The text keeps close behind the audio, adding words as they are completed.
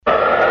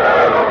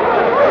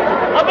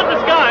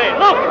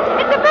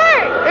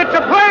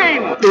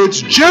It's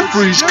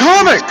Jeffrey's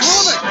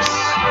Comics!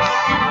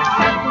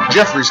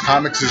 Jeffrey's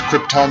Comics is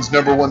Krypton's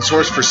 #1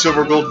 source for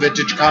silver gold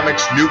vintage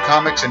comics, new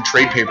comics, and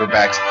trade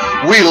paperbacks.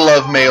 We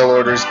love mail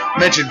orders.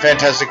 Mention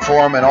Fantastic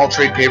Forum and all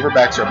trade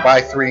paperbacks are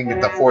buy 3 and get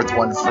the 4th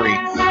one free.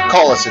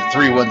 Call us at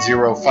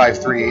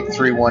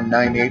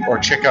 310-538-3198 or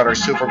check out our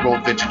silver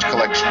gold vintage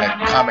collection at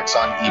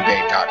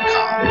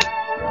comicsonebay.com.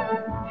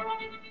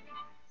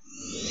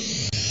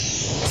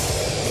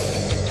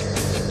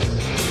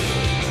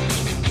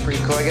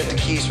 Pretty cool. I got the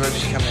keys, so I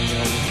just come in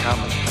and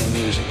comment on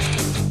music.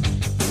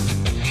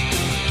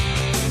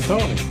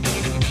 Tony.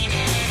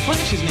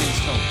 Flash's name is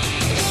Tony.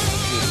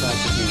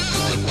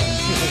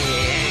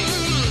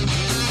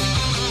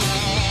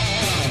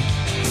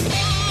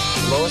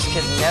 Lois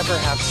can never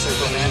have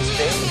Superman's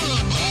baby.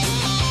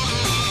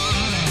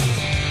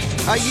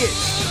 Ah,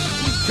 yes.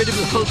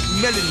 Incredible Hulk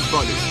melon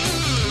volley.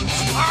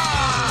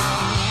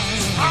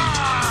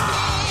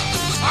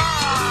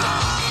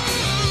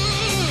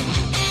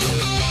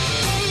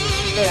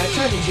 Hey, I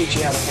tried to teach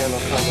you how to handle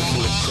comics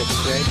in the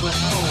 6th grade, but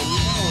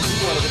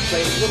you wanted to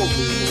play Little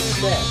League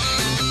instead.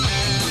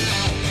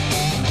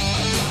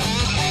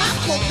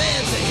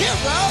 Aquaman's a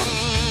hero!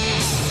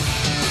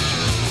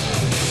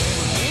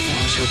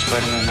 Want to see what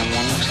Spider-Man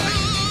 #1 looks like?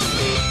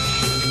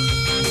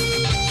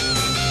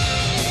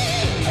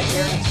 I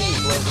guarantee you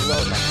blows the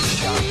road like a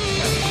shot.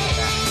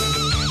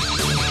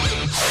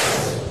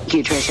 Thank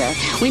you, Tricia.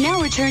 We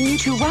now return you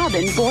to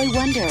Robin, Boy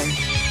Wonder.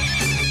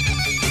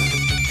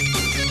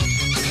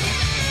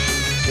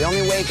 The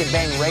only way he could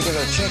bang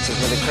regular chicks is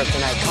with a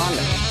kryptonite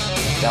condom.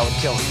 That would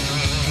kill him.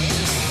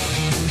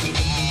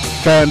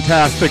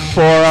 Fantastic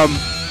Forum.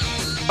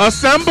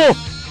 Assemble!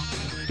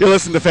 You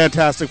listen to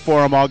Fantastic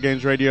Forum, All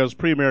Games Radio's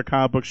premier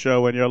comic book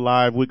show and your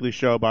live weekly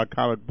show about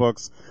comic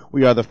books.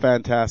 We are the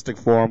Fantastic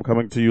Forum,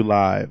 coming to you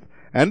live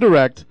and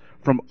direct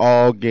from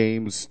All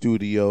Games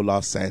Studio,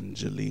 Los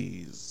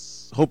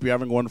Angeles. Hope you're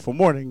having a wonderful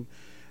morning,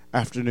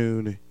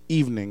 afternoon,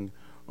 evening,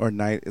 or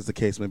night, as the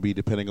case may be,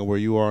 depending on where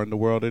you are in the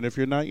world. And if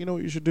you're not, you know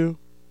what you should do?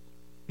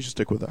 You should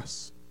stick with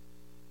us,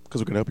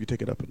 because we're going to help you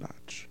take it up a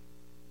notch.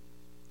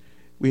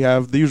 We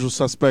have the usual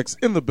suspects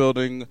in the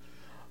building.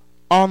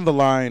 On the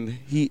line,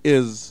 he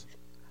is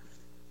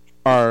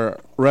our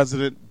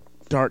resident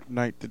Dark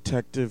Knight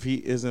detective. He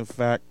is, in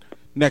fact,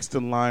 next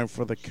in line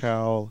for the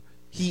cowl.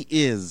 He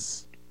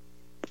is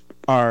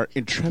our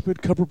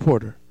intrepid cub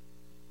reporter,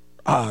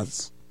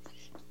 Oz.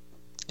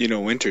 You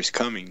know winter's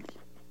coming.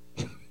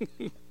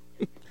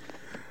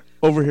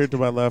 Over here to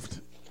my left,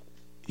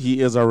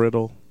 he is our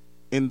riddle,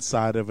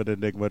 inside of an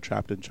enigma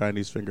trapped in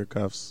Chinese finger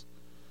cuffs.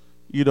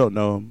 You don't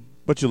know him,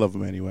 but you love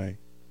him anyway.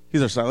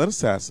 He's our silent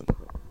assassin,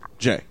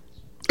 Jay.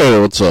 Hey,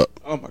 what's up?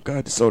 Oh my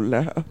God, it's so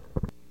loud.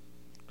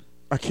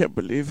 I can't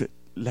believe it.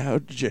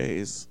 Loud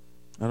Jays.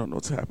 I don't know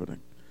what's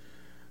happening.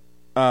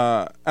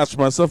 As for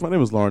myself, my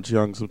name is Lawrence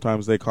Young.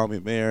 Sometimes they call me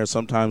Mayor.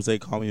 Sometimes they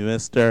call me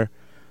Mr.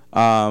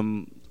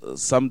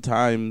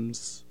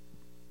 Sometimes,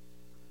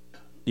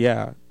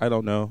 yeah, I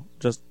don't know.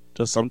 Just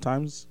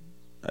sometimes.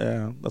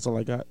 Yeah, that's all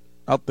I got.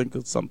 I'll think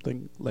of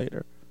something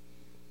later.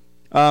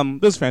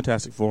 This is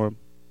Fantastic Forum.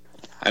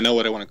 I know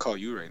what I want to call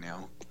you right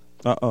now.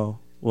 Uh-oh.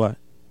 What?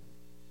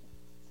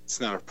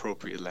 It's not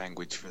appropriate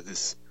language for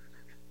this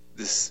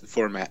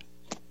format.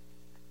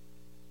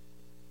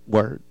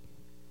 Word.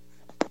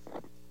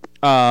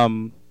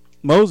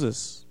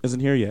 Moses isn't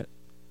here yet,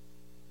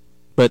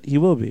 but he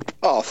will be.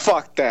 Oh,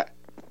 fuck that.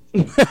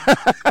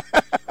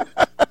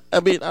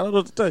 I mean, I don't know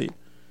what to tell you.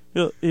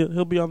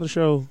 He'll be on the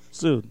show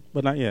soon,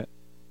 but not yet.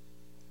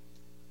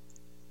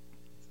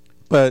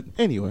 But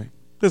anyway,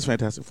 this is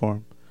Fantastic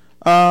Forum.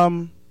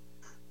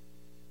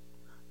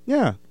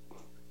 Yeah,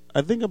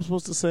 I think I'm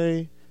supposed to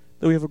say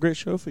that we have a great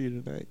show for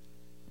you tonight.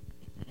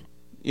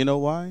 You know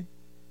why?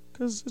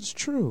 Because it's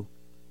true.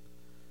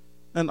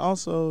 And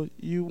also,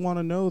 you want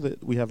to know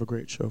that we have a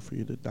great show for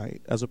you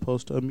tonight, as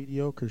opposed to a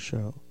mediocre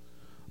show,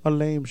 a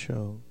lame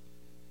show,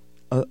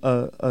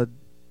 a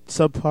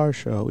subpar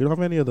show. We don't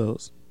have any of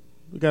those.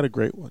 We got a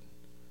great one.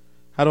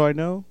 How do I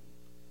know?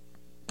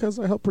 Because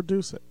I helped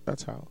produce it.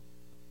 That's how.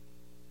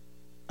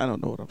 I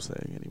don't know what I'm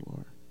saying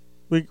anymore.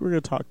 We're going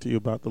to talk to you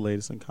about the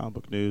latest in comic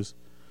book news,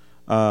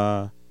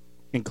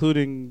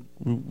 including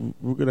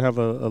we're going to have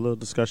a little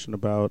discussion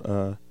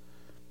about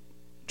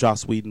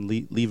Joss Whedon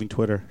leaving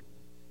Twitter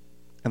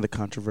and the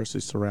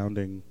controversy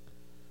surrounding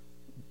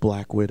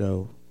Black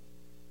Widow,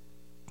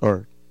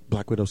 or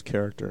Black Widow's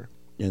character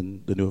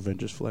in the new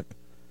Avengers flick.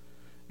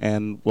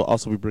 And we'll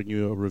also be bringing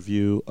you a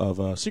review of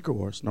Secret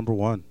Wars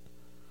 #1.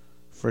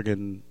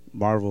 Friggin'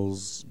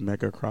 Marvel's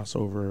mega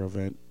crossover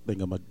event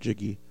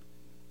thingamajiggy.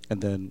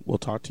 And then we'll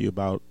talk to you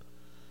about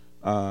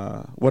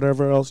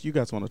whatever else you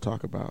guys want to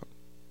talk about.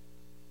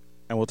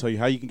 And we'll tell you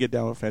how you can get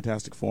down with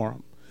Fantastic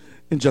Forum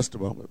in just a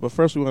moment. But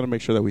first, we want to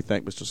make sure that we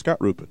thank Mr. Scott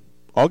Rubin,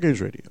 All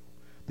Games Radio,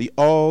 the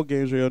All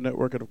Games Radio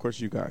Network, and, of course,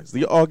 you guys,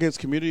 the All Games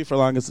community, for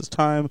allowing us this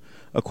time,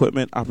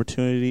 equipment,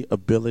 opportunity,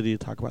 ability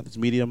to talk about this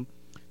medium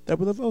that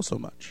we love oh so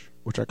much,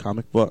 which are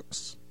comic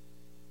books.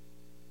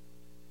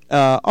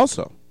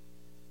 Also,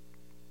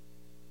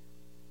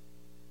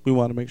 we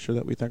want to make sure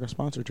that we thank our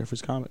sponsor,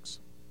 Jeffries Comics.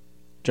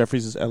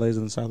 Jeffries is LA's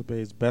and the South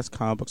Bay's best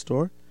comic book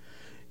store.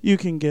 You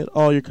can get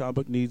all your comic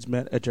book needs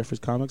met at Jeffries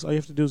Comics. All you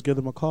have to do is give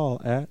them a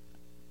call at...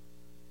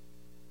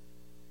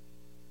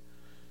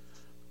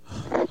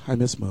 I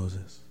miss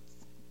Moses.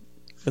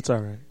 It's all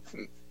right.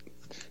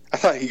 I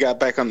thought he got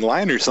back on the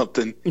line or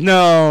something.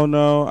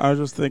 No. I was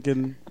just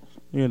thinking,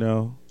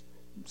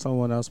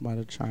 someone else might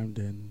have chimed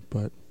in.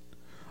 But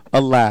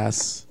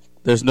alas,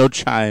 there's no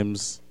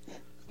chimes.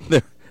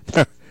 There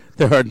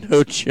are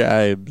no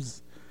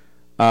chimes.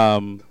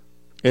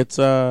 It's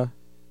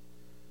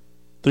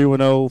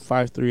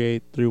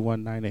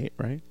 310-538-3198,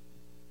 right?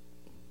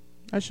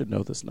 I should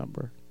know this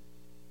number.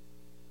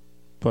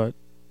 And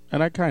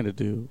I kind of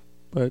do,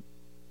 but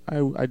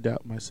I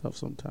doubt myself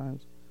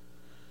sometimes.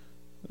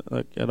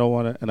 Like I don't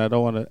want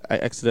to I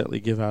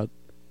accidentally give out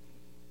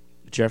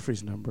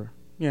Jeffrey's number.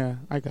 Yeah,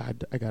 I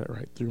got it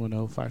right.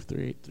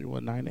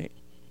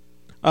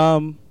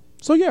 310-538-3198.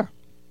 So yeah,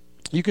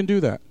 you can do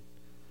that.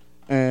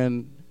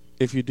 And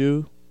if you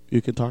do,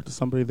 you can talk to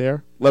somebody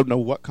there. Let them know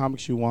what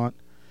comics you want.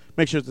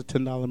 Make sure it's a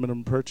 $10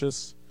 minimum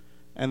purchase.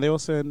 And they will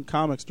send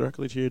comics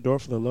directly to your door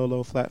for the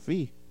low flat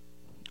fee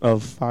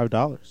of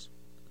 $5.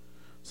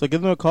 So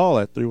give them a call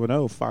at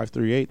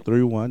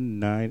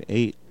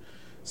 310-538-3198.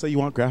 Say you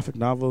want graphic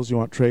novels, you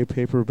want trade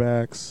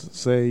paperbacks.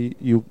 Say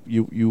you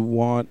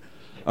want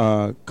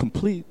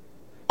complete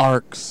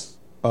arcs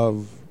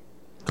of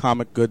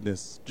comic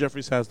goodness.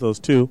 Jeffries has those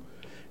too.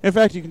 In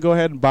fact, you can go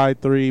ahead and buy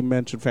 3,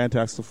 mention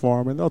Fantastic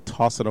Forum, and they'll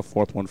toss in a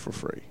 4th one for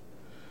free.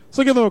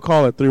 So give them a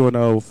call at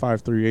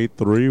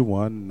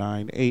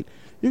 310-538-3198.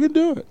 You can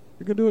do it.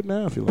 You can do it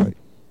now if you like.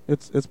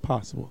 It's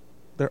possible.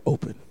 They're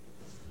open.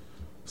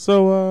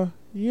 So,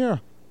 yeah.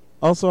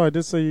 Also, I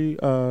did say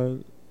I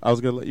was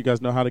going to let you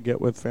guys know how to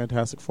get with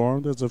Fantastic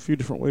Forum. There's a few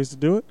different ways to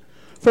do it.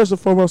 First and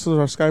foremost is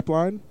our Skype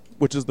line,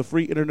 which is the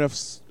free internet.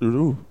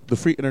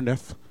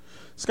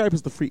 Skype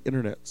is the free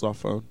internet soft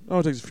phone. It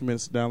only takes a few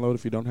minutes to download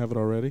if you don't have it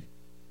already.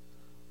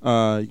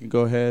 You can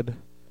go ahead,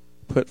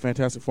 put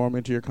Fantastic Forum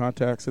into your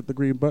contacts, hit the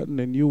green button,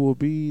 and you will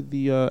be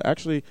the...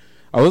 actually,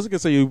 I wasn't going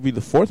to say you would be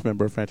the 4th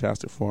member of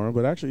Fantastic Forum,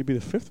 but actually you'd be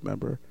the 5th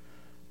member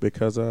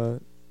because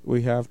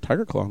we have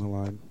Tiger Claw on the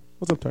line.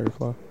 What's up, Tiger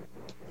Claw?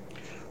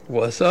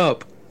 What's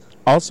up?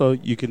 Also,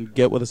 you can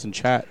get with us in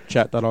chat,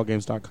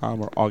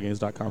 chat.allgames.com or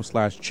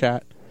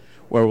allgames.com/chat,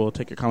 where we'll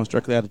take your comments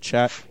directly out of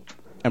chat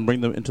and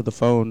bring them into the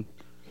phone.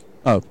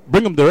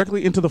 Bring them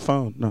directly into the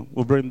phone. No,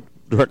 we'll bring them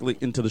directly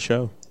into the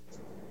show.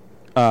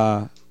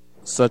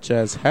 Such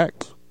as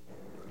Hex,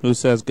 who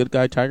says, "Good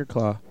guy Tiger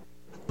Claw,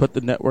 put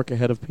the network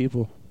ahead of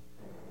people."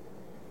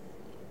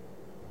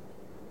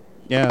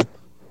 Yeah,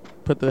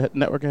 put the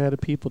network ahead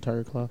of people,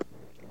 Tiger Claw.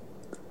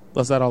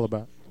 What's that all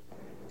about?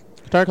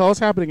 Tiger Claw, what's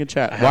happening in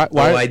chat? I have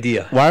no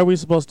idea. Why are we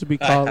supposed to be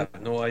calling? I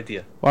have no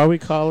idea. Why are we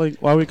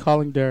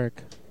calling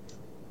Derek?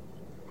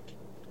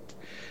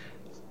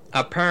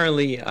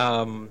 Apparently,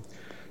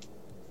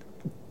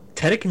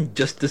 Tedekin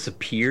just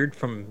disappeared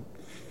from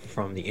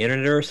the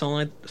internet or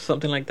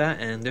something like that,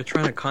 and they're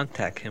trying to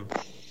contact him.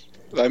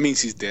 That means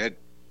he's dead.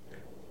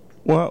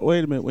 Well,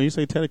 wait a minute. When you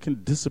say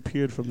Tedekin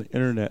disappeared from the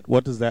internet,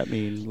 what does that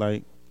mean?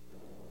 Like,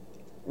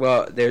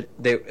 well,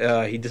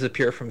 he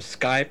disappeared from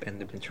Skype,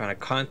 and they've been trying to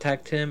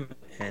contact him,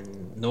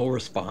 and no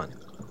response.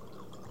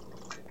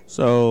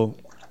 So,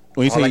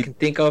 when you All I can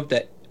think of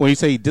that when you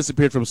say he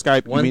disappeared from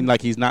Skype, you mean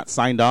like he's not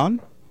signed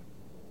on?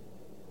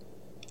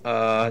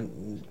 I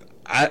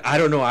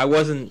don't know. I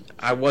wasn't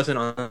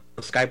on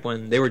Skype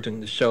when they were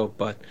doing the show,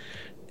 but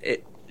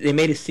they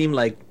made it seem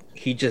like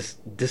he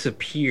just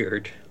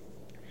disappeared.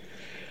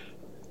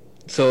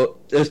 So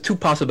there's 2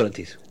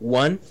 possibilities.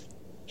 1,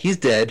 he's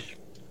dead.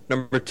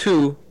 Number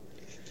 2,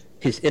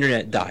 his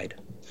internet died.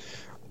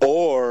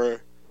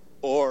 Or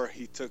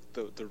he took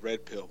the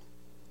red pill.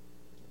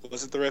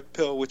 Was it the red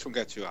pill? Which one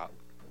got you out?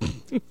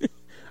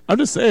 I'm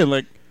just saying,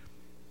 like,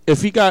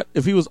 if he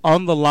was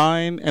on the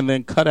line and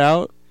then cut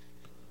out,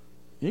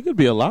 he could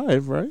be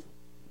alive, right?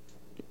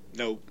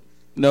 No.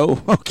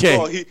 No? Okay.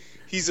 Well,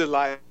 he's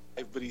alive,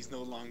 but he's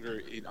no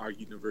longer in our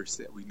universe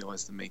that we know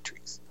as the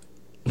Matrix.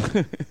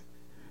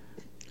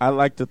 I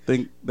like to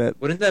think that...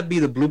 Wouldn't that be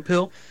the blue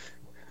pill?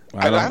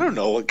 I don't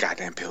know what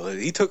goddamn pill it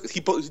is. He took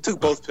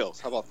both pills.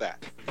 How about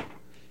that?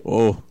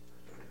 Oh.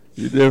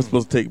 You're never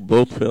supposed to take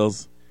both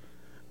pills.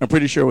 I'm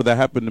pretty sure what that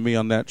happened to me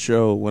on that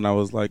show when I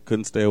was like,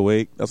 couldn't stay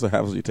awake. That's what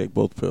happens when you take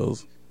both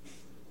pills.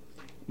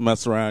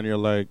 Mess around, you're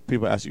like,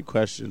 people ask you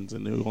questions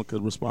and no one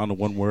could respond to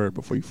one word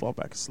before you fall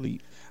back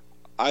asleep.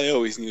 I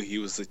always knew he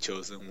was the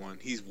chosen one.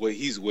 He's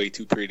way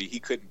too pretty. He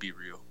couldn't be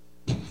real.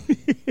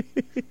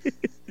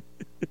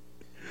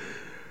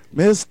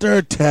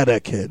 Mr.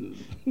 Tedekin.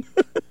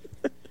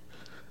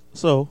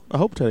 So, I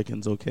hope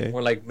Tedekin's okay.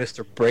 More like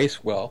Mr.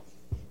 Bracewell.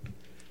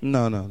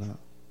 No. That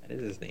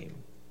is his name.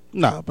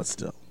 No, but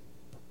still.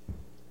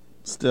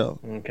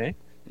 Okay.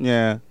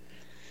 Yeah.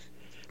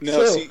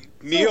 No, see,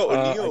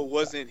 Neo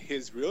wasn't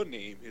his real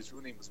name. His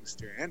real name was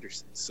Mr.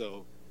 Anderson.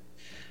 So,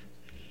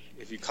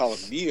 if you call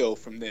him Neo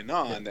from then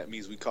on, that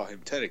means we call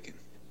him Tedekin.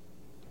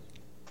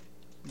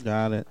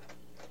 Got it.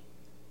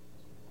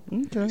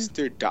 Okay.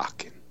 Mr.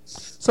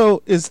 Dawkins.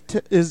 So is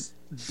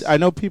I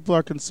know people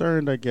are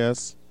concerned, I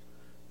guess.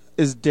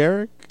 Is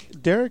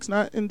Derek's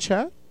not in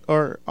chat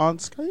or on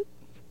Skype?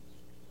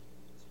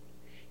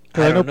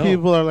 'Cause I know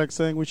people are like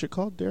saying we should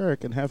call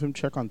Derek and have him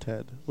check on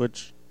Ted,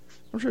 which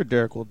I'm sure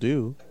Derek will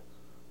do.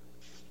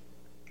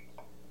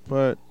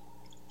 But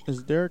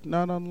is Derek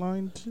not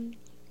online too?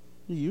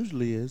 He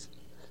usually is.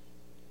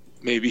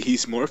 Maybe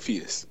he's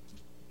Morpheus.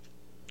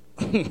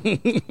 I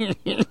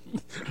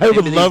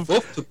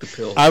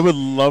would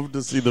love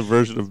to see the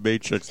version of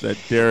Matrix that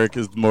Derek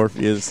is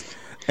Morpheus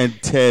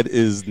and Ted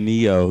is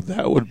Neo.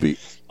 That would be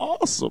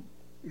awesome.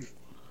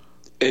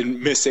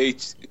 And Miss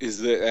H is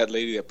that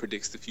lady that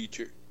predicts the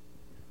future.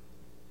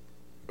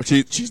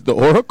 She's the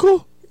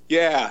Oracle?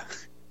 Yeah.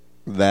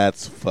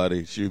 That's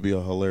funny. She would be a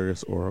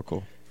hilarious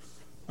Oracle.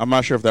 I'm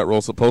not sure if that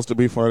role's supposed to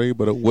be funny,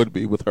 but it would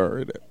be with her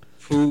in it.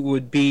 Who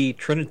would be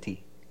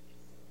Trinity?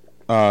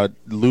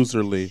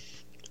 Loserly.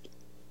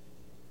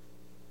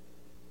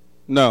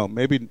 No,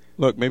 maybe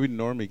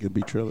Normie could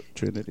be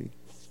Trinity.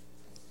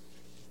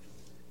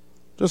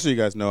 Just so you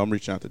guys know, I'm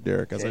reaching out to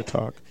Derek as I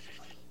talk.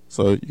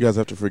 So you guys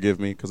have to forgive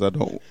me because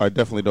I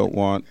definitely don't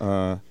want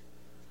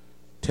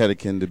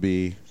Tedekin to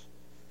be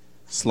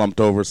slumped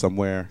over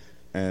somewhere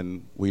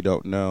and we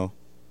don't know.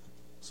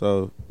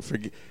 So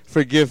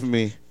forgive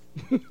me.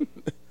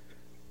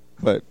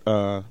 But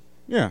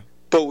yeah.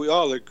 But we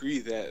all agree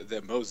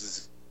that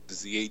Moses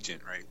is the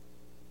agent, right?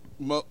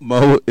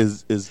 Mo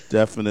is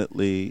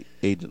definitely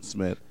Agent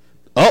Smith.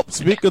 Oh,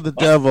 speak of the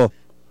devil.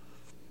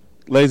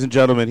 Ladies and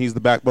gentlemen, he's the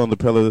backbone, the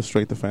pillar, the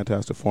strength, the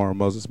Fantastic Forum.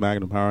 Moses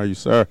Magnum, how are you,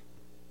 sir?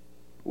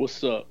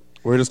 What's up?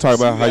 We're just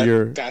talking about how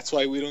you're... That's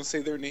why we don't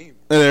say their name.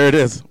 There it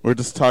is. We're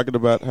just talking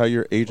about how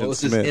you're Agent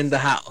Moses Smith. in the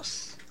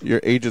house. You're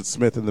Agent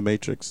Smith in the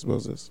Matrix,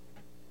 Moses.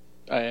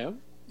 I am?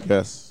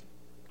 Yes.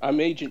 I'm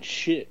Agent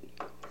Shit.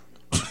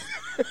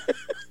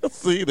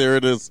 See, there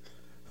it is.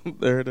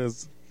 There it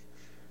is.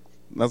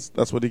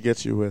 That's what he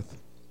gets you with.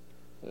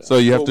 Yeah. So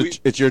you have to.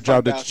 It's your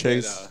job to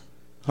chase.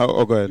 Go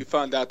ahead. We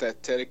found out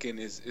that Tedekin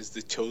is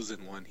the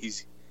chosen one.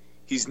 He's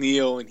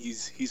Neo, and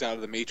he's out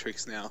of the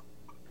Matrix now.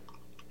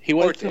 He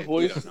went to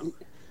voice.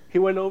 He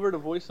went over to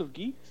Voice of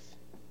Geeks.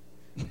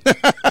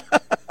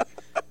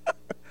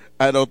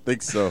 I don't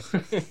think so.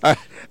 I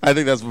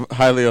think that's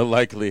highly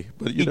unlikely.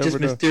 But you never know. He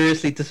just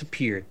mysteriously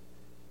disappeared.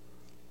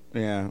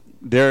 Yeah,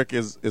 Derek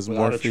is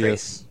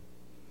Morpheus.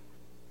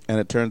 And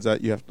it turns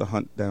out you have to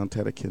hunt down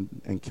Tedekin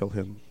and kill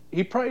him.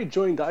 He probably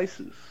joined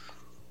ISIS.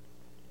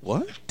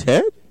 What?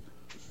 Ted?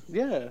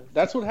 Yeah,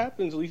 that's what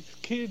happens. These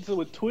kids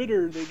with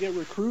Twitter, they get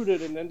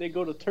recruited and then they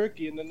go to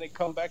Turkey and then they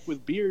come back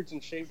with beards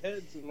and shaved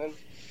heads and then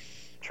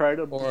try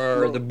to...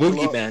 Or the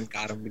Boogeyman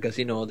got them because,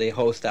 they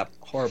host that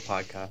horror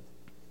podcast.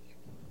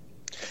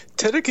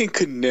 Tedekin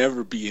could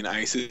never be in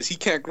ISIS. He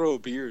can't grow a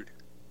beard.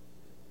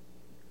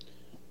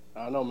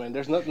 I don't know, man.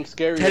 There's nothing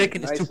scary.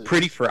 Tedekin is too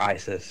pretty for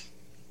ISIS.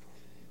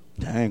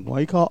 Dang,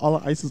 why you call all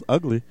of ISIS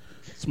ugly?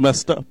 It's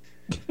messed up.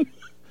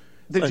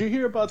 Did you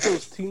hear about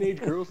those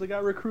teenage girls that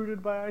got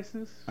recruited by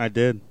ISIS? I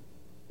did.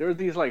 There were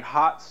these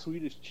hot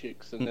Swedish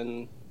chicks, and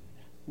then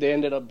they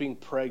ended up being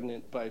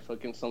pregnant by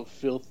fucking some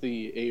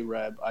filthy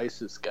Arab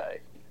ISIS guy.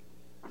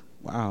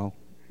 Wow.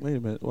 Wait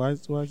a minute.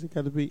 Why's it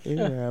got to be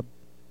Arab?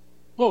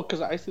 Well, because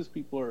ISIS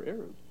people are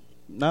Arab.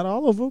 Not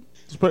all of them.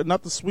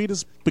 Not the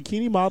sweetest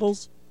bikini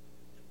models.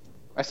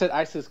 I said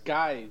ISIS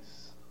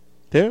guys.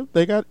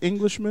 They got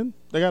Englishmen.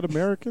 They got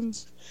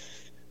Americans.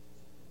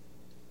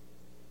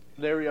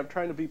 Larry, I'm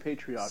trying to be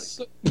patriotic.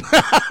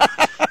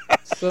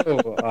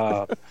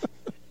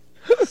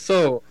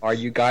 So, are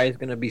you guys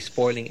going to be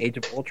spoiling Age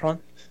of Ultron?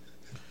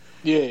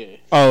 Yeah.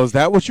 Oh, is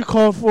that what you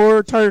called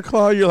for, Tiger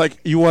Claw? You're like,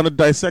 you want to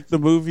dissect the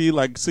movie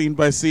scene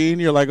by scene?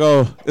 You're like,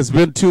 oh, it's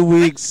been 2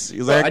 weeks.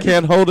 He's like, I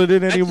can't hold it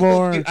in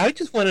anymore. I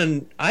just want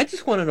to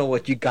know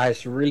what you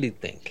guys really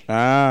think.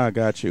 Ah,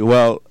 got you.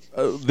 Well,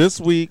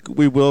 this week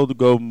we will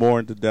go more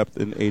into depth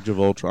in Age of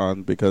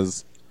Ultron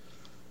because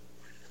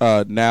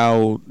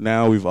now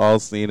we've all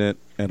seen it,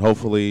 and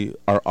hopefully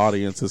our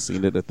audience has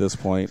seen it at this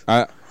point.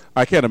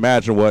 I can't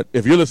imagine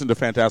if you're listening to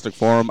Fantastic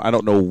Forum, I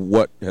don't know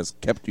what has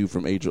kept you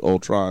from Age of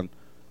Ultron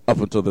up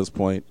until this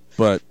point,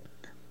 but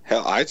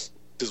hell, I just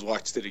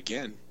watched it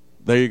again.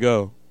 There you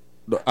go.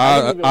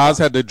 Oz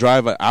had to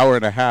drive an hour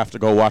and a half to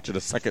go watch it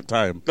a second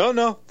time.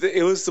 No,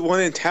 it was the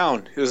one in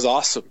town. It was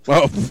awesome.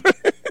 Oh.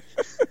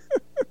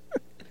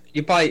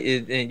 You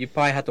probably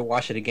have to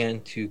watch it again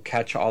to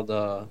catch all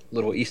the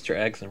little Easter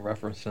eggs and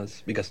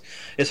references because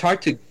it's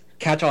hard to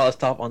catch all that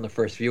stuff on the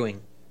first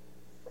viewing.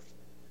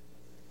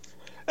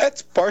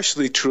 That's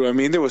partially true. I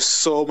mean, there was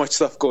so much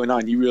stuff going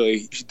on. You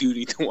do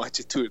need to watch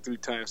it 2 or 3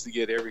 times to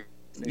get everything.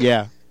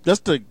 Yeah,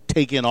 just to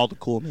take in all the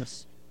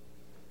coolness.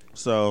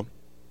 So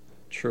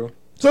true.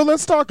 So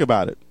let's talk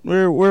about it.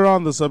 We're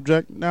on the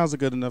subject. Now's a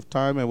good enough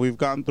time, and we've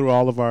gotten through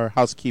all of our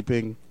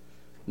housekeeping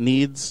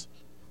needs.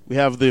 We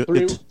have the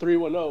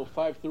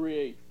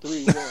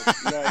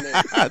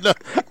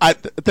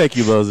 310-538-3198. Thank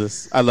you,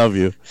 Moses. I love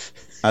you.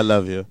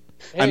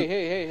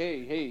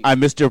 Hey. I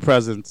missed your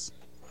presence.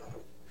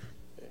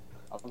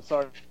 I'm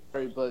sorry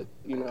but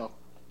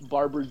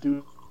Barbara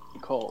duty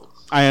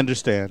calls. I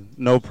understand.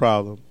 No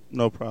problem.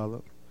 No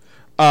problem.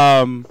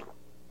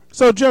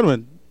 So,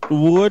 gentlemen,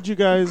 what'd you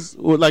guys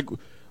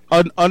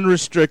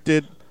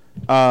unrestricted?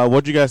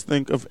 What'd you guys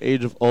think of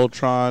Age of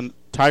Ultron?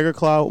 Tiger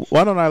Claw,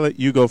 why don't I let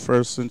you go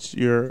first since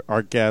you're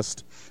our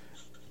guest?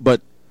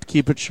 But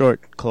keep it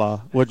short,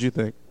 Claw. What'd you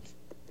think?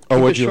 Or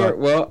what'd you like?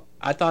 Well,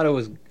 I thought it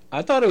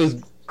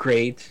was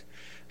great.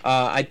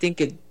 I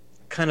think it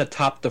kind of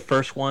topped the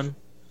first one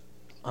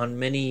on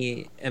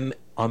many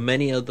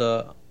of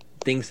the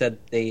things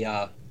that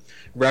they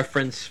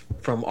reference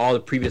from all the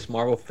previous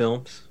Marvel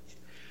films.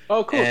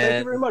 Oh, cool! Thank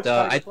you very much.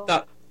 I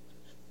thought,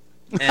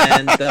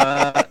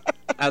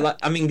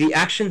 I mean, the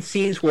action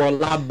scenes were a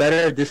lot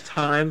better this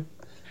time.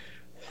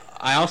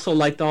 I also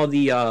liked all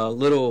the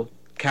little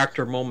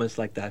character moments,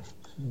 like that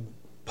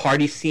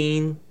party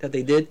scene that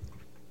they did,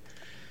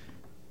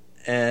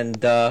 and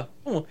there's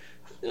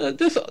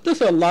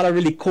a lot of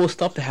really cool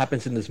stuff that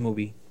happens in this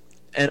movie,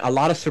 and a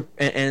lot of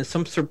and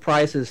some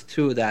surprises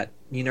too that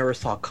you never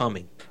saw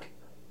coming.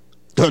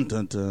 Dun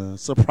dun dun!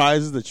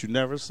 Surprises that you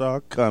never saw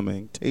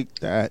coming. Take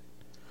that.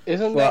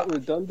 Isn't that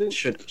redundant?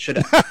 Should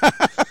I?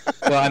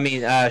 Well, I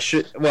mean,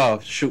 should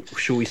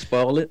we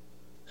spoil it?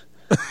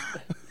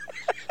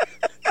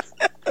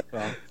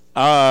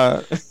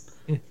 I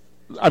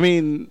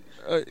mean,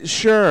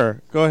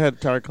 sure. Go ahead,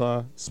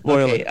 Tarklaw.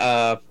 Spoil it.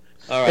 All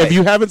right. If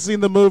you haven't seen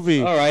the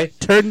movie, all right,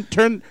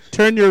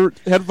 turn your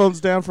headphones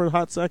down for a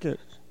hot second.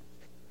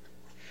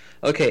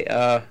 Okay.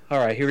 All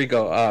right. Here we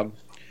go.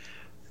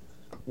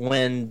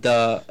 When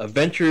the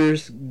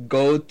Avengers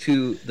go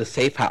to the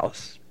safe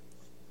house,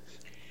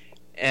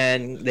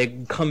 and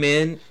they come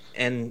in,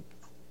 and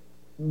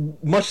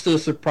much to the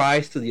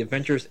surprise to the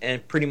Avengers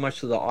and pretty much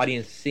to the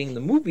audience seeing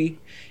the movie,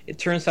 it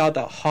turns out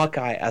that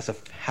Hawkeye has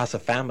a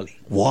family.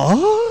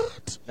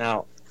 What?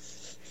 Now,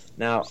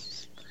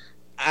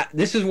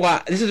 this is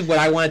what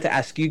I wanted to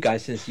ask you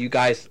guys, since you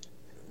guys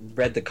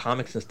read the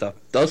comics and stuff.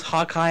 Does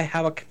Hawkeye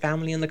have a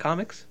family in the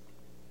comics?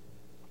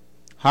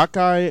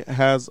 Hawkeye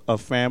has a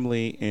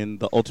family in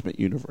the Ultimate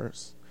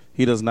Universe.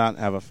 He does not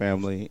have a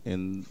family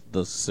in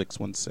the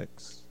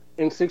 616.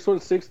 In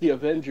 616, the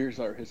Avengers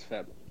are his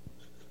family.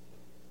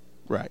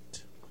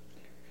 Right.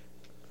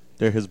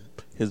 They're his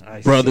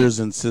brothers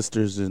and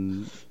sisters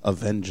in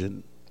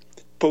Avenging.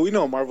 But we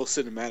know Marvel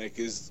Cinematic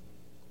is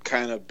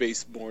kind of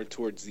based more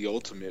towards the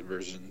Ultimate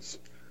versions.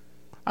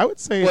 I would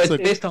say it's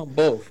based on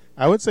both.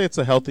 I would say it's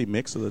a healthy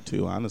mix of the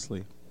two,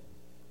 honestly.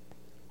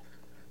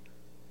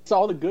 It's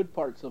all the good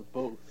parts of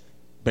both.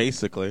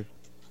 Basically.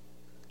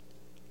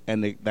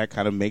 And that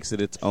kind of makes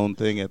it its own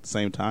thing at the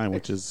same time,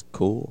 which is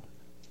cool.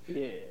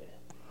 Yeah.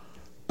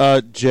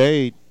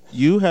 Jay,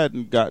 you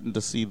hadn't gotten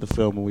to see the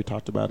film when we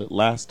talked about it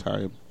last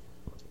time,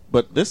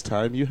 but this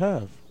time you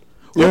have.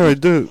 Yeah, I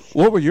do.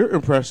 What were your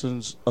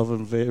impressions of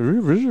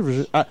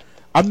Invasion? I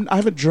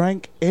haven't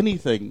drank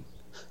anything,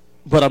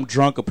 but I'm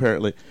drunk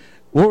apparently.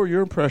 What were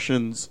your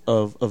impressions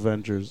of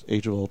Avengers: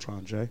 Age of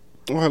Ultron, Jay?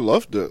 Oh, I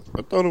loved it.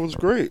 I thought it was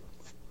great.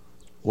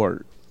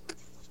 Word.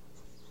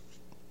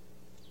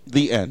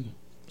 The end.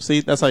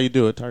 See, that's how you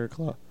do it, Tiger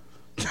Claw.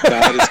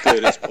 Not as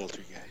good as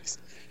Poltergeist.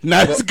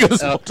 Not as good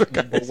as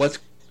Poltergeist.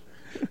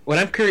 What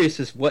I'm curious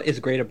is, what is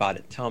great about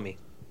it? Tell me.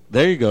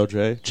 There you go,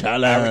 Jay.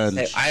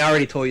 Challenge. I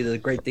already told you the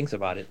great things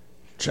about it.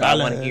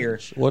 Challenge. I want to hear.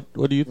 What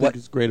do you think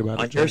is great about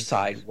it, on your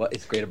side, what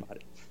is great about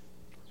it?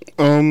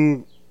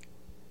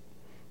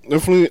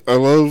 Definitely, I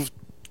love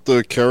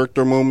the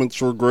character moments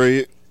were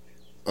great.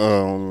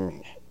 I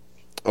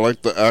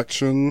like the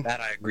action.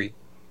 That I agree.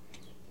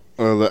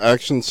 The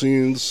action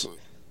scenes,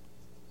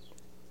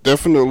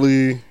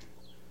 definitely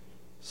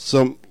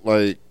some,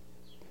 like,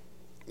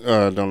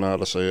 I don't know how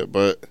to say it,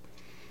 but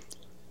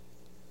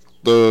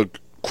the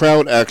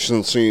crowd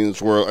action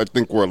scenes I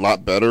think were a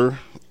lot better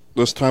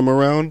this time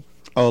around.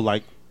 Oh,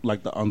 like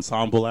the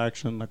ensemble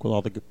action, like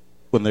with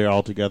when they're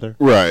all together?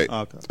 Right.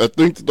 Okay. I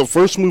think the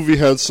first movie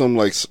had some,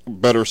 like,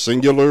 better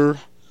singular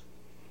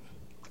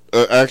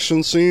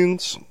action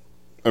scenes.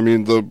 I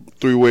mean, the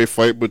three-way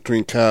fight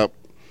between Cap,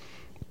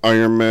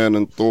 Iron Man,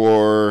 and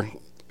Thor,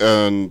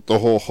 and the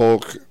whole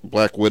Hulk,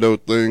 Black Widow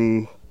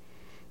thing.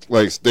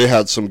 Like, they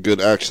had some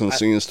good action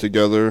scenes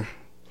together.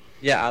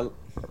 Yeah,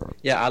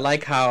 I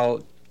like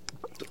how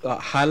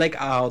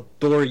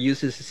Thor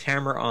uses his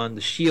hammer on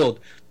the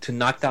shield to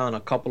knock down a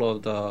couple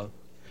of the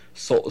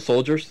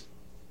soldiers.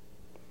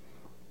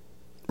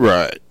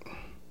 Right.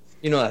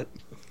 You know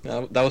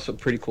that was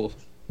pretty cool.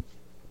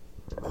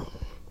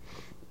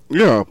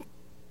 Yeah,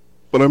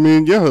 but I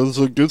mean, yeah, it was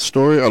a good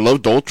story. I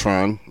loved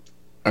Ultron.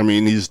 I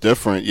mean, he's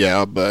different,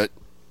 yeah, but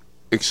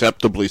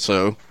acceptably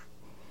so.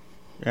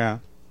 Yeah.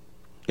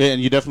 And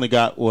you definitely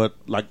got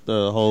like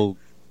the whole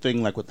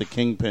thing, like with the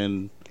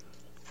Kingpin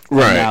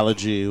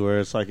analogy, where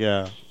it's like,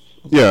 yeah.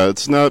 Yeah,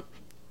 it's not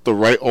the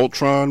right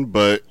Ultron,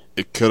 but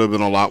it could have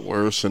been a lot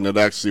worse, and it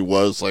actually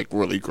was, like,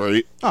 really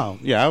great. Oh,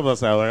 yeah, I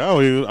was like, I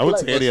wouldn't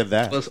say any of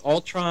that. Was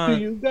Ultron...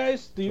 Do you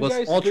guys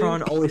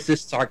Ultron always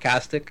this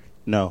sarcastic?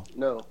 No.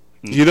 No.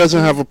 He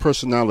doesn't have a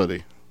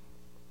personality.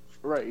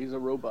 Right, he's a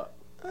robot.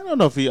 I don't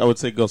know if I would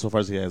say go so far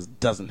as he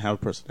doesn't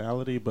have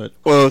personality, but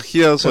well, he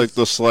has like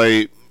the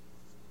slight,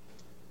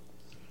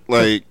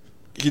 like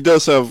he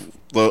does have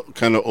the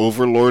kind of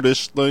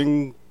overlordish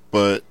thing,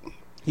 but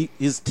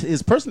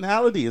his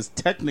personality is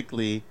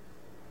technically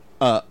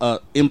a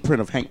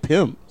imprint of Hank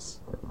Pym's,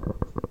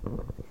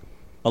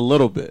 a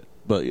little bit,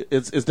 but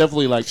it's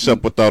definitely like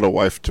except without a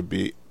wife to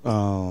beat.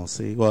 Oh,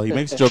 see, well, he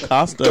makes Joe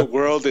Costa. The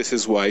world is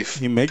his wife.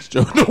 He makes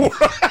Joe.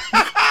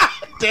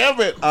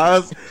 Damn it,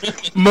 Oz.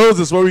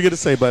 Moses, what were you gonna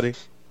say, buddy?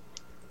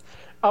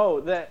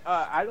 Oh, that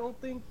I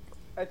think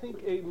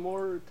a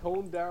more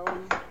toned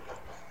down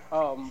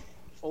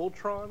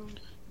Ultron,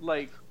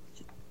 like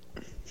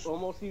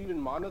almost even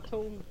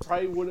monotone,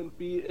 probably wouldn't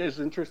be as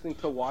interesting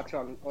to watch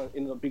on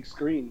in the big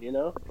screen. You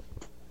know?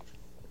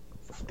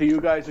 Do you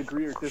guys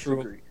agree or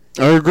disagree?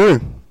 I agree.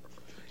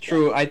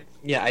 True.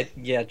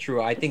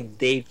 True. I think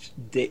James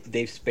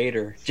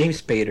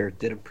Spader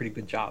did a pretty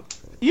good job.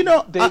 You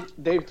know,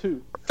 Dave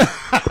too.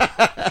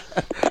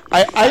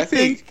 I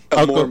think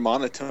a more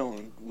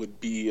monotone would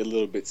be a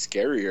little bit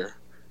scarier.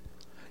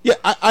 Yeah,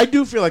 I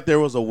do feel like there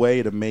was a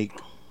way to make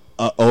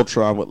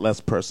Ultron with less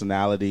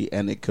personality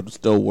and it could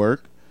still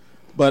work,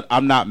 but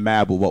I'm not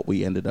mad with what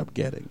we ended up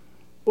getting.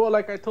 Well,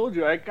 like I told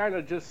you, I kind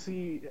of just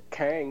see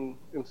Kang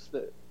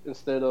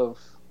instead of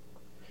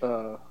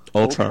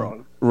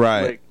Ultron.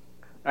 Right. Like,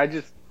 I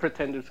just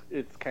pretend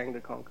it's Kang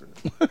the Conqueror.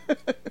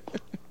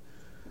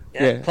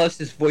 Yeah. Plus,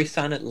 his voice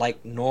sounded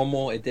like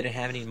normal. It didn't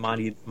have any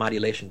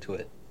modulation to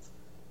it.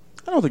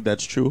 I don't think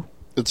that's true.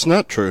 It's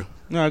not true.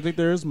 No, I think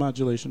there is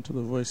modulation to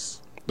the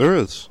voice. There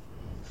is.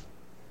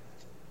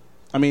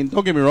 I mean,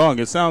 don't get me wrong.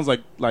 It sounds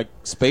like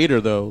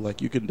Spader, though.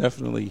 Like, you can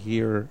definitely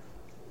hear.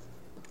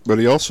 But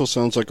he also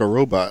sounds like a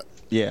robot.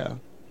 Yeah.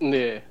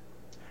 Yeah.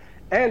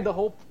 And the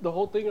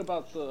whole thing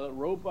about the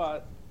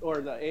robot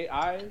or the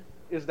AI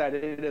is that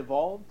it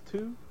evolved,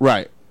 too.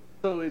 Right.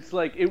 So it's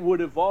like it would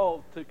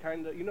evolve to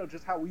kind of,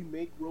 just how we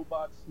make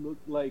robots look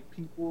like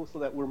people so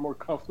that we're more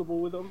comfortable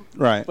with them.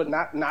 Right. But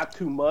not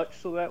too much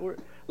so that we're...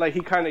 Like,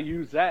 he kind of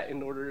used that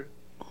in order...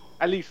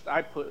 At least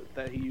I put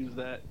that he used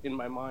that in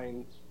my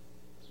mind,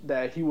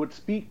 that he would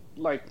speak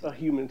like a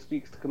human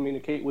speaks to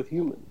communicate with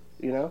humans,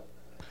 you know?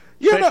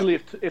 Yeah, especially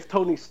if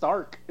Tony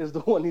Stark is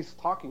the one he's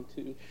talking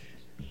to.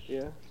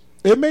 Yeah.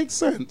 It makes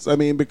sense. I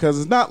mean, because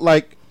it's not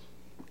like,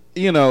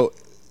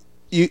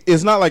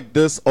 it's not like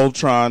this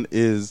Ultron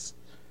is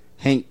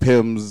Hank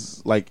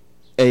Pym's like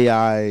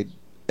AI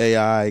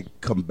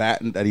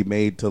combatant that he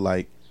made to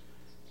like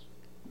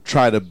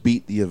try to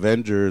beat the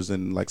Avengers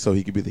and like so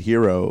he could be the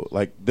hero.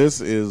 Like this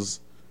is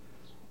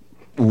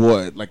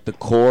what, like the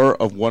core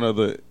of one of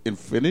the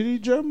Infinity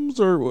Gems,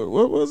 or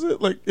what was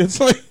it? Like it's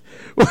like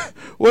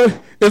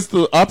what? It's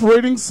the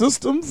operating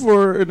system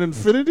for an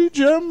Infinity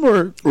Gem,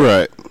 or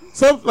right?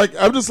 So like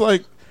I'm just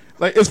like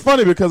it's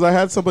funny because I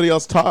had somebody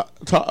else talk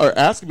or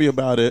ask me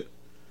about it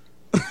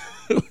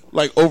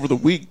like over the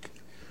week,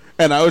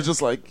 and I was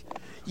just like,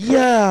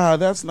 yeah,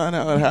 that's not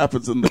how it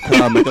happens in the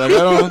comic. Like I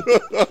don't,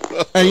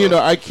 and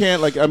I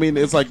can't like. I mean,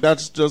 it's like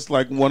that's just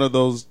like one of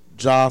those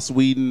Joss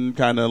Whedon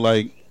kind of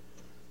like.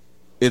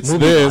 It's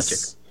movie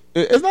this.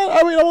 Logic. It's not.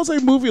 I mean, I won't say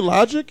movie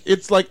logic.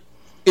 It's like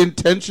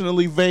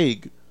intentionally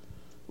vague,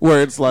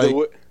 where it's like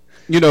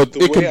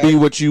it can be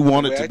what you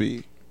want it to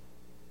be.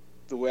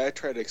 The way I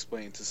try to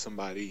explain to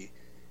somebody,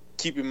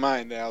 keep in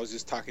mind that I was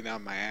just talking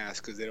out my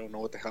ass because they don't know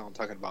what the hell I'm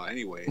talking about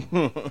anyway.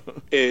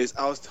 Is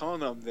I was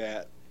telling them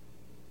that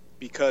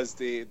because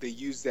they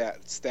use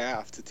that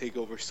staff to take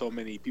over so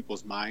many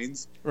people's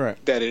minds,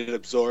 right? That it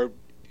absorbed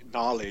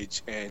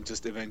knowledge and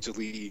just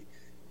eventually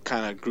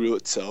kind of grew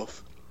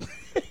itself.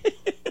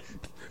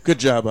 Good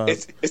job,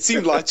 Oz. It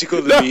seemed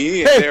logical to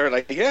me, and they were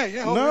like, "Yeah,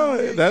 I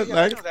know that.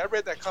 I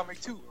read that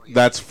comic too." Like,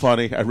 that's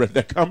funny. I read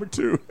that comic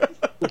too.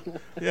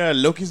 Yeah,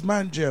 Loki's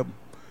mind gem.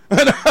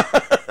 But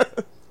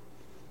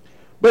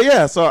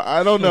yeah, so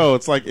I don't know.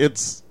 It's like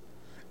it's,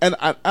 and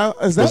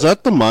was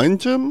that the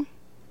mind gem?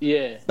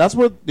 Yeah, that's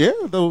what. Yeah,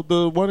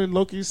 the one in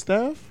Loki's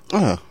staff.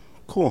 Ah,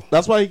 cool.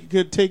 That's why he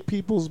could take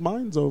people's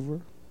minds over.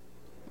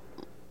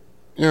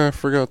 Yeah, I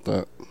forgot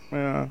that.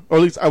 Yeah, or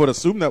at least I would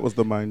assume that was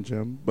the mind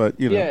gem, but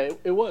Yeah,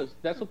 it was.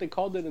 That's what they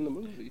called it in the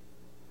movie.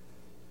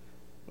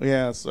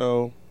 Yeah,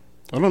 so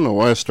I don't know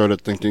why I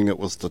started thinking it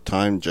was the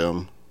time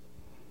gem.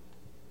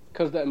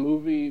 Because that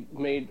movie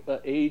made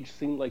age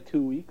seem like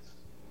 2 weeks.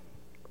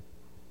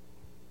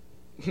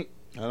 I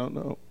don't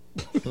know.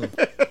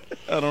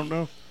 I don't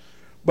know,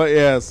 but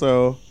yeah,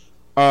 so.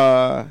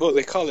 Well,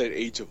 they call it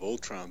Age of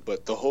Ultron,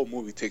 but the whole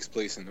movie takes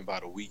place in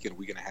about a week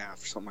and a half,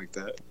 something like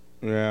that.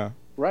 Yeah.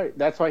 Right.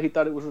 That's why he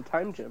thought it was a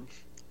time gem.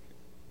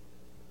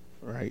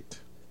 Right.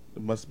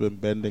 It must have been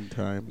bending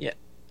time. Yeah.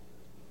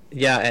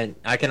 Yeah, and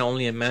I can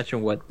only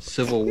imagine what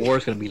Civil War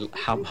is going to be.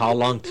 How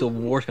long Civil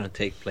War is going to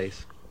take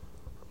place.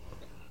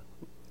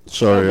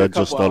 Sorry, I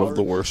just thought of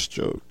the worst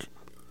joke,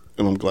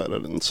 and I'm glad I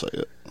didn't say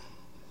it.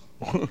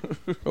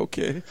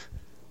 Okay.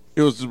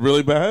 It was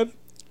really bad?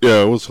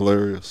 Yeah, it was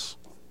hilarious.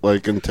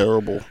 Like, and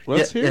terrible.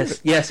 Let's hear it.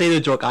 Yeah, say the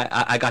joke.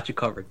 I got you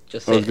covered.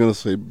 Just say I was going to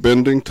say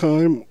bending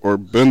time or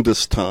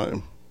Bendis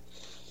time.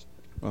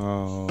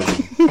 Oh,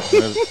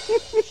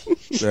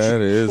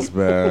 that is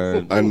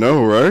bad. I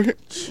know, right?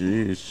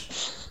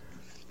 Jeez.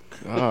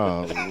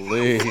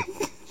 Golly.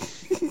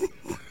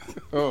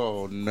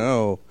 Oh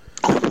no.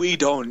 We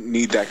don't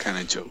need that kind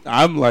of joke.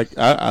 I'm like,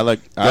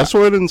 That's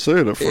why I didn't say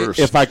it at first.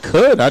 If I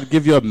could, I'd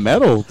give you a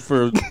medal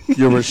for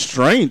your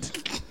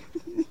restraint.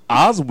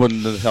 Oz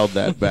wouldn't have held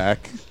that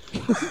back.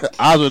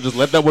 Oz would just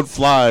let that one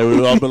fly.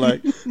 We'd all be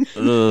like,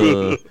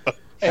 ugh.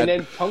 And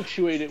then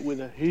punctuate it with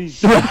a he.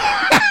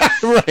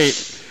 Right.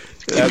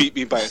 He beat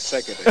me by a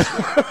second. I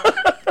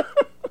swear.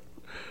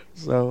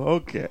 So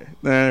okay,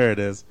 there it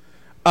is.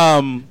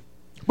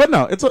 But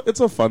no, it's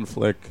a fun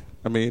flick.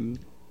 I mean,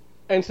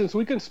 And since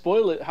we can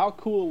spoil it, how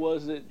cool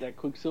was it that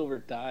Quicksilver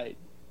died?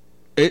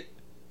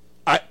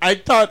 I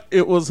thought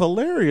it was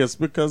hilarious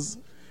because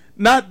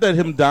not that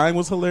him dying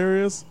was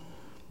hilarious,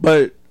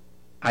 but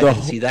I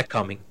didn't see that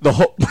coming. The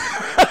whole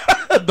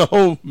the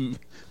whole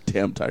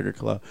damn Tiger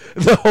Claw.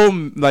 The whole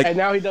like, and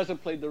now he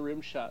doesn't play the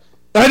rim shot.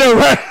 I know,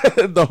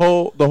 right? the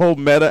whole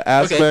meta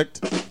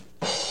aspect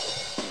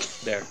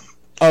there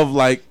of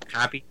like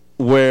happy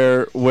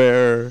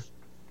where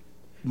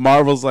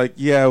Marvel's like,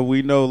 yeah,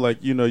 we know, like,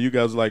 you know, you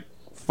guys are like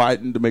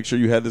fighting to make sure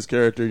you had this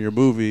character in your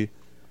movie.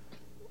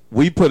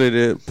 We put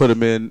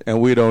him in,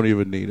 and we don't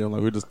even need him.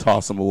 Like, we just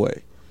toss him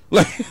away.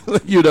 Like,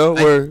 you know,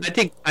 where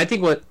I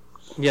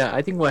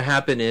think what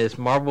happened is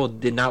Marvel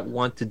did not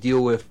want to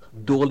deal with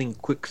dueling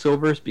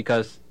Quicksilvers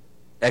because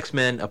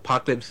X-Men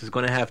Apocalypse is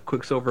going to have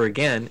Quicksilver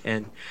again,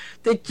 and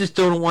they just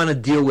don't want to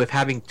deal with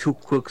having two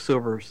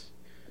Quicksilvers.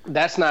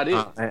 That's not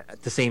it.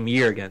 At the same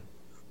year again.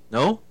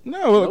 No?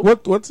 No,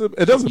 nope.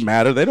 It doesn't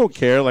matter. They don't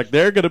care. Like,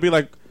 they're going to be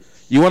like,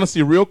 you want to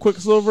see real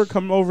Quicksilver?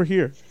 Come over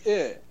here.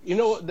 Yeah. You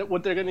know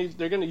what they're going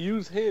to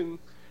use him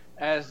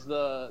as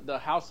the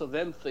House of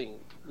M thing.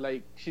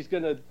 Like, she's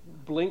going to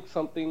blink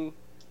something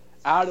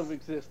out of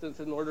existence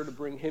in order to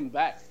bring him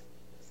back.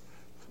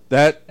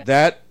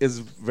 That is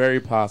very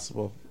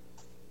possible.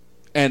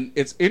 And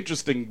it's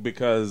interesting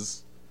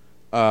because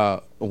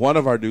one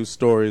of our news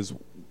stories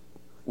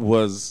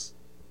was,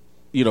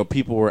 you know,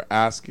 people were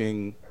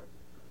asking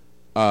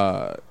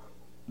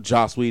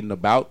Joss Whedon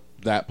about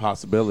that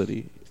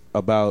possibility,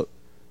 about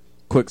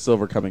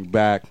Quicksilver coming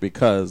back,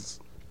 because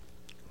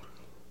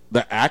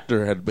the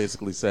actor had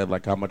basically said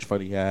like how much fun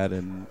he had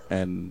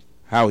and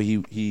how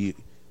he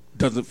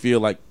doesn't feel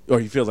like, or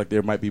he feels like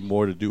there might be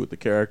more to do with the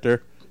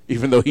character,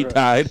 even though he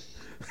died.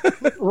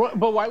 But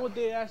why would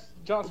they ask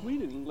Joss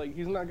Whedon? Like,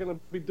 he's not going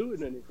to be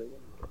doing anything.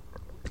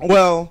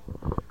 Well,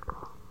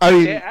 I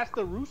mean, they asked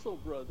the Russo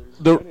brothers.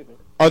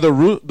 Are the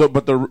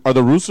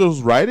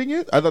Russos writing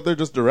it? I thought they're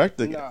just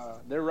directing it. Nah,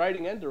 they're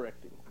writing and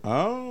directing.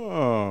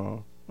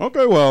 Oh,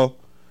 okay. Well,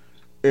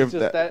 if it's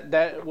just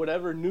that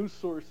whatever news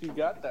source you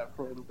got that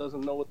from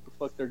doesn't know what the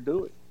fuck they're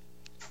doing.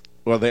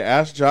 Well, they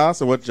asked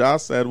Joss, and what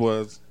Joss said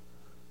was,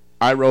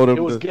 "I wrote him."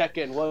 It was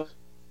Gekken, what?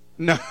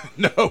 No,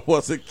 it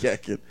wasn't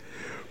Gekken.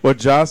 What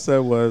Joss said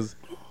was,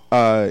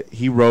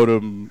 he wrote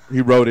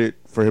it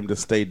for him to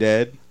stay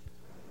dead,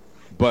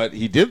 but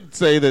he did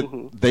say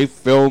that they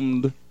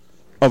filmed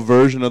a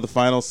version of the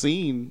final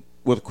scene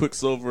with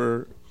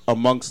Quicksilver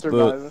amongst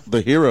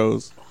the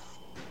heroes.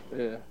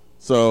 Yeah.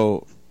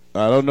 So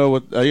I don't know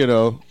what you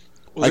know.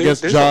 Well, I guess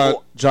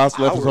Joss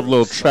left us a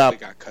little trap.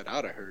 Got cut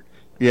out. I heard.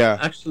 Yeah.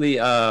 Actually,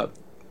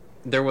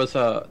 there was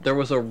a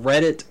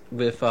Reddit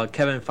with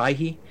Kevin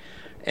Feige,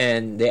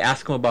 and they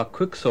asked him about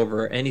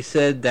Quicksilver, and he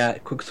said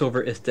that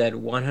Quicksilver is dead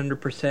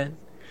 100%.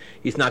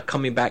 He's not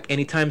coming back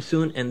anytime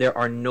soon, and there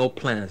are no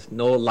plans,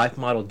 no life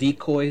model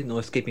decoys, no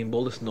escaping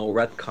bullets, no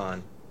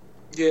retcon.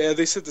 Yeah,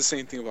 they said the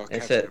same thing about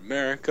Captain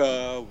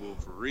America,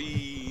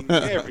 Wolverine,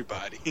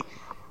 everybody.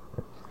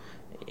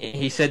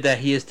 He said that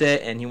he is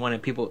dead, and he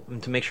wanted people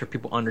to make sure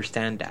people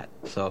understand that.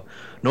 So,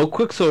 no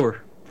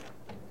Quicksilver.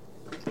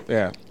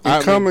 Yeah.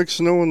 In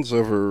comics, no one's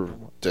ever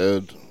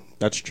dead.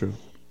 That's true.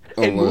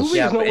 In movies,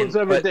 no one's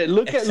ever dead.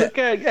 Look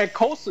at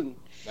Coulson.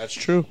 That's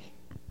true.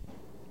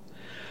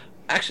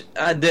 Actually,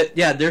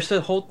 there's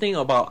a whole thing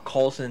about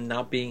Coulson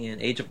not being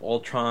in Age of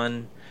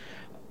Ultron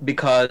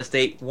because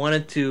they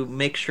wanted to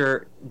make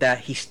sure that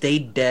he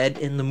stayed dead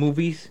in the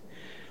movies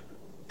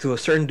to a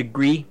certain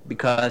degree,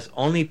 because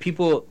only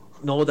people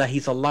know that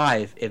he's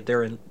alive if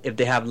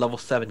they have level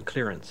 7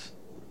 clearance,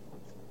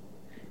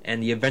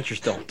 and the Avengers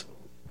don't.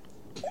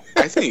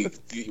 I think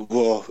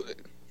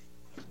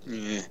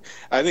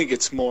I think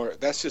it's more,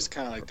 that's just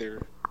kind of like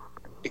their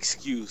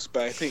excuse,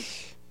 but I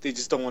think they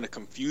just don't want to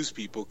confuse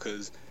people,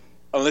 because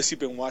unless you've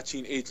been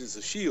watching Agents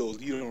of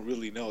S.H.I.E.L.D., you don't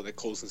really know that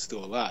Coulson's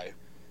still alive.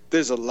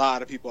 There's a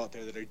lot of people out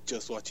there that are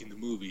just watching the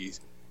movies.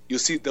 They'll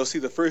see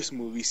the first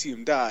movie, see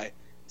him die,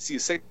 see the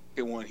second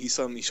one, he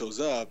suddenly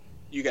shows up.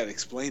 You got to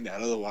explain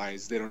that,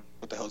 otherwise they don't know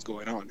what the hell's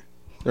going on.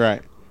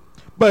 Right.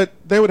 But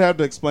they would have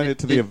to explain it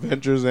to the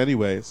Avengers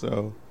anyway,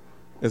 so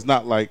it's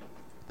not like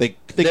they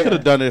could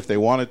have done it if they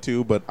wanted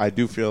to, but I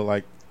do feel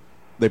like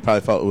they probably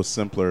felt it was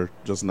simpler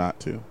just not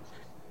to.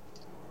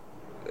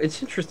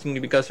 It's interesting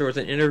because there was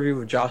an interview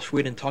with Joss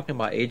Whedon talking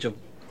about Agents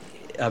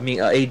of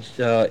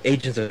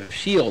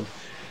S.H.I.E.L.D.,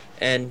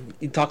 and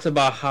he talks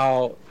about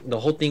how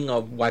the whole thing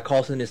of why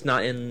Coulson is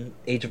not in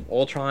Age of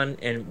Ultron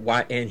and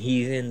why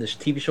he's in this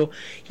TV show.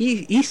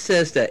 He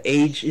says that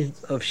Age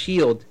of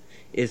Shield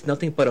is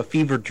nothing but a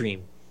fever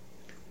dream,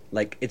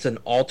 like it's an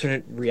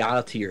alternate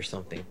reality or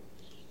something.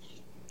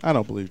 I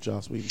don't believe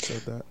Joss Whedon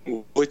said that.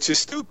 Which is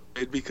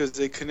stupid because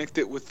they connect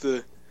it with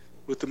the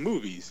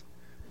movies.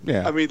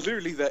 Yeah. I mean,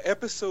 literally, the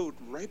episode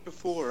right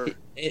before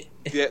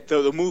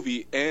the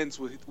movie ends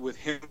with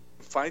him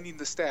finding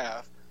the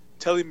staff,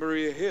 telling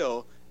Maria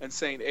Hill, and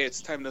saying, "Hey,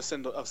 it's time to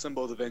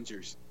assemble the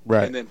Avengers."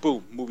 Right. And then,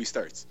 boom, movie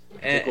starts.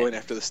 They're going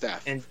after the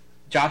staff. And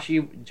Josh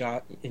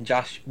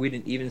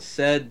Whedon even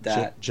said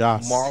that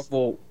Joss.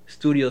 Marvel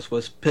Studios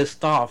was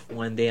pissed off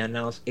when they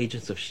announced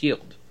Agents of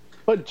S.H.I.E.L.D.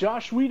 But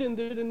Josh Whedon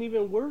didn't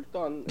even work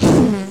on.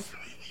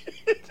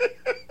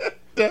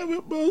 Damn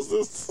it,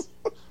 Moses!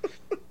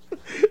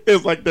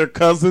 It's like their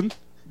cousin,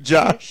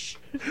 Josh.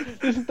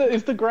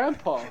 It's the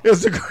grandpa.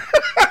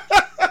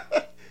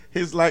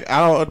 He's like,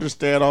 I don't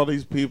understand all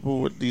these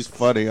people with these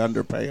funny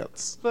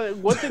underpants. But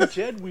what did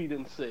Jed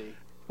Whedon say?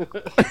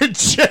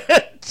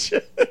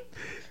 Jed.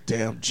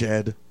 Damn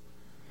Jed,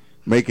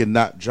 making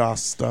not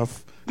Joss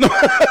stuff.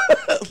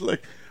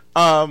 Like,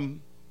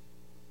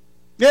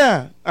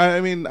 yeah. I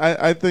mean,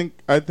 I think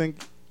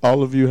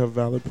all of you have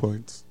valid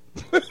points.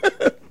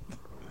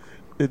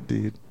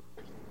 Indeed.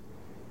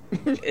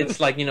 It's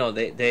like,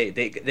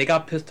 they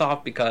got pissed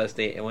off because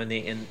when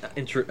they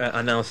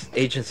announced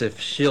Agents of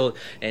S.H.I.E.L.D.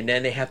 and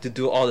then they have to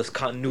do all this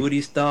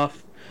continuity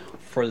stuff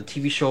for the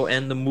TV show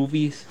and the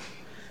movies.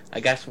 I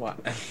guess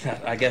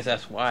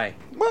that's why.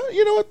 Well,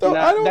 you know what though?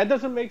 That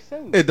doesn't make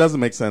sense. It doesn't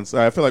make sense.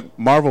 I feel like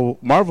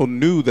Marvel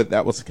knew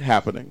that was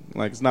happening.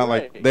 Like, it's not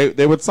like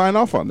they would sign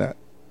off on that.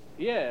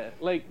 Yeah,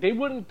 like they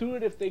wouldn't do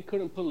it if they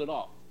couldn't pull it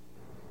off.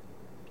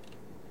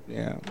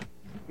 Yeah.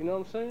 You know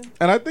what I'm saying?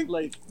 And I think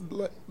like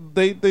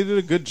they did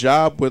a good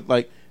job with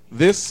like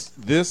these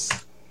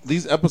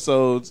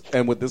episodes,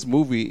 and with this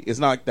movie, it's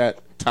not like that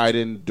tied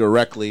in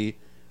directly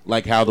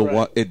like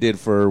how it did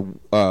for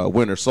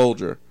Winter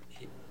Soldier.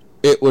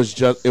 It was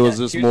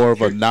just more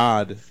of a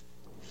nod.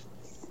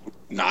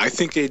 No, I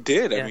think they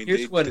did. I mean,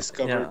 they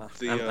discovered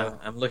the.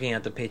 I'm looking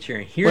at the page here.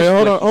 And wait,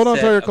 hold on,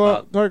 Tiger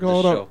Claw,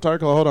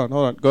 hold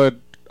on. Go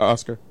ahead,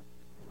 Oscar.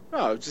 No,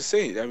 I was just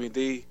saying. I mean,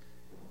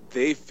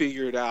 they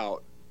figured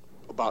out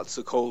about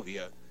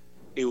Sokovia.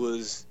 It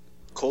was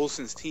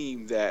Coulson's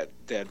team that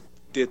did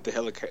the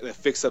that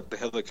fixed up the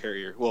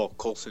helicarrier. Well,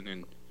 Coulson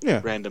and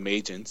random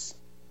agents.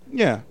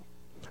 Yeah,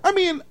 I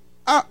mean,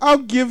 I'll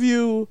give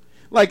you.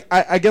 Like,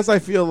 I guess I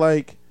feel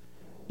like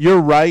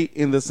you're right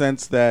in the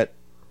sense that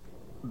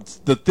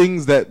the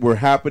things that were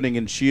happening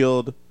in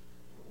S.H.I.E.L.D.,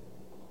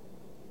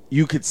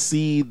 you could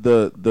see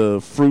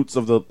the fruits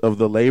of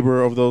the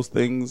labor of those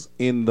things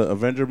in the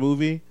Avenger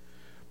movie,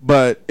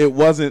 but it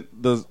wasn't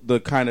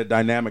the kind of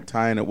dynamic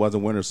tie-in it was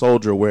in Winter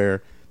Soldier,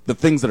 where the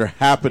things that are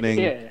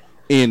happening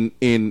in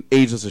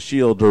Agents of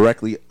S.H.I.E.L.D.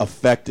 directly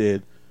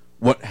affected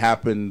what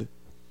happened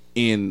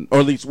or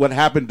at least what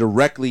happened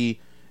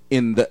directly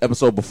in the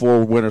episode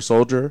before Winter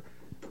Soldier.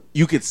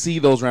 You could see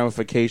those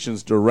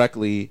ramifications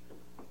directly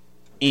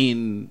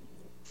in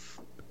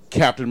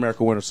Captain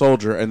America Winter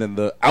Soldier, and then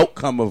the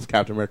outcome of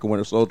Captain America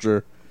Winter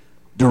Soldier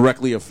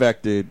directly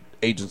affected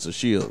Agents of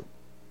S.H.I.E.L.D.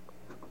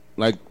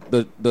 Like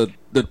the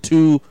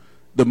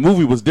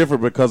movie was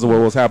different because of what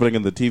was happening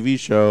in the TV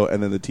show,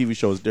 and then the TV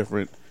show is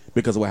different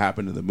because of what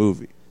happened in the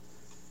movie.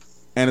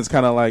 And it's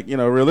kind of like,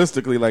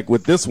 realistically, like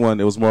with this one,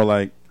 it was more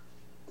like,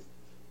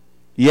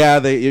 yeah,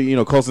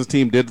 Coulson's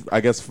team did,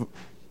 I guess,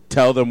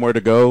 tell them where to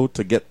go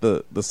to get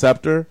the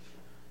scepter,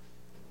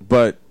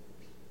 but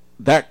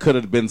that could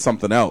have been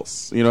something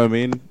else. You know what I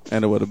mean?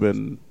 And it would have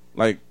been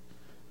like,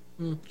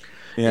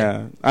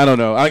 yeah, I don't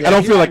know. I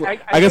don't feel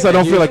like. I guess I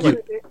don't feel like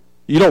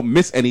you don't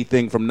miss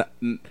anything from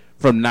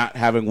not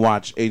having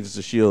watched Agents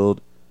of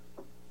S.H.I.E.L.D.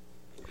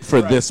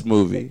 for this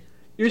movie.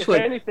 If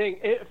anything,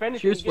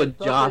 here's what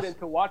Joss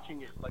into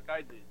watching it like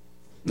I did.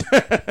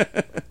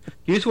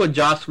 Here's what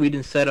Joss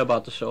Whedon said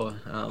about the show.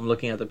 I'm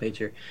looking at the page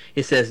here.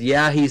 He says,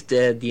 "Yeah, he's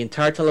dead. The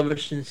entire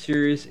television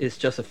series is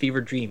just a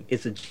fever dream.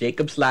 It's a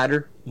Jacob's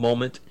Ladder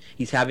moment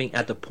he's having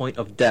at the point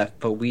of death,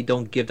 but we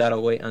don't give that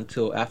away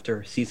until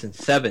after season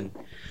 7.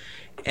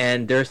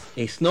 And there's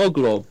a snow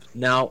globe.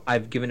 Now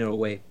I've given it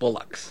away.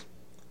 Bullocks."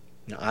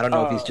 Now, I don't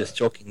know if he's just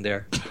joking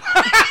there.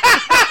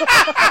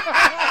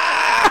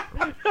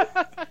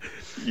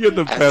 You're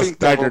the best,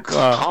 Tiger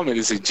Claw. Comment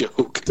is a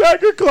joke.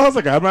 Tiger Claw's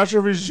like, I'm not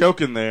sure if he's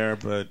joking there,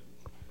 but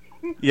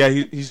yeah,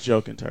 he's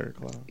joking, Tiger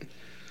Claw.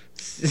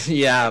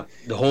 Yeah,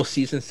 the whole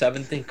season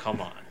 7 thing.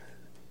 Come on.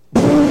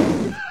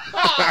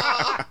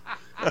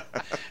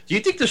 Do you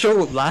think the show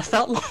would last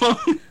that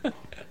long?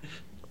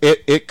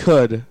 It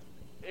could.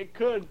 It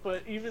could,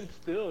 but even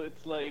still,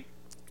 it's like.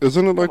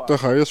 Isn't it like the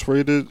highest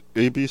rated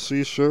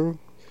ABC show?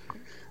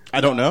 I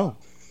don't know.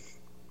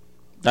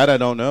 That I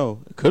don't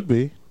know. It could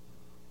be.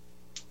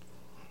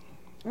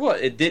 Well,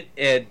 it did.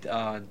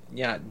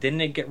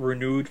 Didn't it get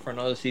renewed for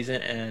another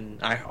season? And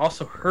I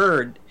also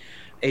heard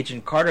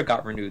Agent Carter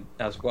got renewed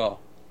as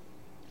well.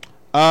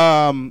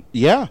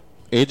 Yeah,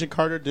 Agent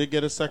Carter did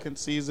get a second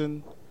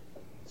season.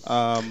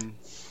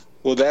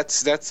 Well,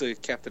 that's a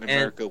Captain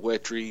America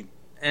wet dream.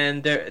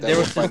 And they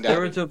were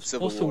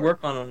supposed to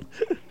work on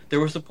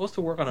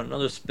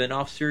another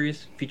spin-off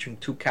series featuring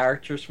 2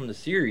 characters from the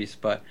series,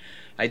 but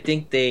I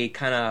think they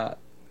I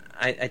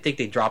think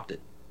they dropped it.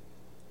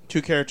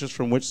 2 characters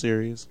from which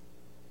series?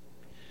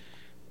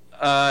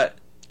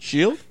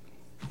 Shield?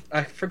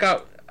 I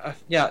forgot.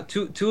 Yeah,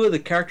 two of the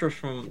characters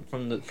from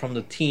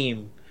the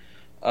team.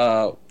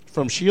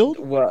 From Shield?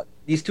 What?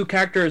 These 2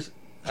 characters.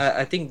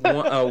 I think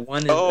one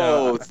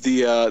is.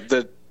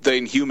 The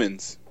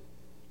Inhumans.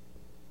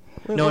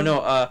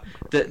 No.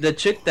 The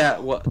chick that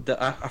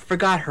I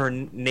forgot her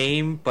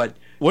name, but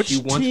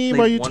which team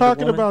are you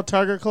talking about?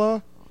 Tiger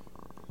Claw?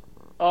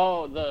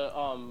 Oh, the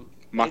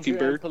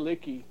Mockingbird.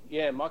 Palicki.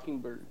 Yeah,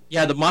 Mockingbird.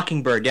 Yeah, the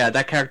Mockingbird. Yeah,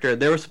 that character.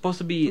 There was supposed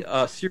to be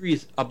a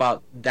series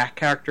about that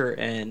character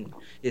and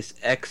his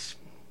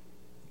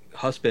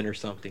ex-husband or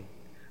something.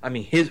 I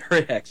mean,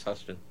 her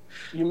ex-husband.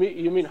 You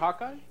mean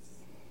Hawkeye?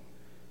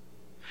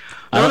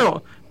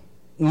 No.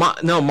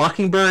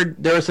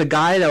 Mockingbird. There was a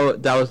guy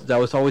that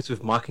was always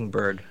with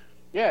Mockingbird.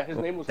 Yeah, his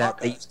name was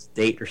Hawkeye. They used to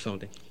date or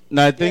something.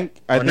 No, I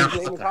think his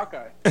name is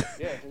Hawkeye.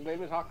 Yeah, his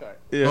name is Hawkeye.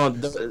 Yeah.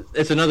 No,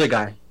 it's another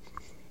guy.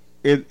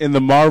 In the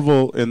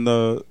Marvel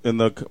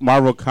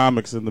Marvel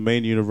comics in the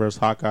main universe,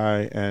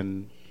 Hawkeye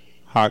and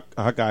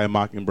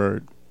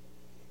Mockingbird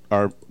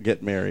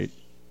get married,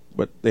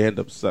 but they end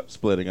up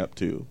splitting up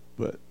too.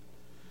 But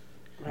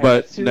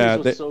that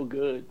series was so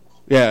good.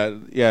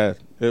 Yeah,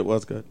 it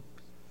was good.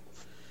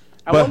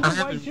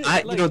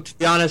 To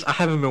be honest, I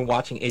haven't been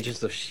watching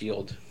Agents of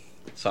S.H.I.E.L.D.,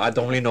 so I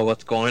don't really know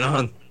what's going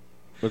on.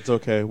 It's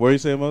okay. What are you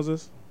saying,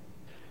 Moses?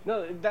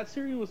 No, that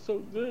series was so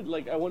good.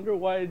 Like, I wonder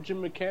why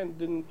Jim McCann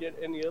didn't get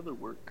any other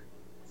work.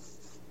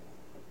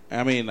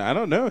 I mean, I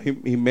don't know.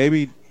 He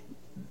maybe.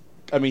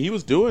 I mean, he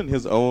was doing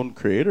his own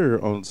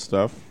creator-owned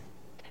stuff.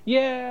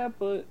 Yeah,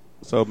 but.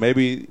 So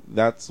maybe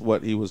that's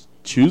what he was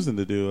choosing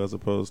to do, as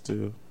opposed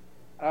to.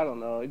 I don't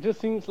know. It just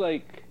seems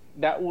like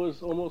that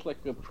was almost like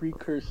a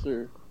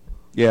precursor.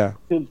 Yeah.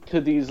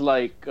 To these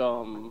the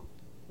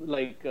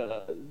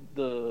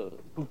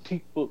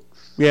boutique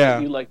books. Yeah.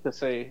 That you like to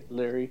say,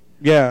 Larry.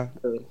 Yeah.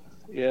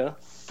 Yeah.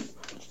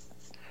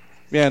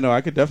 Yeah, no, I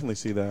could definitely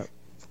see that.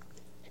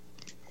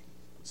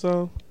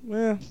 So,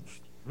 yeah.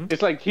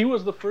 It's like he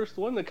was the first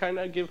one to kind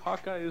of give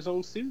Hawkeye his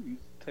own series.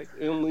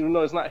 Even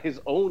though it's not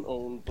his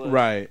own, but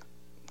right.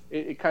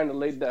 It kind of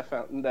laid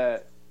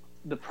that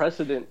the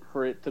precedent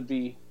for it to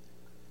be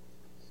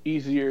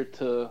easier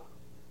to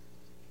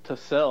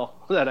sell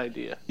that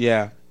idea.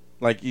 Yeah.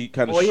 Like he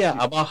kind of.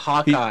 About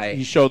Hawkeye.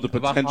 He showed the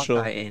potential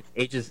about Hawkeye in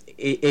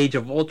Age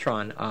of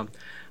Ultron.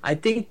 I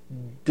think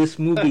this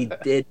movie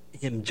did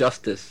him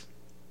justice.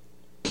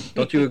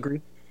 Don't you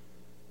agree?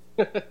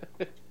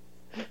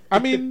 I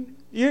mean,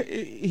 yeah,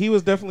 he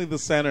was definitely the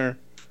center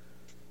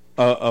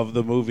of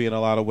the movie in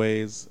a lot of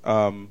ways.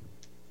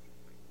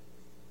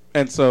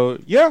 And so,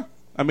 yeah,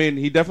 I mean,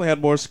 he definitely had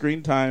more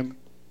screen time,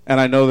 and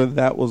I know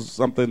that was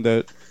something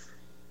that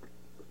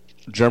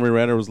Jeremy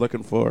Renner was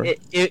looking for.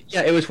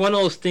 It was one of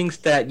those things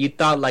that you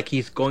thought like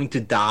he's going to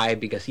die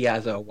because he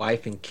has a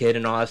wife and kid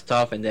and all that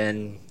stuff, and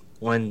then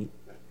when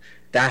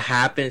that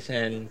happens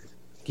and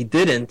he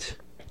didn't,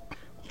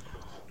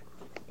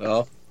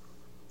 well,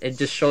 it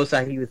just shows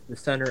that he was the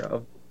center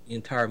of the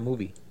entire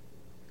movie.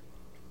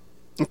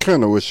 I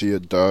kind of wish he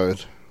had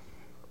died.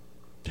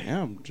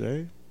 Damn,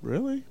 Jay,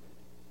 really?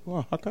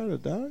 Well, Hawkeye to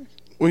die?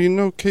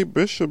 Well, Kate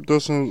Bishop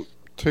doesn't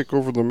take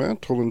over the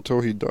mantle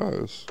until he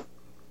dies.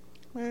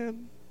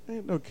 Man,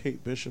 ain't no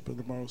Kate Bishop in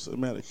the Marvel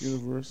Cinematic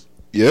Universe.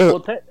 Yeah.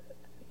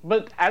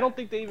 But I don't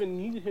think they even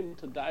need him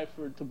to die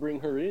to bring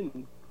her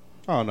in.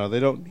 Oh no, they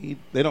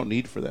don't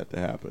need for that to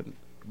happen.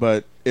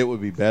 But it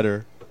would be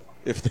better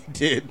if they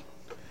did.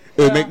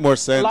 It would make more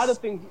sense.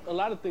 A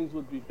lot of things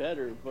would be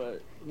better,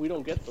 but we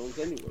don't get those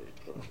anyway.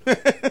 So.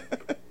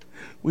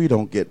 We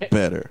don't get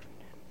better.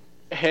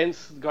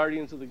 Hence,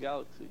 Guardians of the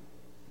Galaxy.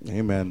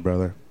 Amen,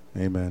 brother.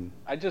 Amen.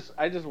 I just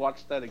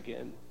watched that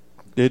again.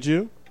 Did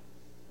you?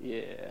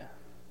 Yeah.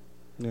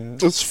 Yeah.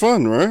 It's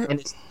fun, right?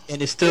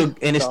 And it's still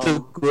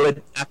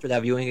good after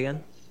that viewing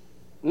again.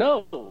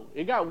 No,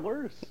 it got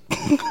worse.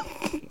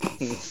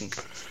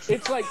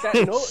 It's like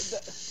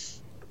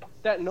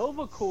that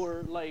Nova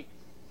Corps, like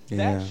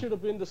that should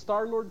have been the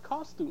Star-Lord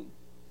costume.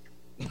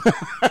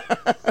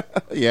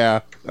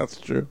 Yeah,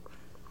 that's true.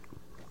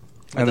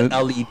 And the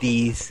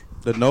LEDs.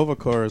 The Nova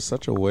Corps is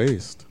such a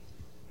waste.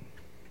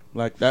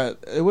 Like that,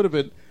 it would have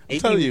been. I'm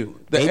telling you,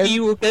 maybe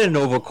you will get a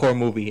Nova Corps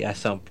movie at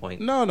some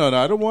point. No.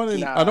 I don't want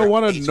to. I don't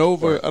want a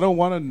Nova. I don't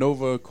want a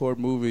Nova Corps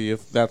movie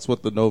if that's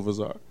what the Novas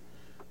are.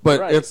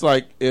 But it's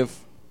like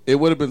if it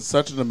would have been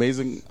such an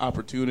amazing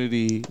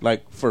opportunity,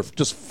 like for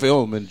just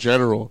film in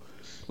general.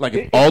 Like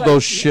if all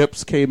those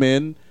ships came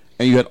in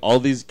and you had all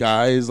these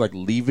guys like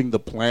leaving the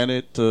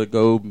planet to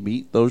go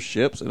meet those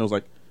ships, and it was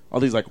like all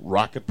these like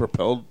rocket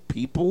propelled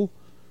people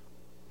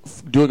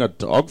doing a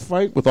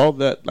dogfight with all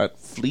that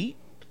fleet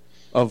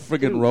of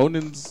friggin'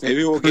 Ronins.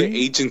 Maybe we'll get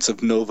Agents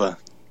of Nova.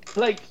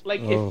 Like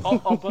if a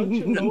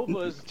bunch of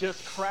Novas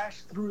just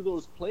crashed through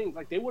those planes,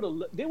 like they would have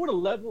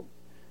leveled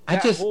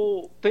that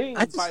whole thing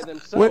by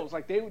themselves.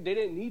 Like they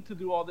didn't need to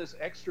do all this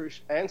extra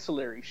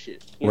ancillary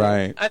shit.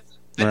 Right. I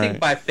think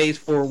by Phase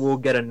 4 we'll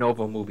get a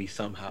Nova movie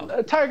somehow.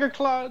 Tiger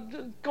Claw,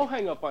 go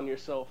hang up on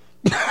yourself.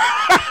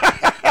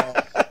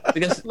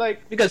 because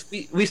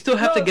we still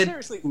have to get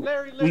seriously,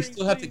 Larry, we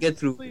still have to get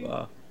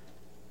through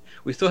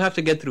we still have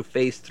to get through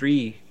Phase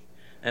 3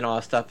 and all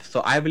that stuff. So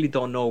I really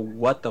don't know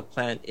what the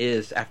plan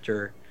is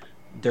after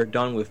they're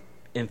done with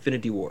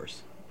Infinity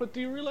Wars. But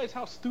do you realize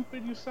how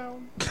stupid you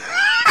sound?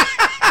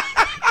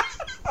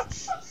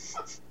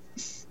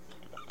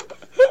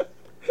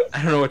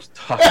 I don't know what you're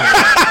talking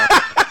about.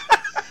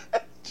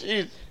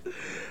 Jeez.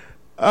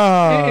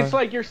 It's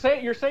like you're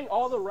saying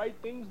all the right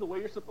things the way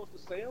you're supposed to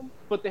say them,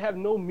 but they have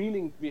no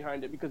meaning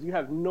behind it because you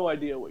have no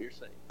idea what you're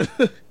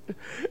saying.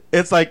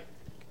 It's like,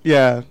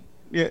 yeah,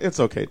 it's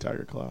okay,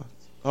 Tiger Claw.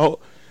 Oh,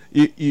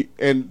 you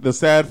and the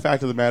sad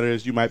fact of the matter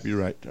is, you might be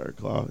right, Tiger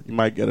Claw. You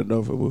might get a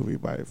Nova movie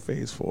by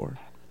Phase 4.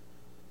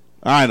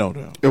 I don't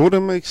know. It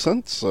wouldn't make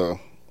sense, though.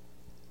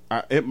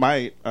 It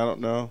might. I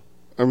don't know.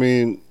 I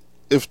mean,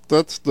 if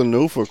that's the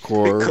Nova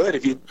Corps, It could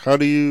if you how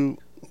do you?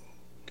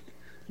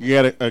 You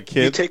got a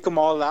kid. you take them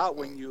all out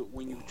when you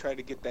try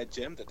to get that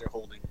gem that they're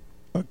holding.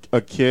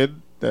 A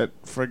kid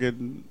that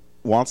friggin'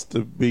 wants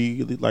to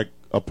be like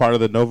a part of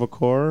the Nova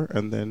Corps,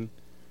 and then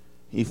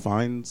he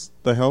finds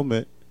the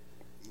helmet,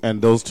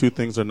 and those two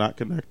things are not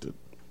connected.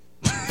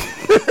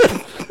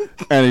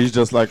 And he's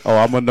just like, "Oh,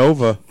 I'm a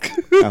Nova,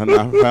 and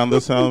I found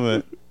this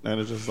helmet," and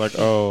it's just like,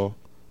 "Oh."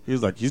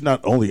 He's like, he's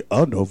not only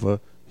a Nova,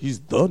 he's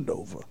the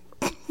Nova.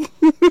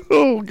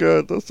 Oh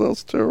God, that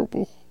sounds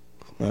terrible.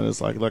 And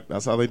it's like, look,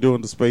 that's how they do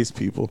it to space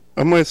people.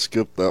 I might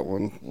skip that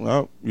one.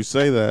 Well, you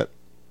say that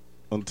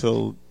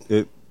until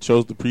it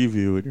shows the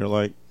preview, and you're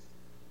like,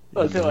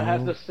 until it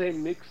has the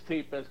same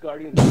mixtape as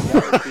Guardians of the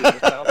Galaxy in the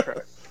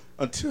soundtrack.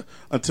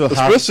 Until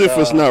especially if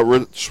it's not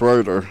Rich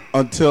Schreider.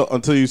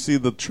 Until you see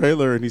the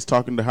trailer and he's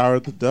talking to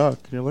Howard the Duck,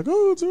 and you're like,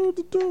 oh, it's Howard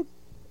the Duck.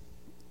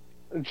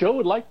 Joe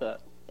would like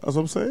that. That's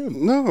what I'm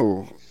saying.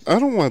 No, I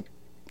don't want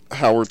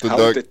Howard the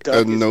Duck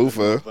and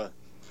Nova.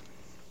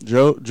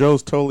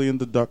 Joe's totally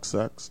into duck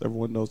sex.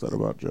 Everyone knows that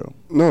about Joe.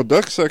 No,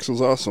 duck sex is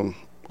awesome.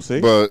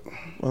 See, but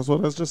that's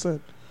what I just said.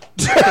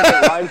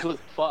 It rhymes with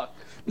fuck.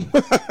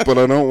 But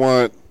I don't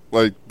want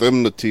like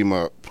them to team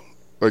up.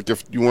 Like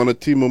if you want to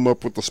team them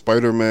up with the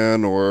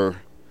Spider-Man or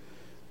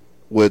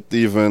with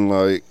even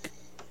like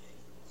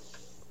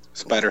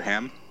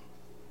Spider-Ham.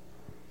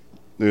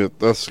 Yeah,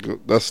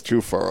 that's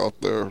too far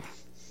out there.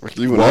 Like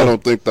even I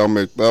don't think they'll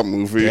make that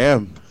movie.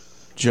 Damn,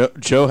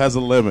 Joe has a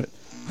limit.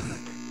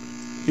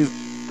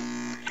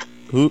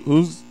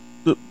 Who's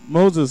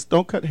Moses?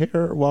 Don't cut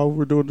hair while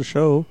we're doing the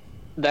show.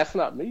 That's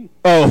not me.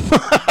 Oh,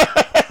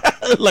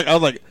 like I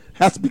was like,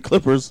 has to be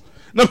Clippers.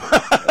 No,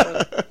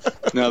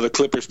 no, the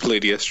Clippers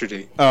played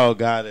yesterday. Oh,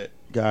 got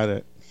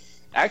it.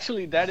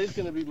 Actually, that is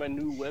going to be my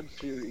new web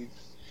series.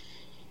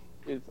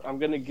 I'm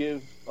going to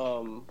give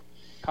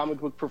comic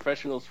book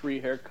professionals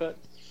free haircuts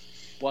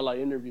while I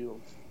interview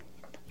them.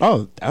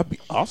 Oh, that'd be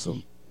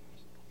awesome.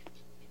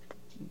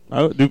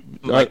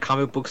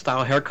 Comic book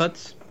style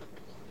haircuts?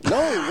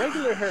 No,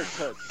 regular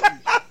haircuts.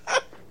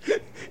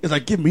 It's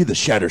like, give me the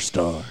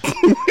Shatterstar.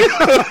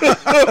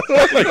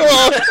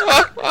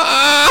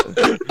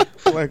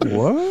 Like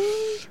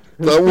what?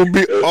 That would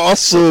be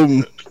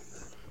awesome.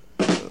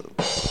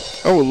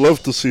 I would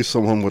love to see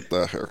someone with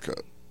that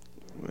haircut.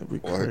 That'd be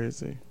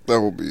crazy. That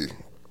would be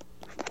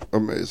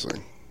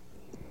amazing.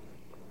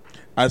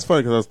 It's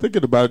funny because I was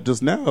thinking about it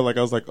just now. Like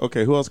I was like,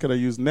 okay, who else can I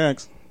use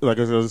next? Like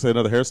I was going to say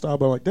another hairstyle,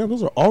 but I'm like, damn,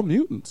 those are all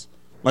mutants.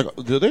 Like,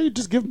 do they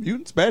just give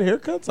mutants bad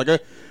haircuts?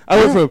 Like I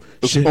went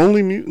from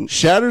only mutants,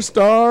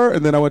 Shatterstar,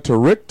 and then I went to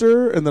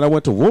Richter, and then I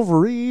went to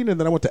Wolverine, and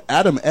then I went to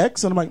Adam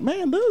X, and I'm like,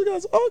 man, those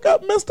guys all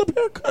got messed up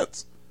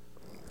haircuts.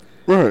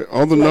 Right,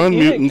 all the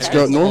non-mutants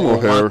got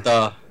normal hair.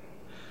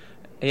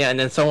 Yeah, and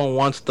then someone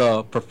wants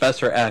the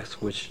Professor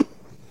X, which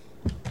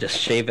just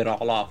shave it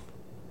all off.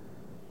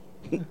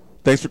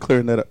 Thanks for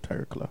clearing that up,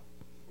 Tiger Claw.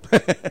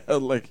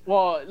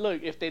 Well,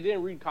 look, if they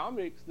didn't read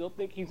comics, they'll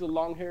think he's a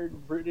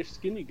long-haired British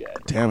skinny guy.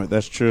 Damn it,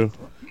 that's true.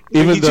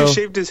 He just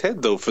shaved his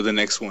head though for the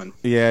next one.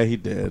 Yeah, he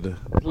did.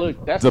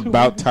 Look, that's it's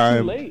about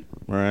time, too late.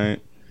 Right?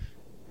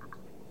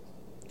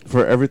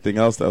 For everything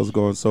else that was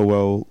going so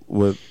well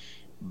with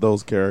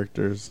those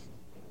characters,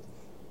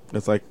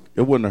 it's like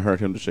it wouldn't have hurt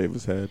him to shave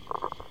his head.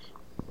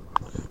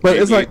 But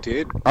it's like,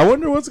 I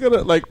wonder what's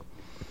gonna like.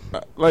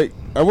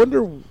 I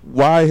wonder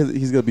why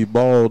he's gonna be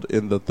bald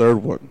in the third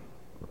one.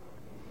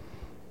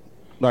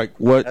 Like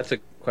what? That's a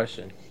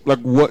question. Like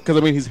what? Because I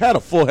mean, he's had a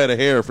full head of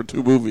hair for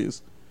 2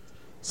 movies,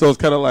 so it's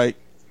kind of like.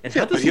 And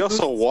but he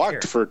also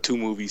walked for 2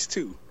 movies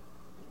too.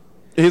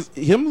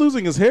 Him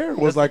losing his hair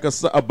was like a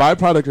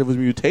byproduct of his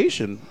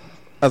mutation,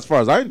 as far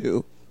as I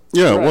knew.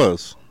 Yeah, it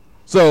was.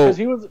 So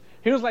he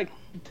was like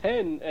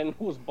 10 and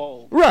was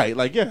bald. Right,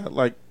 like yeah,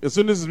 like as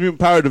soon as his mutant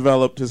power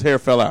developed, his hair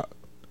fell out,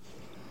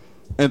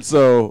 and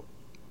so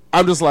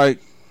I'm just like,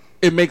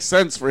 it makes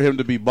sense for him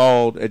to be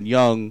bald and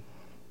young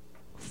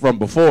from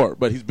before,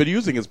 but he's been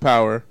using his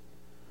power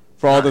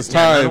for all this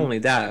time. Not only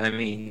that, I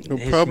mean, He'll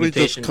his probably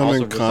just mutation come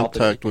also in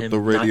resulted contact in with him the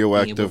not being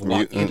radioactive able to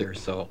walk mutant. either,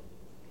 so.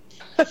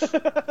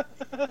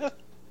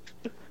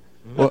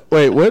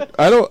 Wait, what?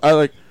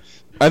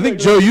 I think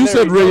Joe, you Larry,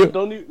 said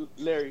radio.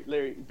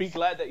 Larry, be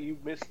glad that you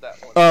missed that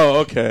one. Oh,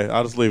 okay.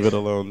 I'll just leave it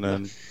alone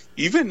then.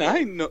 Even I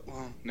know.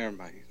 Well, never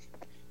mind.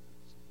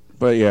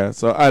 But yeah,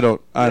 so I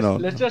don't.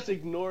 Let's just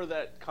ignore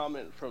that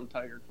comment from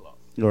Tiger Claw.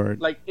 Or,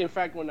 Like, in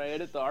fact, when I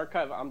edit the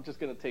archive, I'm just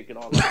gonna take it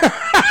on.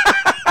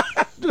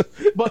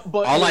 but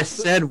all I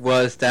said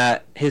was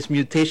that his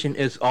mutation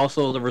is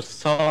also the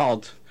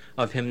result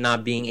of him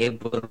not being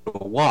able to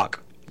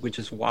walk, which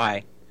is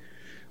why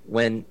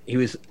when he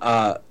was,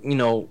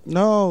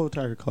 no,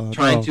 Tiger Claw.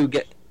 trying to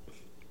get,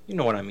 you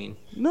know what I mean.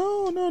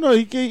 No.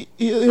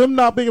 Him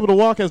not being able to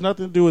walk has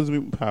nothing to do with his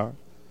mutant power.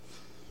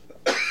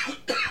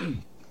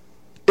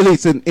 At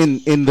least in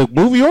the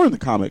movie or in the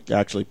comic,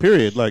 actually.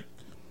 Period. Like,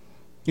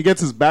 he gets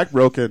his back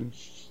broken.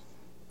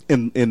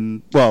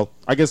 Well,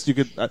 I guess you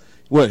could.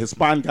 His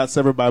spine got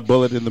severed by a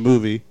bullet in the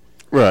movie,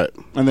 Right.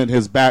 and then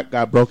his back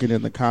got broken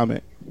in the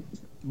comic.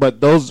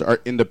 But those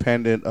are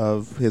independent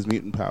of his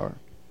mutant power.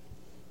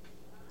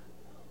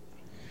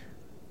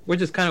 Which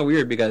is kind of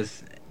weird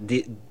because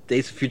Days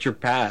of Future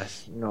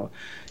Past,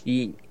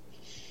 he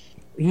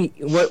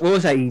what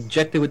was that? He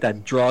injected with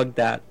that drug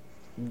that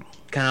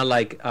kind of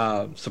like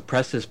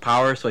suppressed his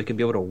power so he could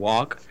be able to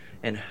walk.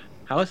 And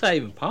how is that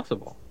even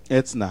possible?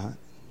 It's not.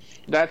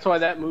 That's why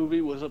that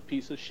movie was a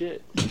piece of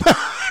shit.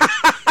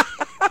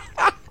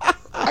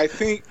 I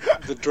think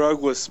the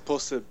drug was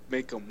supposed to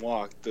make him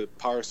walk. The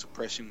power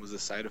suppression was a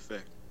side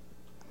effect.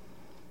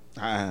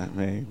 I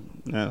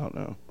don't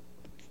know.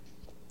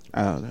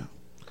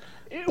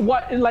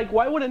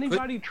 Why would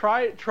anybody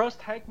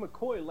trust Hank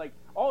McCoy? Like,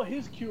 all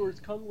his cures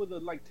come with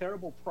a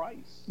terrible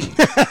price.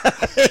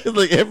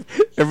 Like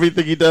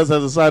everything he does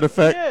has a side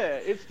effect. Yeah,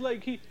 it's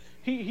like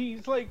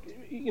he's like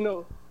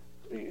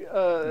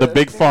the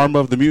big pharma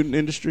of the mutant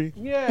industry.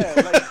 Yeah,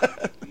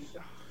 like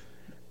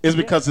it's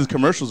because his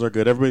commercials are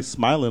good. Everybody's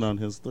smiling on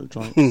his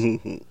joints.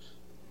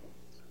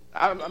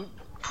 I'm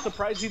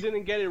surprised he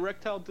didn't get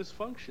erectile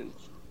dysfunction.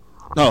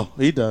 No,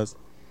 he does.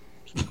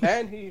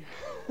 And he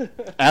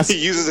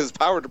he uses his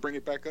power to bring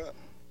it back up.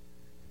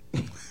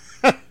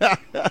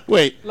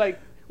 Wait.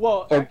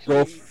 Or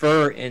grow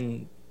fur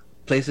in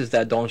places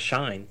that don't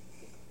shine.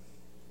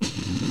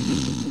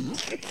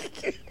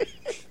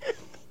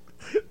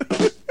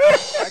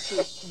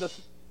 Actually,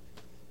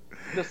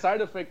 the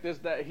side effect is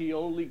that he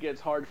only gets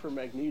hard for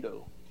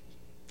Magneto.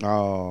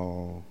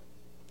 Oh,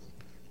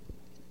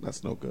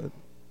 that's no good.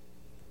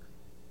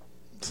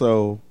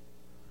 So,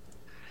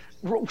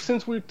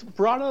 since we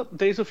brought up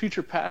Days of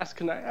Future Past,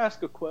 can I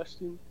ask a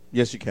question?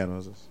 Yes, you can,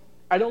 Moses.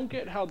 I don't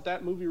get how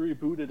that movie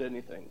rebooted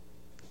anything.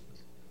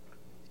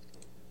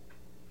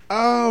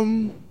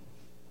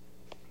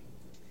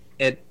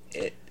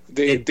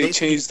 They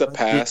changed the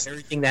past.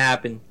 Everything that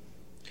happened.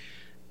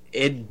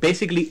 It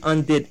basically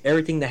undid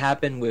everything that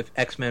happened with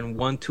X-Men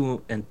 1,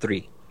 2, and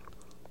 3.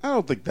 I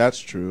don't think that's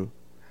true.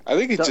 I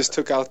think it just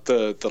took out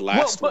the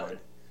last one.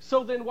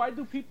 So then why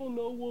do people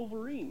know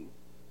Wolverine?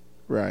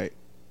 Right.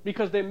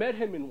 Because they met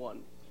him in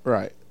one.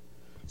 Right.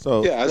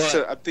 So yeah,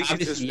 I think it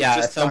just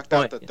knocked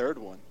out the third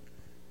one.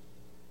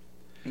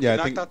 Yeah,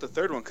 knocked out the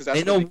third one because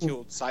that's when they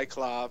killed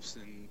Cyclops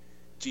and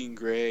Jean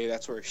Grey.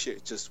 That's where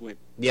shit just went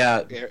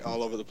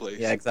all over the place.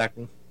 Yeah,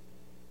 exactly.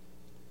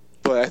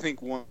 But I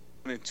think 1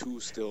 and 2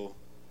 are still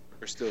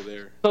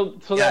there. So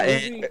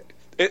that movie...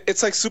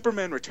 It's like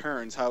Superman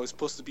Returns, how it's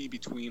supposed to be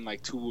between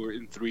 2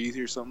 and 3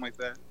 or something like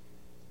that.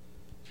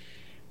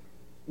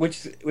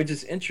 Which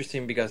is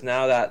interesting because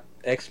now that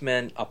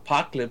X-Men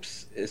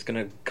Apocalypse is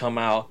gonna come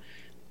out,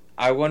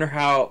 I wonder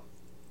how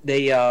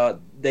they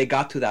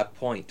got to that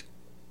point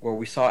where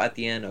we saw at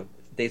the end of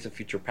Days of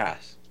Future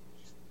Past.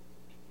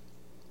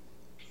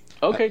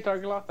 Okay,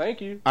 Targala, thank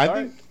you. I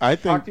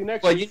think. Talk to you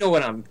next week. Well, you know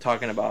what I'm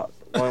talking about.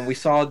 When we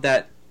saw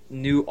that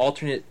new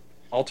alternate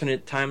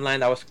timeline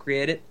that was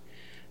created,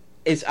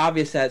 it's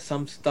obvious that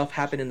some stuff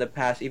happened in the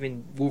past.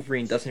 Even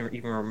Wolverine doesn't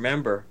even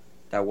remember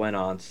that went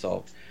on.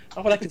 So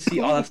I would like to see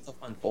all that stuff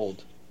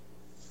unfold.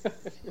 All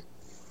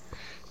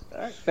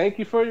right, thank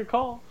you for your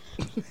call.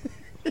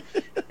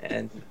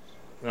 and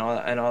all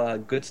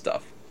that good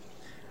stuff.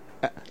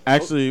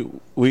 Actually,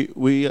 we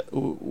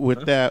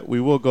with that we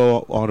will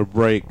go on a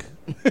break,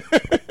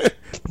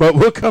 but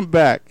we'll come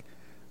back.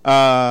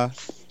 Yeah.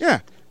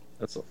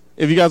 That's all.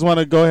 If you guys want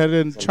to go ahead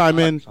and chime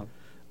in,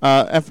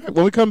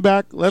 when we come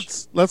back,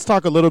 let's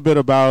talk a little bit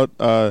about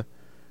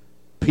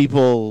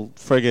people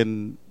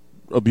friggin'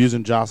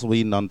 abusing Joss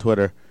Whedon on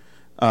Twitter,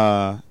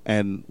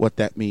 and what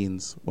that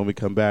means when we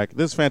come back.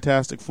 This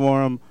Fantastic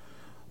Forum,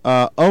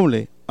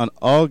 only on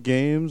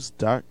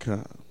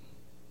allgames.com.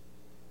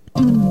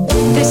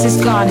 This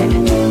is Garnet,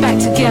 back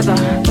together.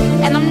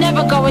 And I'm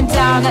never going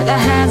down at the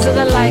hands of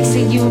the likes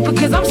of you,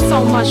 because I'm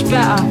so much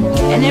better.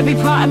 And every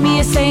part of me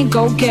is saying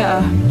go get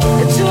her.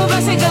 The two of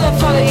us ain't gonna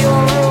follow your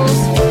rules.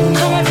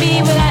 Come at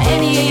me with that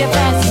any of your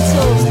fancy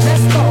tools.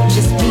 Let's go,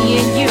 just me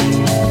and you.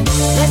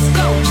 Let's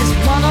go, just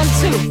one on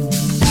two.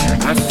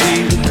 I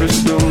see the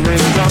crystal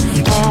raindrops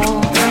fall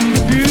and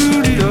the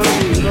beauty of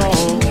it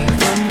all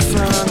when the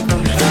sun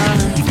comes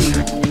shining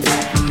through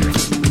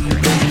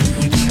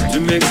to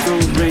make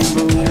those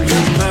rainbows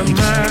in my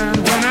mind.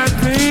 When I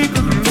think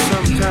of you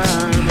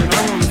sometime, and I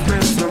wanna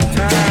spend some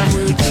time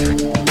with you,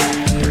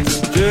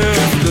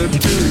 just the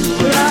two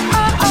of us.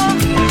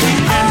 We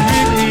can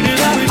repeat it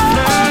every time.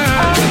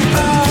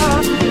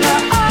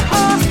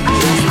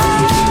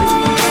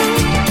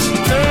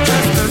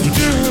 Just the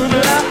two of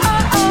us.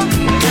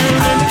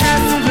 Building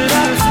castles in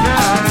the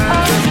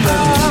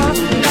sky.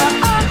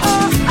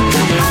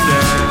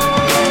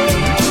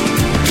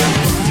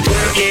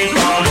 Working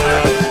all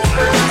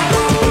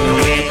night.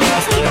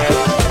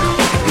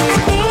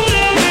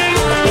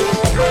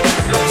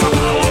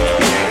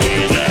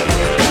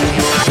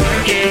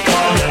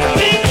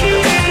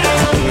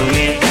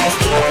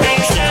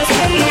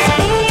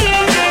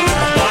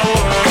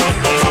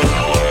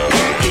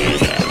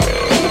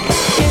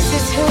 This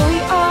is who we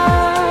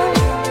are.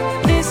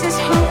 This is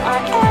who I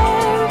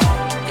am.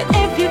 And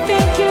if you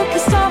think you can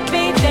stop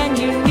me, then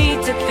you need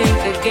to think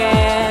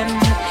again.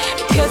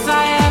 Because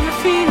I am a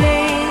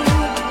feeling,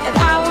 and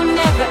I will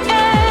never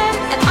end.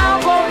 And I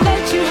won't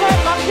let you hurt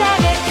my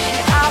planet,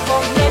 and I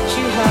won't let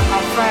you hurt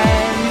my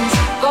friends.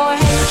 Go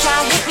ahead and try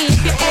hit me if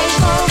you're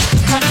able.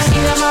 Can't you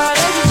see them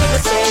already with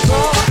the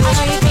table? I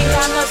know you think I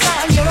know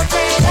something you're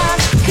afraid of.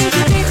 Could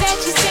you think that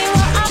you see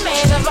what I'm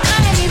made of? I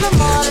ain't even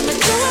more than the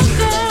two of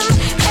them.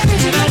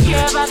 Everything I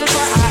care about is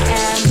what I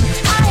am.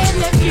 I am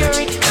the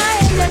fury, I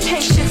am the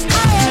patience,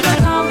 I am the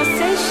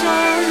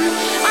conversation.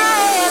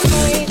 I am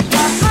me.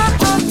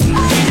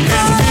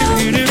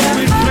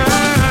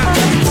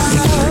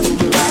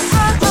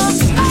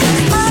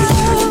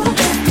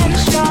 And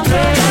stronger.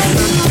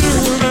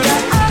 And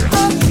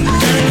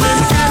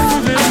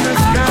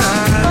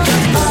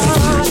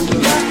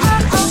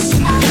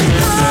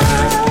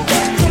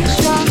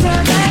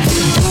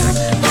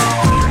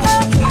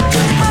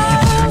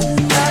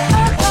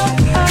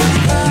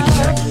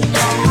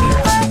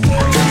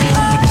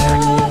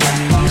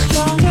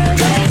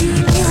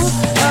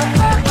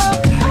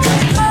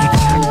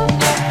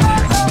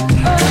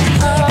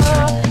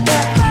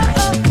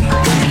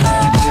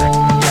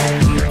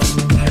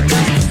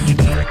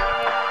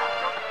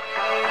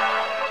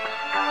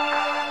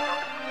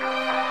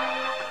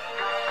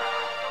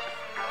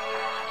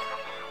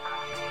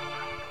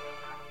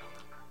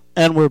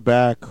And we're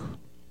back.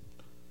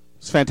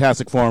 It's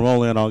Fantastic Forum,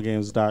 only on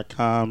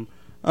allgames.com.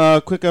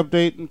 Quick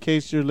update in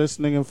case you're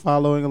listening and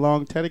following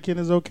along. Tedekin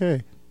is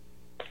okay.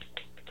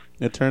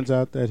 It turns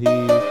out that he...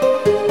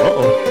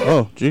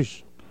 Oh,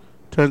 jeez.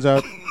 Turns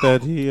out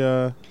that he...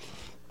 I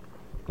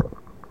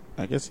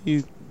guess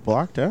he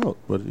blocked out,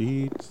 but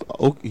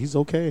he's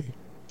okay.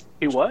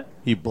 He what?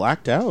 He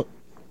blacked out.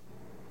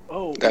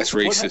 Oh, That's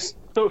what racist.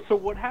 So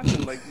what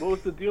happened? Like, what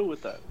was the deal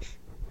with that?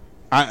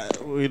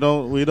 We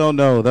don't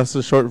know. That's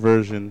the short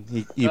version.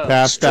 He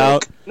passed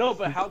out. No,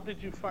 but how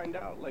did you find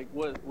out? Like,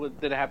 what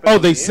did it happen? Oh,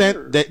 on they the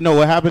sent. air, or- No,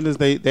 what happened is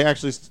they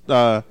actually.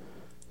 I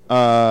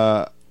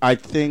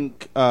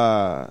think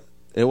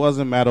it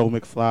wasn't Matt O.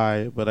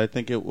 McFly, but I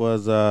think it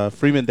was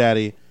Freeman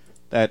Daddy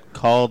that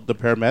called the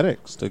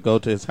paramedics to go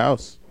to his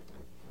house.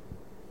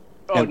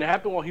 Oh, and it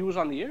happened while he was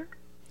on the air?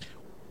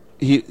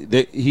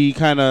 He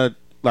kind of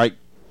like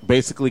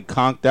basically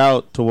conked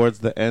out towards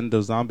the end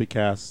of Zombie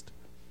Cast,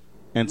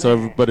 and so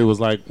everybody was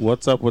like,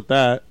 "What's up with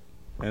that?"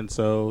 And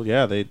so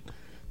yeah, they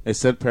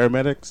sent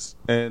paramedics,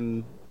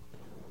 and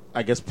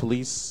I guess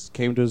police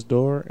came to his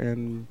door,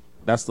 and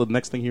that's the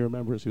next thing he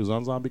remembers. He was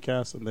on Zombie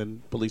Cast, and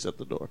then police at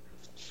the door.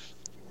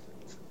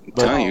 I'm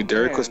telling you,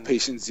 Derek was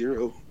patient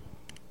zero.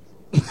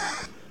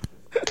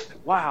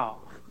 Wow.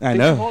 I Think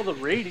know. of all the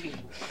ratings.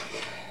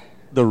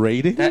 The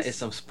ratings? That is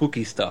some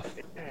spooky stuff.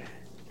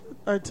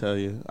 I tell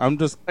you, I'm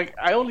just Like,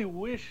 I only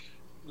wish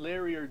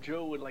Larry or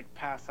Joe would like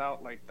pass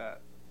out like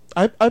that.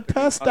 I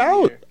passed On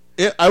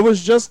the out. I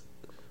was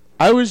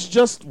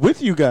just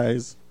with you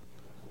guys.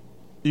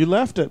 You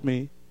laughed at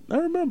me. I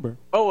remember.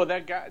 Oh,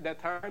 that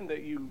time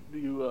that you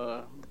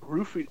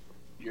roofied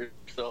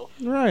yourself.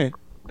 Right.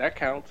 That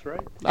counts,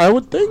 right? I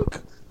would think.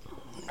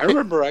 I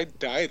remember I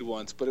died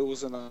once, but it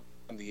wasn't on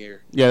the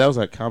air. Yeah, that was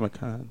at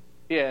Comic-Con.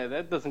 Yeah,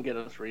 that doesn't get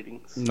us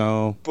ratings.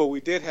 No. But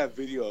we did have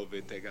video of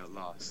it that got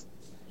lost.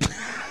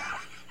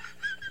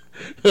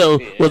 So,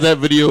 was that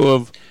video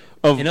of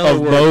In other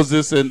words-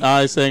 Moses and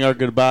I saying our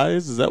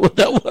goodbyes? Is that what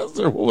that was,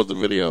 or what was the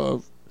video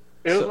of?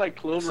 It was like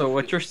Clover. So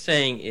what you're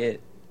saying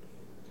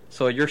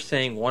you're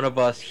saying one of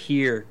us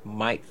here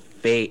might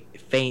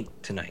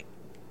faint tonight.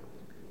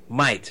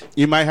 Might.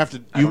 You might have to.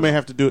 You don't may know.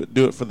 have to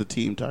do it for the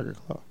team, Tiger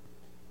Claw.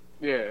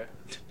 Yeah.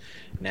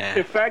 Nah.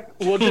 In fact,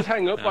 we'll just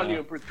hang up on No. you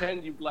and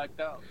pretend you blacked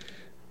out.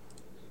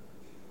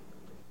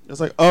 It's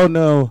like, oh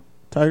no,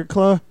 Tiger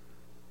Claw.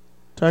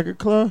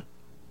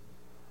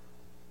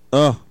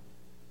 Oh,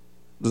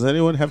 does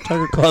anyone have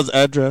Tiger Claw's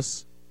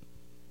address?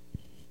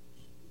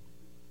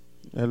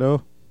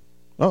 Hello.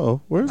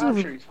 Uh-oh, where's I'm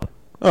every- sure he's fine.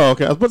 Oh,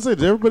 okay. I was about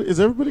to say, is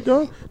everybody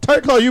gone?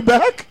 Tiger Claw, you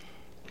back?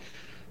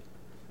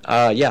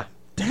 Yeah.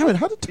 Damn it!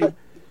 How did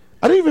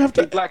I didn't even have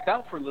He to. blacked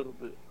out for a little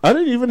bit. I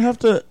didn't even have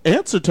to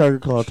answer Tiger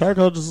Claw. Tiger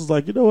Claw just was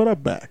like, you know what?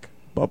 I'm back.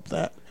 Bump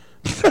that.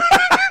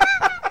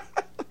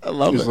 I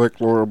love He's it.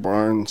 like Laura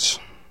Barnes.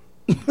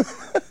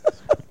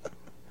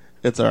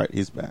 It's all right.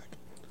 He's back.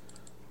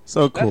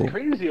 So cool. That's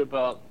crazy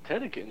about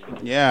Tedekin.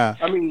 Yeah.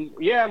 I mean,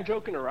 yeah, I'm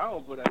joking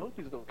around, but I hope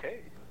he's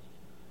okay.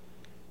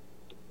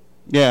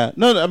 Yeah.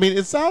 No, I mean,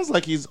 it sounds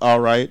like he's all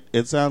right.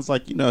 It sounds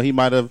like, he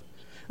might have.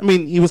 I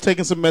mean, he was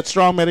taking some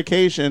strong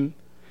medication,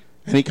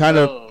 and he kind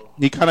of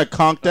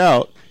conked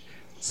out.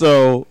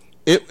 So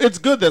it's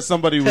good that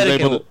somebody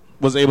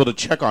was able to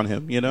check on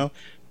him, Yeah.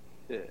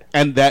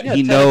 And that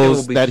he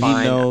knows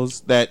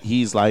that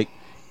he's like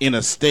in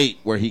a state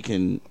where he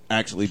can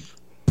actually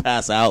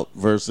pass out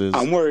versus.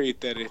 I'm worried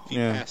that if he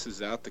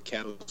passes out, the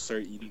cat will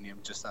start eating him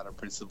just out of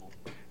principle.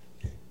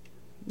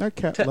 That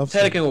cat loves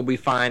Tedekin will be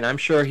fine. I'm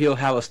sure he'll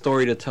have a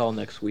story to tell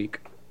next week.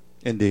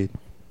 Indeed.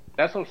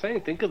 That's what I'm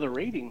saying. Think of the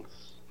ratings.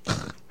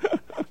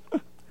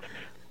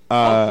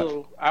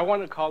 Also, I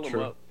want to call him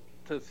up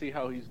to see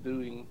how he's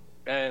doing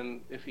and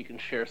if he can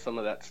share some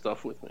of that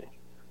stuff with me.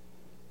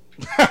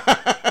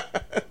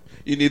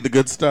 You need the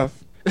good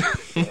stuff.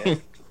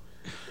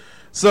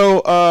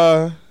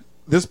 So,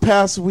 this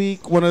past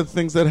week, one of the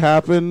things that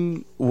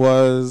happened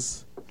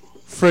was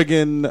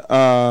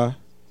friggin'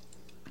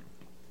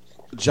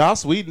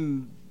 Joss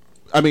Whedon,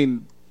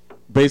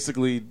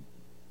 basically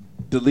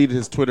deleted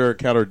his Twitter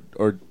account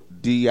or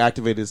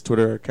deactivated his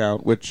Twitter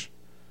account, which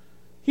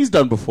he's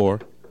done before.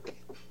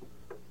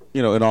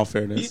 In all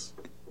fairness.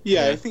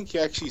 Yeah, I think he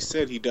actually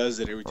said he does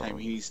it every time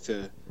he needs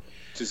to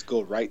just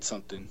go write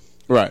something.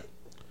 Right.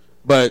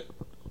 But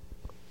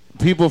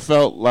people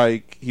felt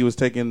like he was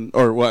taking,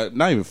 or what,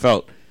 not even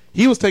felt,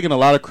 he was taking a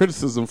lot of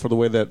criticism for the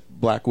way that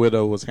Black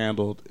Widow was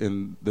handled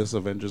in this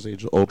Avengers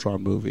Age of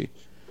Ultron movie.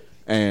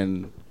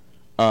 And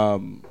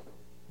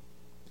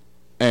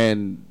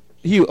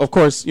he, of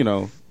course,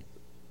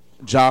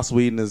 Joss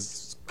Whedon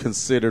is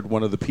considered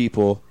one of the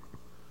people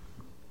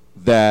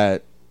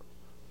that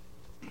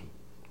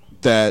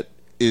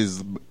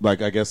is,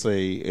 like, I guess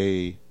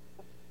a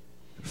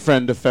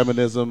friend of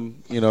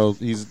feminism.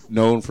 He's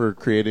known for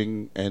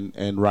creating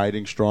and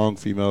writing strong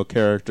female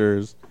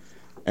characters.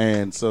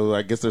 And so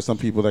I guess there's some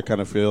people that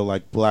kind of feel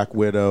like Black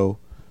Widow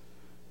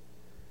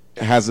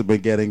hasn't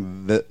been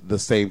getting the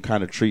same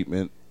kind of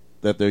treatment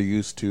that they're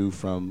used to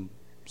from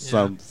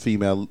some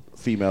female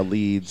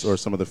leads or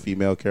some of the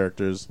female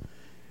characters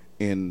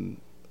in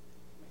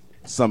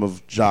some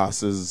of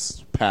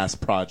Joss's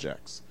past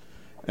projects.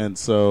 And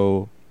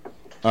so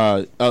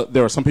there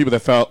were some people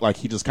that felt like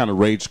he just kind of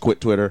rage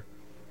quit Twitter.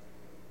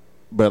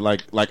 But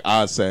like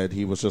Oz said,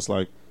 he was just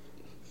like,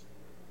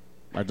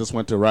 I just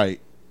went to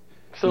write.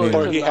 So it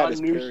was a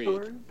non-news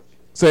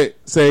story?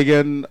 Say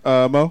again,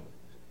 Mo?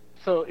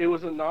 So it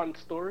was a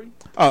non-story?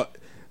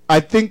 I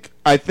think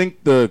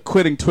the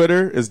quitting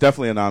Twitter is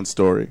definitely a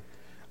non-story.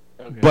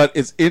 Okay. But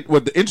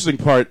what the interesting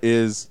part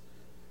is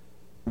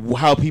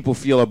how people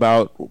feel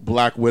about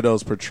Black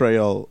Widow's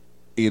portrayal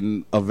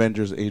in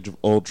Avengers Age of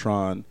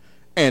Ultron.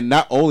 And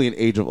not only in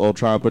Age of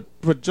Ultron,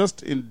 but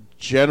just in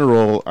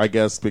general, I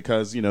guess,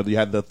 because, you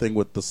had the thing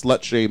with the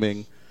slut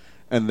shaming,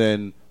 and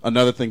then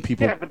another thing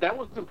people. Yeah, but that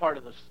wasn't part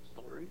of the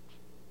story.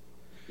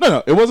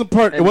 No, it wasn't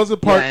part. It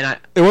wasn't part.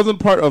 It wasn't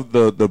part of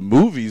the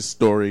movie's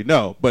story.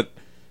 No, but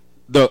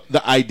the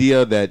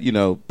idea that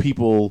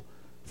people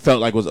felt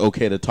like it was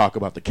okay to talk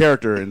about the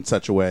character in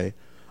such a way,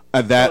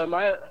 and that. So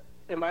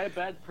am I a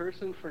bad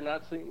person for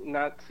not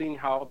seeing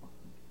how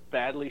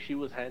badly she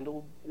was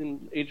handled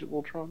in Age of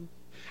Ultron?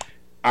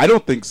 I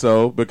don't think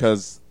so,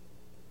 because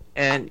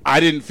I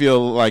didn't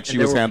feel like she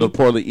was handled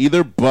poorly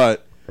either.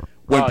 But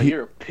when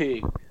you're a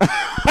pig.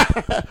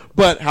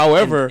 But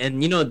however,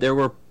 and there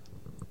were.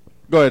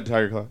 Go ahead,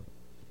 Tiger Claw.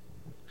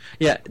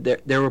 Yeah,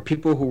 there were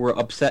people who were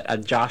upset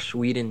at Joss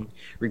Whedon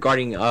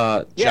regarding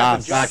Black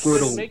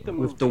Widow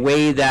with the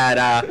way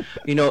that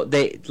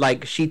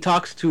she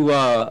talks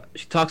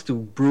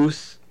to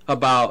Bruce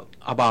about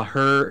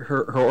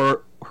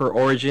her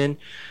origin,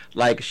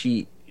 like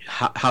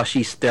how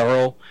she's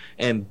sterile,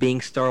 and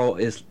being sterile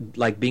is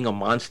like being a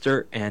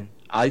monster, and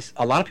a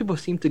lot of people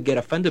seem to get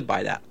offended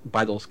by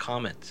those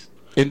comments.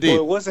 Indeed. Well,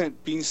 it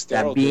wasn't being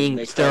sterile. That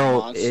being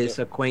sterile is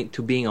equate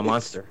to being a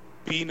monster.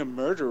 Being a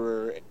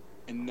murderer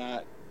and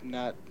not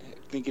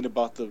thinking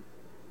about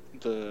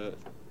the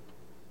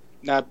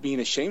not being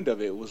ashamed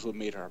of it was what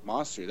made her a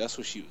monster. That's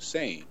what she was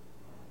saying.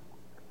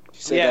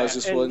 She said that was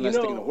just one less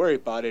thing to worry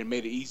about. It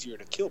made it easier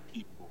to kill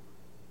people.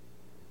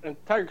 And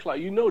Tiger Claw,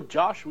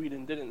 Joss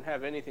Whedon didn't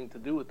have anything to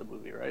do with the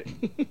movie, right?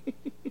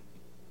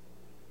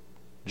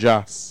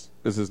 Joss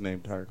is his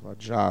name, Tiger Claw.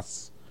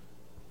 Joss.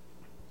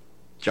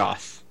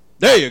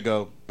 There you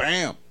go.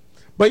 Bam.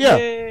 But yeah.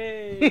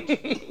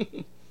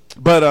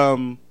 But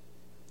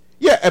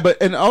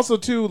and also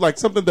too, like,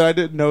 something that I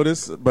didn't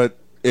notice, but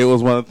it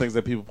was one of the things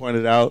that people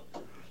pointed out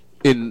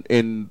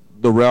in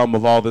the realm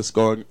of all this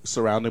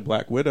surrounding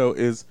Black Widow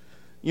is,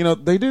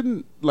 they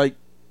didn't, like,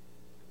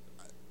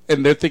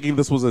 and they're thinking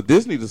this was a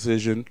Disney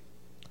decision,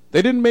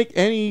 they didn't make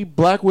any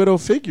Black Widow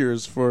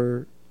figures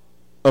for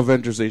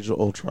Avengers: Age of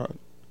Ultron.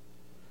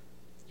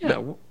 Yeah,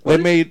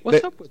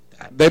 What's up with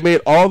that? They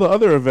made all the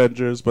other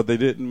Avengers, but they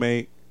didn't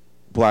make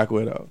Black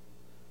Widow.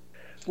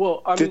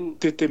 Well, I mean,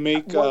 did they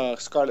make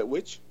Scarlet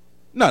Witch?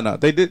 No,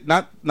 they did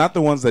not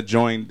the ones that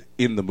joined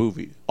in the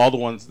movie. All the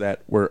ones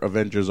that were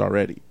Avengers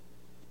already.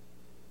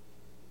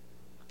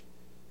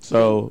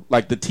 So,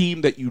 like the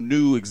team that you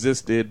knew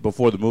existed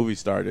before the movie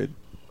started,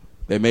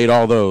 they made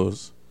all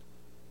those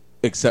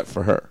except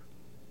for her.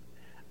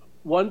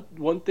 one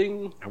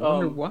thing. I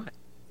wonder why.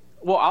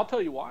 Well, I'll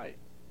tell you why.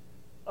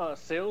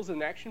 Sales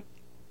and action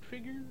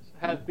figures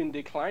have been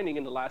declining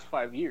in the last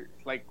 5 years,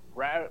 like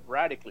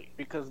radically,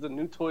 because the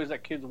new toys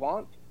that kids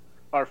want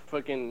are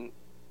fucking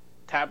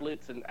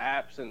tablets and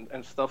apps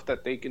and stuff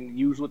that they can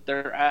use with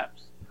their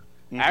apps.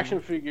 Action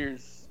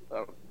figures,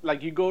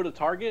 like you go to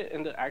Target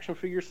and the action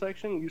figure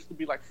section used to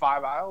be like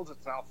 5 aisles,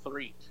 it's now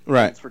 3.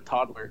 Right. It's for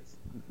toddlers,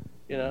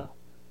 you know.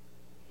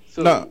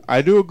 So, No,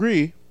 I do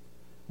agree,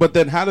 but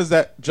then how does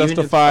that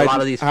justify? a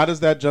lot of these- How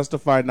does that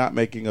justify not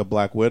making a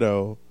Black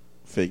Widow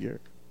figure?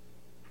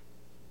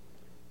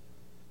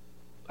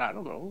 I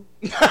don't know.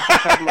 I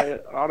have my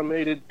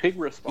automated pig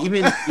response.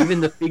 Even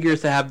the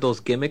figures that have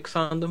those gimmicks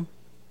on them.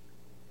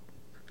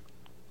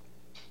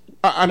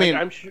 I mean,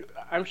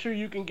 I'm sure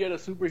you can get a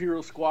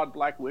superhero squad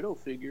Black Widow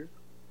figure.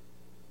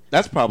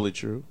 that's probably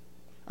true.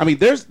 I mean,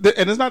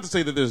 and it's not to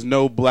say that there's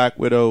no Black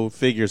Widow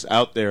figures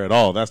out there at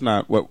all. That's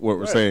not what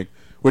we're saying.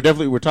 We're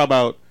talking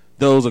about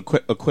those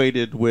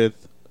equated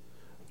with,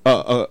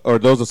 or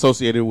those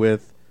associated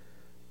with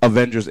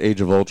Avengers: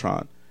 Age of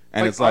Ultron.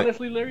 And it's like,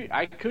 honestly, Larry,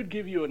 I could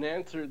give you an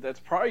answer that's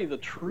probably the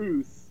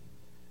truth,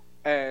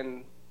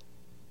 and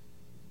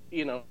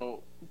you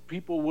know,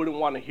 people wouldn't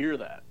want to hear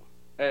that.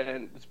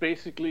 And it's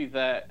basically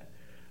that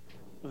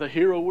the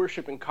hero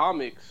worship in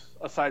comics,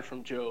 aside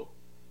from Joe,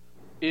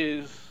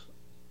 is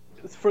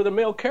for the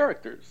male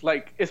characters.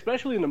 Like,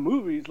 especially in the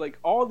movies, like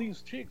all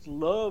these chicks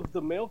love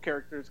the male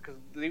characters because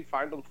they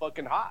find them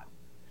fucking hot,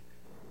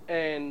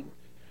 and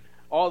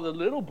all the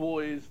little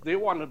boys, they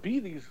want to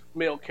be these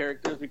male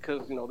characters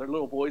because, you know, they're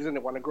little boys and they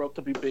want to grow up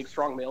to be big,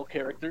 strong male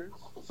characters.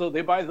 So they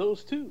buy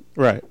those too.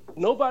 right.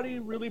 Nobody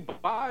really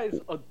buys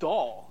a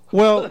doll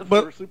Well, for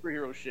but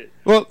superhero shit.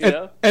 well, you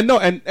know?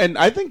 and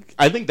I think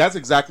that's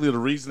exactly the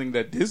reasoning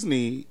that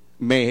Disney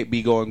may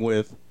be going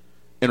with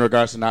in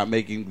regards to not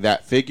making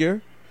that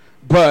figure.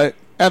 But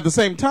at the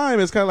same time,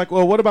 it's kind of like,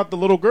 well, what about the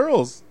little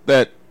girls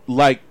that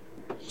like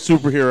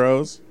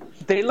superheroes?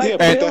 They like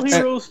male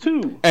heroes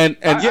too. And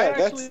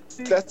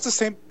that's the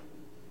same.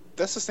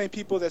 That's the same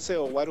people that say,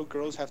 "Oh, why do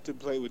girls have to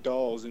play with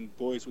dolls and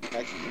boys with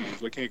action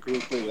figures? Why can't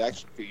girls play with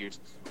action figures?"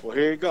 Well,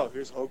 here you go.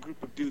 Here's a whole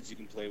group of dudes you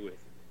can play with.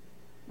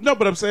 No,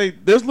 but I'm saying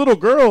there's little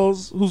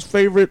girls whose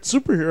favorite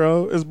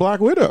superhero is Black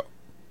Widow.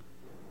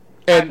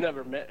 I've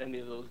never met any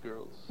of those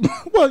girls.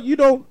 Well, you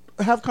don't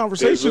have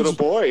conversations. There's little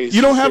boys.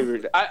 You don't whose have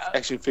favorite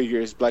action figure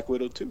is Black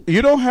Widow too.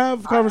 You don't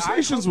have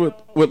conversations with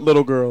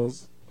little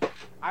girls.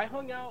 I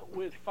hung out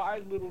with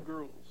 5 little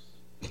girls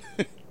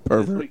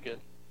Perfect. this weekend.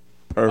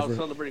 I Perfect. was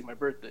celebrating my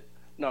birthday.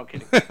 No,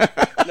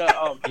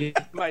 I'm kidding.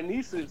 My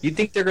nieces. You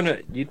think they're gonna?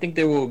 You think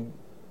they will?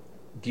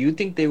 Do you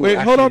think they will? Wait,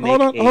 hold on,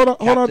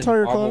 Captain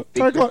Tiger Marvel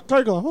Claw,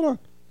 Tiger Claw, hold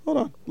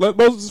on. Let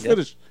Moses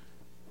finish.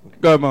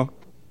 Go ahead, Mo.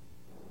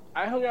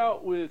 I hung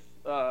out with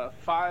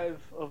 5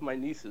 of my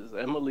nieces,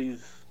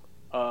 Emily's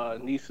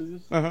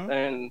nieces,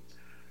 and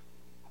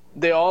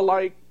they all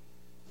like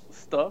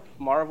stuff,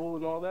 Marvel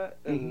and all that,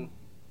 and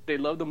they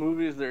love the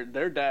movies.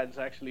 Their dad's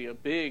actually a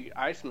big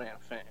Iceman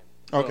fan.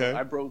 So Okay.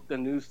 I broke the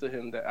news to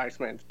him that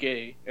Iceman's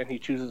gay, and he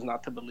chooses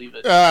not to believe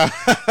it.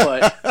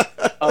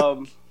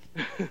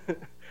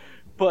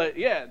 But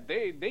yeah,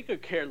 they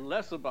could care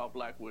less about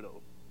Black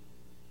Widow.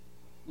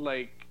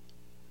 Like,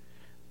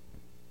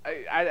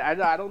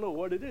 I don't know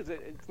what it is.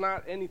 It's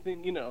not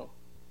anything, you know.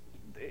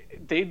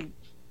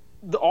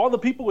 All the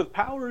people with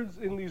powers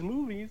in these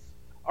movies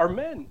are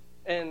men,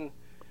 and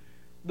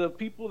the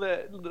people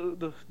that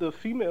the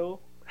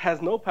female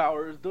has no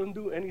powers, doesn't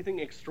do anything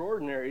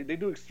extraordinary. They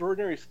do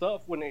extraordinary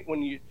stuff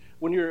when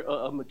you're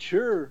a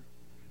mature,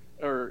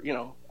 or, you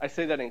know, I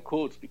say that in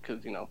quotes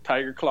because, you know,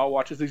 Tiger Claw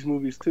watches these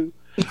movies too.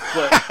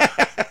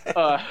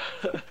 But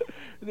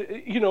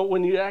you know,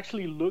 when you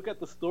actually look at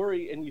the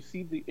story and you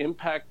see the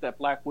impact that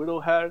Black Widow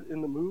had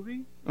in the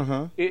movie,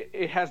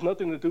 it has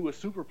nothing to do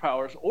with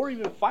superpowers or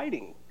even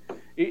fighting.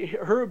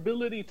 Her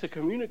ability to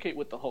communicate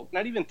with the Hulk,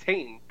 not even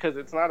tame, because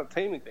it's not a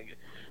taming thing.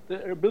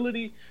 The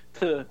ability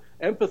to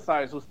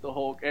empathize with the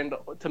Hulk and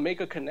to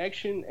make a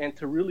connection and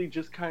to really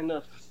just kind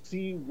of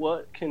see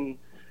what can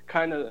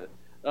kind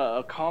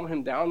of calm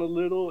him down a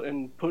little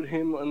and put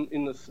him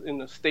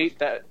in a state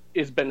that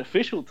is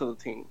beneficial to the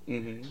team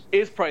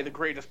is probably the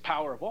greatest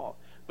power of all.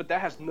 But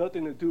that has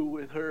nothing to do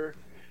with her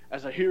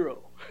as a hero.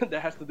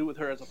 That has to do with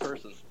her as a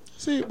person.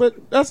 See,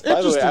 but that's By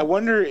interesting. the way, I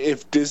wonder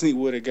if Disney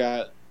would have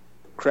got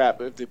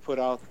crap if they put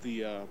out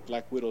the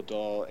Black Widow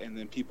doll and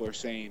then people are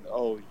saying,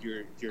 "Oh,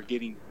 you're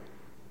getting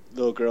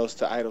little girls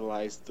to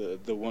idolize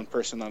the one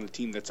person on the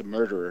team that's a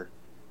murderer,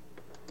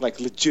 like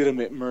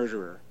legitimate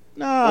murderer.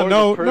 Nah, Or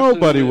no, the person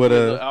nobody with would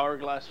the have.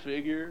 hourglass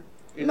figure.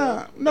 you Nah,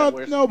 know, no, that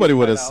wears nobody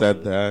would have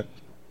skin-tight said outfits. that.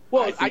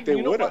 Well, I think they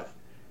you know would what? have.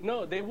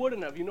 No, they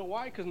wouldn't have. You know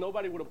why? Because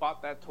nobody would have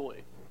bought that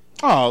toy.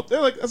 Oh,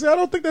 they're like, I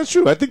don't think that's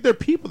true. I think there are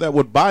people that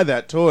would buy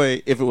that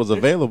toy if it was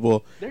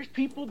available. There's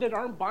people that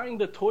aren't buying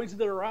the toys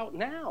that are out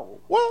now.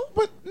 Well,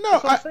 but no,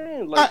 That's what I'm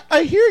saying. Like,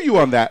 I hear you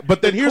on that.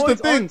 But then here's the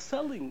toys thing. aren't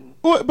selling.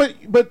 Well,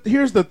 but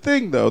here's the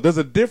thing, though. There's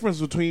a difference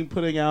between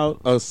putting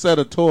out a set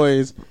of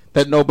toys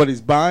that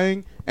nobody's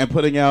buying and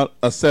putting out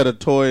a set of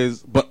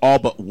toys, but all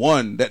but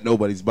one that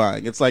nobody's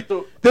buying. It's like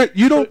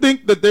you don't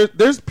think that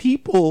there's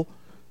people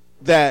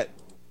that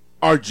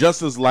are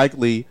just as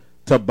likely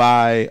to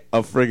buy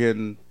a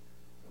friggin'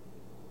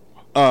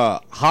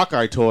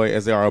 Hawkeye toy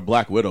as they are a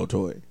Black Widow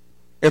toy.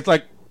 It's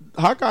like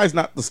Hawkeye's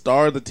not the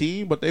star of the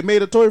team, but they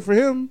made a toy for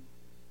him.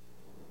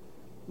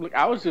 Look,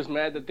 I was just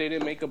mad that they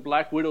didn't make a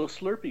Black Widow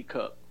Slurpee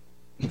cup.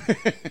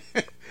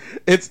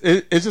 It's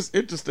just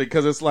interesting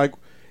because it's like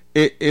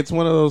it's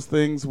one of those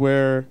things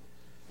where,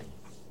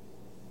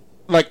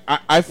 like,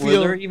 I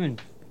feel. Were there even?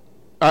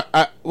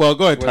 Well,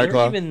 go ahead, Were there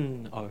Tyclaw.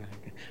 even? Oh, okay.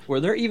 Were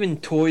there even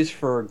toys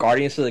for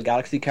Guardians of the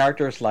Galaxy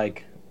characters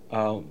like,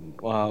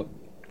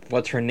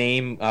 what's her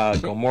name,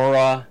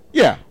 Gamora?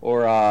 Yeah.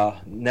 Or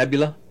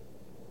Nebula?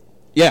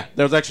 Yeah,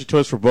 there's actually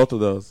toys for both of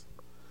those.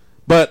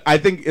 But I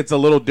think it's a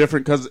little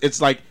different because it's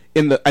like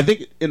in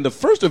the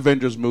first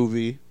Avengers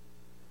movie,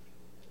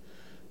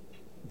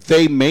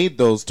 they made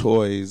those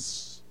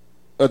toys.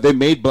 They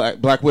made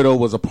Black Widow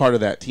was a part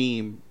of that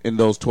team in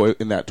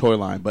that toy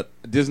line, but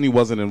Disney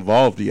wasn't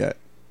involved yet.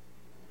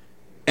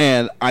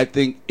 And I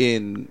think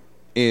in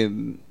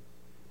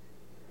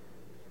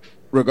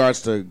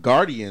regards to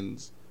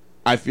Guardians,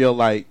 I feel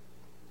like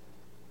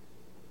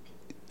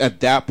at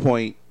that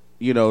point,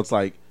 it's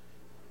like,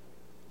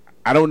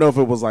 I don't know if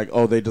it was like,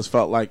 oh, they just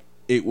felt like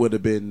it would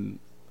have been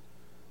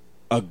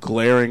a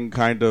glaring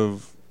kind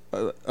of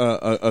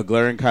a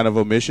glaring kind of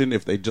omission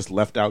if they just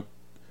left out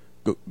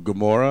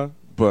Gamora,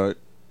 but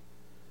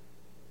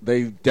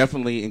they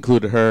definitely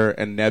included her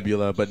and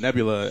Nebula. But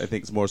Nebula, I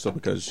think, is more so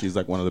because she's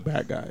like one of the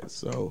bad guys.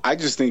 So I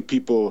just think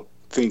people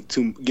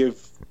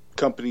give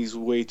companies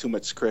way too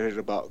much credit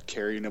about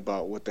caring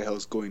about what the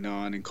hell's going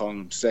on and calling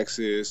them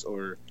sexist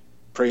or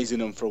praising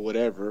them for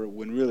whatever,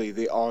 when really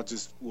they all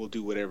just will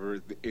do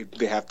whatever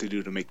they have to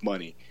do to make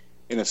money.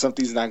 And if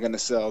something's not going to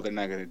sell, they're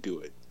not going to do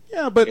it.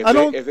 Yeah, but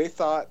if they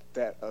thought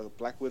that a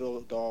Black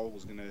Widow doll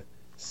was going to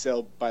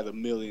sell by the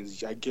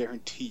millions, I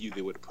guarantee you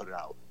they would have put it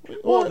out.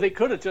 Well, they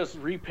could have just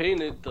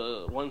repainted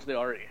the ones they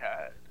already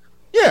had.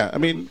 Yeah, I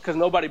mean, because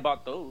nobody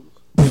bought those.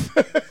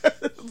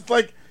 It's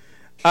like,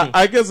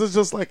 I guess it's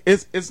just like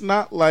it's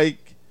not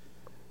like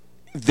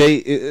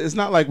it's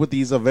not like with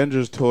these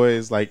Avengers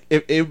toys. Like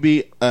it would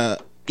be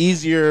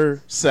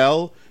easier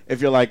sell if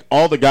you're like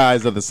all the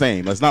guys are the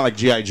same. It's not like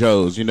G.I.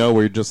 Joes, where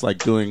you're just like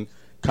doing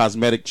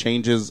cosmetic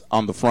changes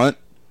on the front,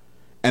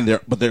 and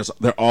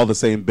they're all the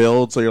same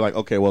build. So you're like,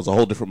 okay, well, it's a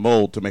whole different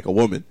mold to make a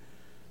woman.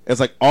 It's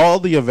like all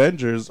the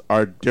Avengers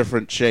are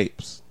different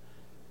shapes.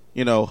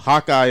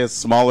 Hawkeye is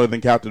smaller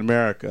than Captain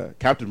America.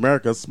 Captain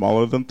America is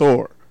smaller than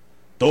Thor.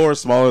 Thor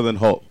is smaller than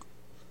Hulk.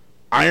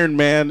 Iron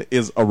Man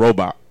is a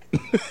robot.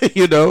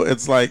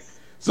 It's like,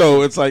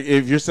 so it's like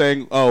if you're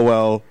saying, oh,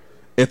 well,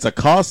 it's a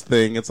cost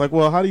thing, it's like,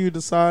 well, how do you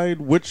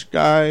decide which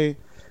guy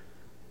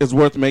is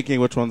worth making,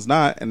 which one's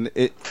not? And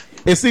it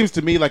seems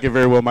to me like it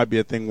very well might be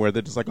a thing where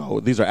they're just like, oh,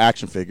 these are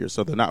action figures,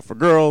 so they're not for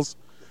girls,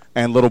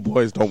 and little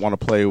boys don't want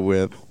to play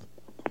with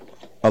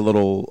a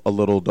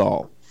little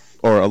doll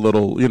or a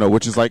little,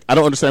 which is like, I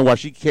don't understand why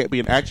she can't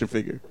be an action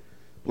figure,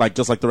 like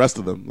just like the rest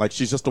of them. Like,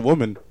 she's just a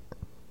woman.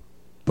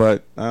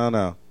 But I don't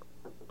know.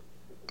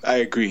 I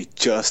agree,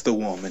 just a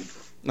woman.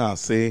 No,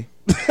 see,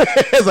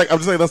 it's like I'm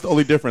just saying that's the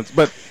only difference.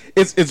 But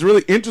it's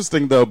really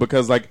interesting though,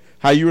 because like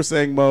how you were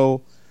saying,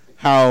 Mo,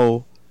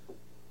 how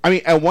I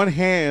mean, at one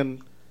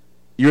hand,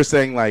 you're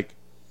saying like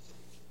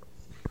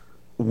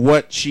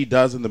what she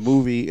does in the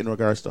movie in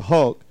regards to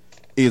Hulk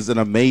is an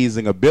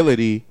amazing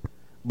ability,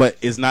 but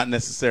is not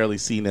necessarily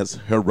seen as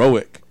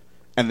heroic,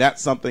 and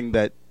that's something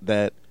that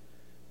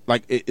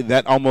like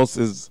that almost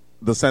is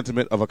the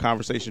sentiment of a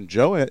conversation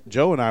Joe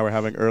and I were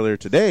having earlier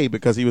today,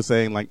 because he was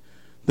saying like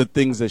the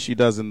things that she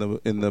does in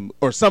the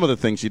or some of the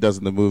things she does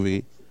in the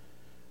movie,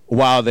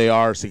 while they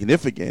are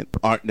significant,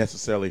 aren't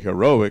necessarily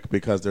heroic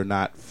because they're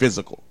not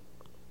physical.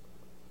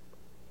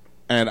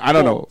 And I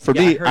don't know. For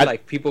me, I heard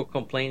like people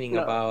complaining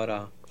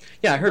about.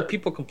 I heard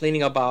people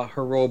complaining about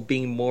her role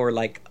being more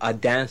like a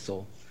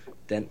damsel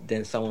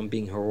than someone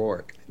being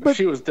heroic. But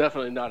she was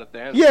definitely not a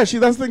damsel. Yeah,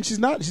 that's the thing. She's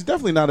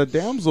definitely not a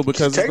damsel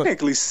because she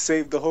technically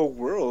saved the whole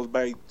world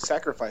by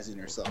sacrificing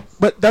herself.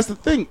 But that's the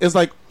thing. Is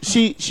like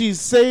she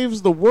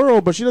saves the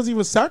world, but she doesn't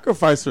even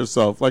sacrifice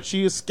herself. Like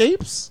she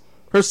escapes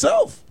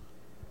herself.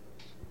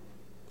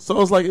 So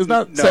it's like it's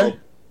not.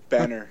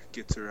 Banner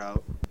gets her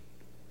out.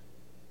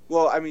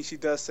 Well, I mean, she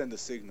does send a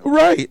signal.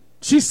 Right.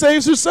 She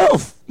saves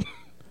herself.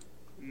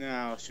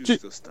 No, she was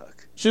still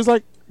stuck. She's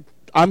like,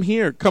 I'm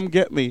here. Come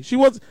get me. She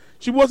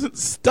wasn't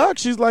stuck.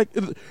 She's like,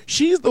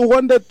 she's the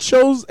one that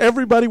shows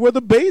everybody where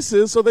the base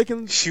is so they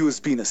can. She was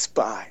being a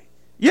spy.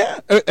 Yeah,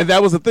 and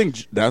that was the thing.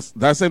 That's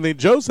the same thing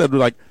Joe said.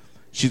 Like,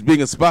 she's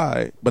being a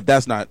spy, but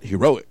that's not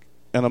heroic.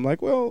 And I'm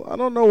like, well, I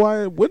don't know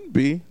why it wouldn't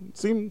be. It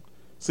seems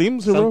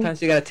heroic.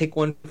 Sometimes you gotta take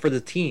one for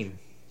the team.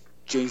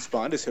 James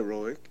Bond is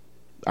heroic.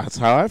 That's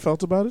how I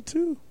felt about it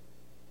too.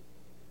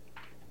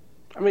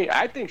 I mean,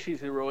 I think she's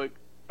heroic.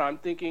 I'm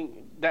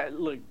thinking that,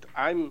 look,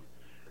 I'm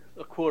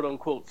a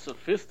quote-unquote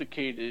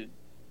sophisticated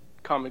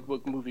comic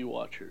book movie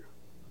watcher.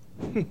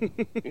 You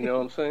know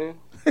what I'm saying?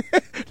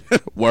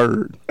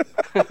 Word.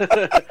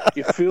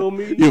 You feel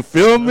me? You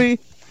feel me?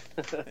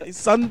 Hey,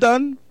 son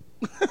done?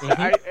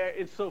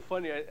 It's so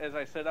funny. As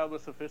I said, I'm a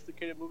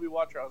sophisticated movie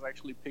watcher. I was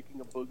actually picking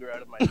a booger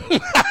out of my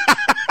nose.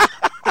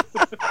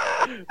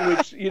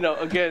 Which,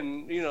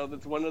 again,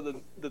 that's one of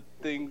the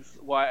things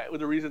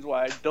the reasons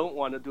why I don't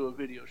want to do a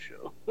video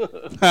show.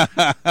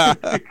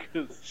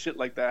 Because shit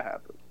like that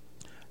happens.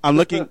 I'm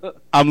looking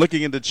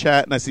in the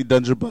chat and I see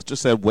Dungeon Buster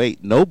said,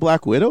 "Wait, no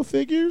Black Widow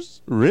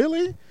figures?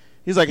 Really?"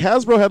 He's like,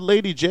 Hasbro had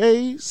Lady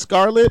J,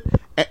 Scarlet,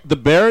 the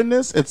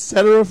Baroness,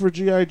 etc. for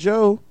G.I.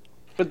 Joe.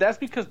 But that's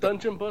because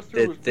Dungeon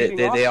Buster was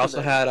beating off they to also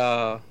them. had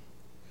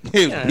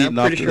I'm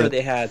pretty sure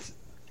they had.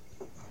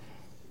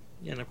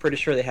 Yeah, and I'm pretty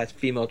sure they had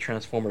female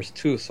Transformers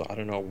too. So I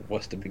don't know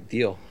what's the big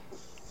deal.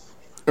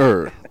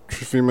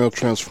 Female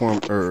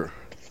Transformer.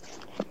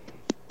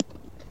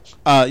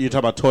 You're talking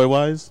about toy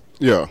wise?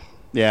 Yeah.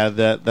 Yeah,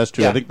 that's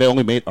true. Yeah. I think they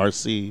only made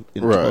RC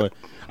in Right. toy.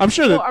 I'm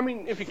sure that. Well, I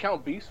mean, if you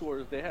count Beast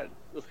Wars, they had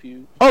a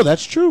few. Oh,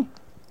 that's true.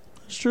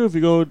 It's true if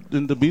you go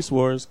into Beast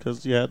Wars,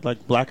 because you had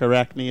like Black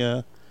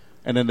Arachnia,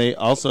 and then they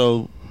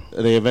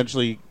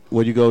eventually,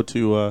 when you go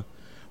to, well,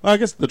 I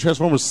guess the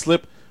Transformers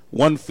slip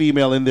one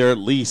female in there at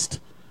least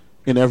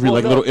in every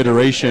little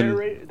iteration.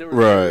 There was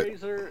Right.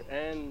 Razor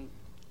and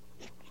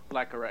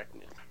Black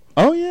Arachnia.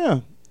 Oh yeah.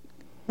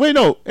 Wait,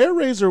 no, Air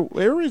Razor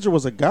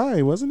was a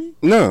guy, wasn't he?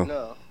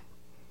 No.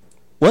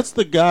 What's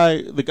the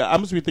guy? I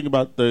must be thinking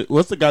about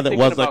what's the guy that Thinking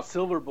was about like?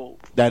 Silverbolt.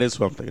 That is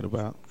who I'm thinking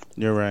about.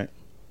 You're right.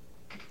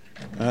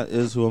 That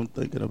is who I'm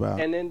thinking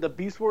about. And then the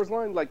Beast Wars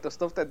line, like the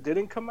stuff that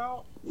didn't come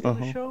out in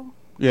the show,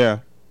 Yeah.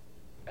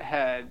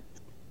 had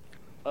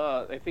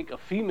I think a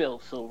female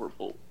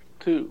Silverbolt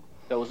too.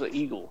 That was an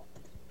eagle.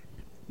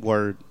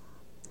 Word.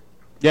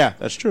 Yeah,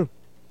 that's true.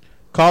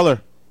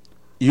 Caller,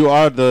 you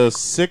are the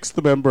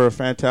 6th member of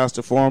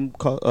Fantastic Forum.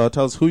 Tell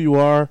us who you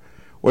are,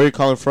 where you're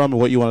calling from,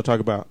 and what you want to talk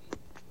about.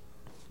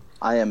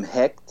 I am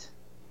Hecht.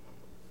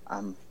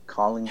 I'm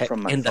calling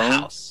from my in phone. the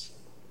house.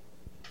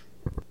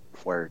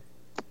 Word.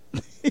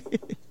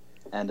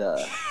 And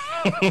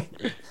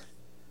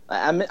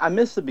I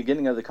missed the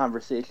beginning of the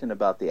conversation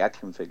about the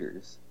action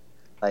figures.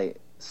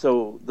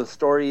 So the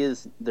story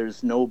is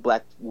there's no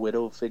Black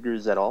Widow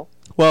figures at all.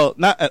 Well,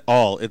 not at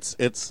all. It's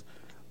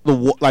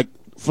the like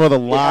for the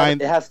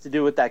line. It has to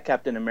do with that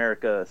Captain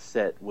America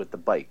set with the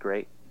bike,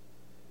 right?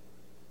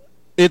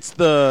 It's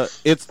the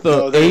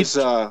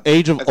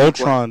Age of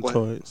Ultron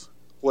toys.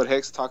 What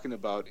Heck's talking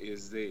about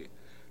is they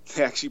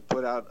actually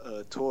put out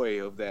a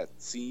toy of that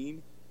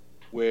scene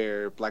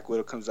where Black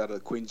Widow comes out of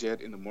the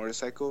Quinjet in the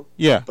motorcycle.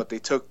 Yeah. But they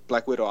took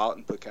Black Widow out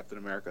and put Captain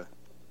America.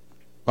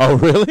 Oh,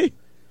 really?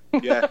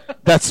 Yeah.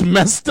 That's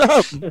messed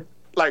up.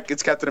 Like,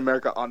 it's Captain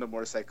America on the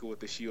motorcycle with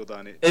the shield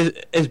on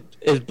it.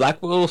 Is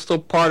Black Widow still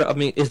part of... I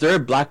mean, is there a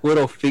Black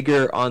Widow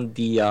figure on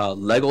the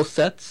Lego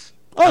sets?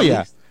 Oh,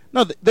 yeah.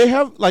 No, they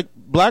have, like,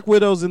 Black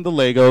Widows in the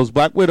Legos,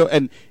 Black Widow...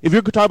 And if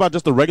you're talking about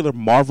just the regular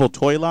Marvel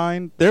toy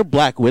line, they're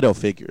Black Widow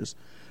figures.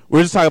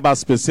 We're just talking about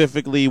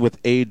specifically with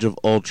Age of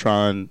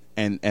Ultron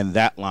and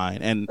that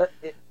line. And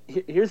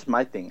here's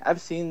my thing. I've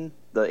seen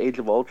the Age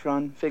of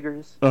Ultron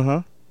figures.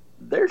 Uh-huh.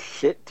 They're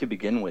shit to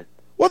begin with.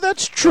 Well,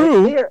 that's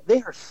true. Like,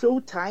 they are so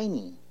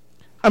tiny.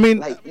 I mean,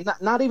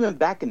 like not even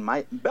back in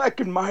my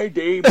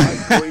day,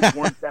 my toys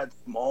weren't that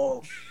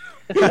small.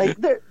 Like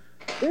they're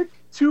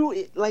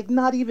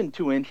not even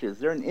 2 inches.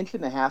 They're 1.5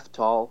 inches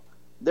tall.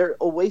 They're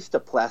a waste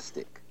of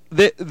plastic.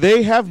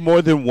 They have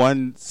more than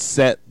one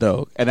set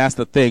though, and that's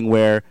the thing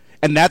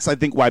and that's I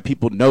think why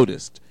people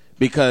noticed,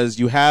 because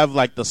you have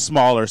like the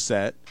smaller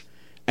set,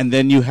 and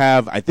then you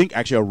have I think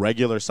actually a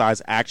regular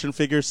size action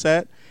figure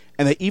set.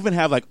 And they even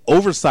have like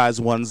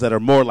oversized ones that are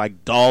more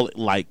like doll,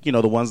 like, you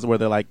know, the ones where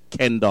they're like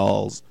Ken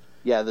dolls.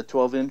 Yeah, the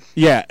 12-inch.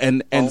 Yeah,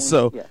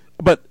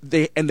 but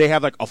they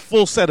have like a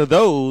full set of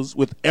those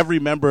with every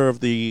member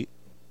of the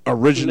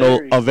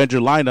original Avenger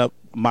lineup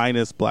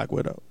minus Black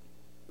Widow.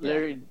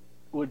 Larry,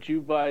 would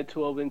you buy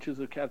 12 inches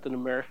of Captain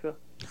America?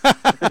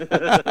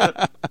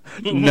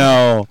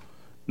 No,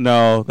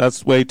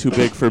 that's way too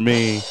big for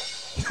me.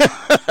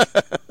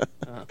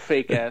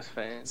 Fake ass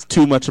fan. It's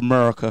too much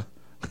America.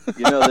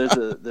 You know,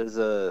 there's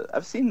a.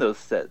 I've seen those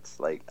sets.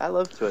 Like, I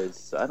love toys,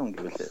 so I don't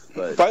give a shit.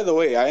 But by the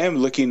way, I am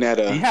looking at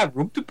a. Do you have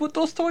room to put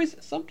those toys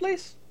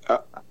someplace?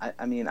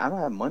 I mean, I don't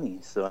have money,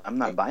 so I'm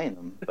not buying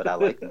them. But I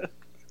like them.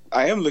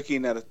 I am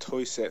looking at a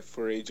toy set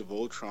for Age of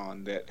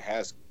Ultron that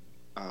has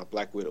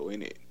Black Widow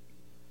in it.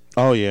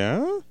 Oh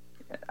yeah.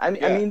 I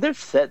mean, there's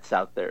sets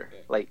out there.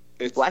 Like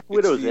Black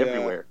Widow's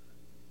everywhere.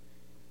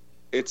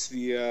 It's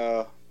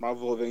the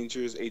Marvel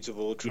Avengers Age of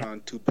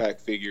Ultron 2-pack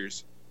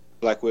figures,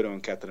 Black Widow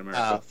and Captain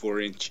America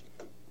 4-inch.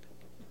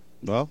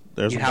 Well,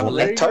 there's one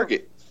at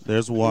Target.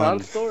 There's one.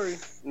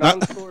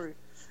 Non-story.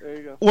 There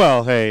you go.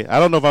 Well, hey, I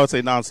don't know if I would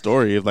say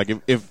non-story.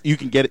 If you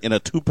can get it in a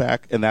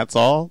 2-pack and that's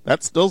all,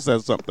 that still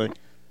says something.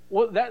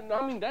 Well,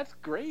 that's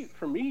great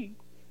for me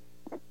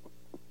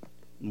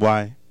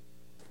Why?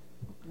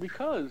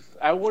 because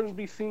I wouldn't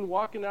be seen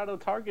walking out of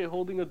Target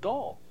holding a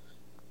doll.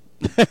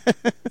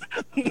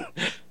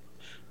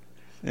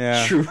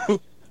 Yeah. True.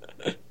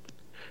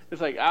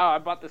 It's like, I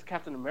bought this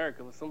Captain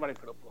America, but somebody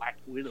put a Black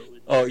Widow in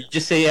Oh, you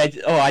just say,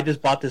 I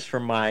just bought this for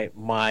my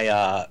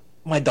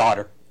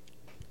daughter.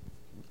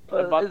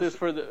 I bought this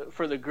for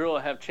the girl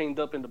I have chained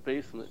up in the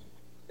basement.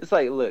 It's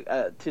like, look,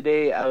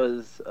 today I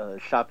was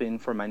shopping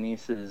for my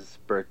niece's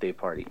birthday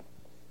party,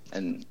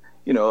 and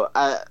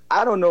I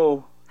don't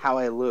know how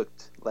I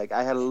looked. Like,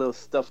 I had a little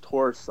stuffed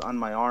horse on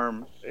my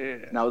arm,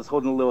 and I was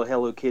holding a little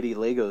Hello Kitty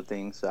Lego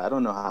thing, so I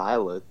don't know how I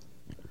looked.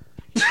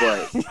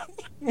 But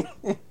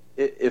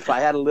if I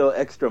had a little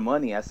extra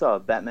money, I saw a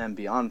Batman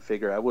Beyond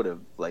figure, I would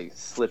have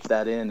slipped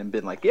that in and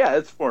been like, yeah,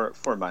 it's for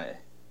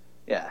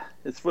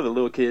it's for the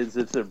little kids.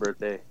 It's their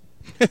birthday.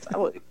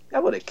 I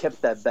would have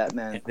kept that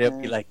Batman. And they'll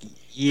be like,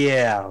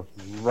 yeah,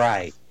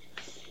 right.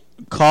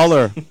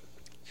 Caller,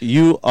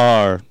 you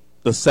are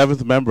the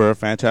 7th member of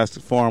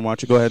Fantastic Forum. Why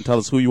don't you go ahead and tell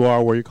us who you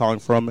are, where you're calling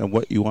from, and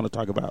what you want to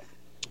talk about?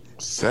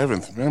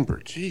 7th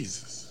member,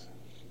 Jesus.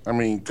 I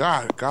mean,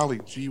 golly,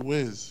 gee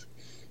whiz.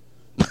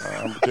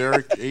 I'm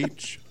Derek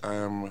H.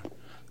 I'm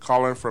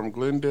calling from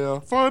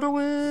Glendale for the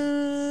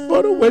win.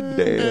 For the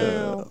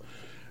Wendell.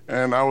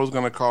 And I was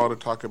going to call to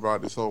talk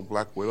about this whole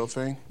Black Widow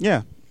thing.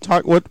 Yeah.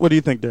 Talk. What do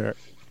you think, Derek?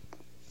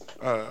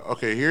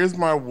 Okay, here's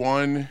my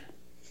one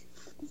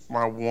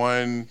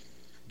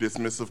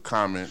dismissive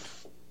comment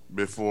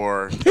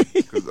before,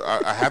 because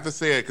I have to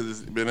say it because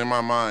it's been in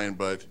my mind,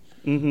 but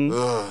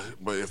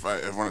but if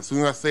as soon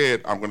as I say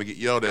it, I'm going to get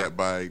yelled at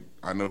by,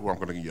 I know who I'm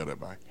going to get yelled at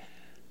by.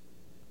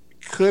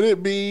 Could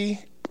it be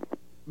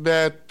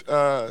that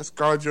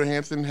Scarlett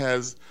Johansson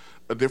has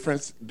a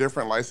different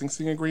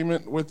licensing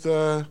agreement with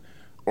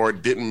or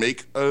didn't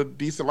make a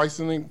decent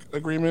licensing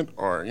agreement,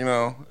 or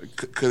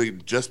could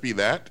it just be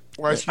that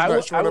why she's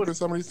not showing up in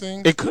some of these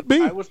things? It could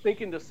be. I was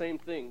thinking the same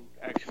thing,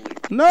 actually.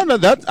 No,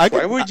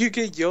 Why would you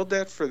get yelled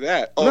at for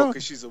that? Oh,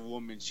 because she's a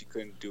woman, she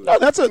couldn't do it. No,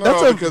 that's a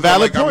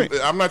valid point.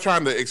 I'm not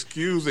trying to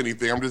excuse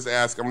anything. I'm just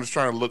asking. I'm just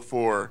trying to look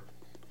for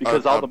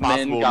because all the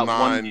men got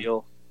one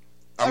deal.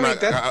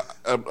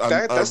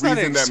 That's not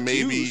an excuse. That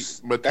maybe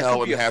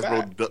Mattel and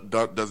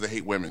Hasbro doesn't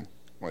hate women,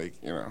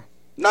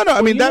 No,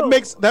 I mean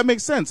that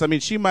makes sense. I mean,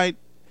 she might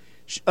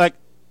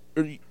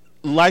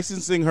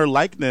licensing her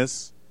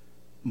likeness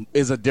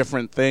is a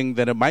different thing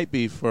than it might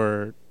be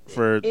for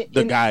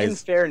the guys. In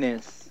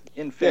fairness,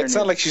 it's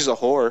not like she's a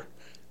whore.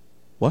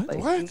 What?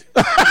 What?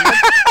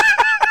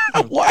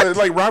 What?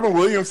 Like Robin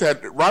Williams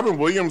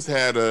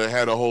had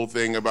a whole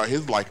thing about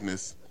his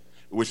likeness,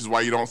 which is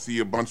why you don't see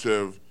a bunch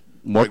of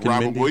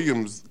Robin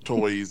Williams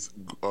toys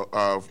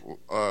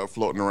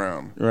floating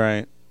around.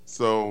 Right.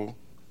 So,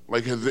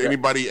 has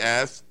anybody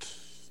asked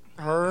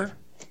her?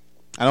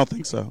 I don't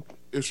think so.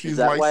 If she's is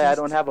that licensed? why I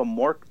don't have a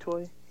Mork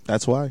toy?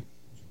 That's why.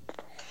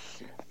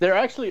 There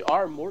actually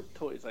are Mork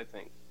toys, I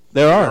think.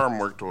 There are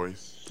Mork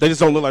toys. They just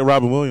don't look like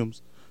Robin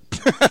Williams.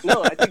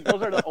 No, I think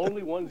those are the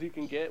only ones you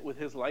can get with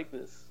his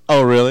likeness.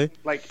 Oh, really?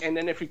 And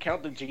then if you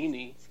count the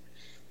Genie.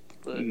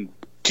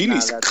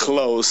 Genie's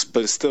close,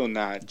 but still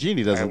not.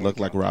 Genie doesn't look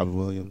like Robin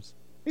Williams.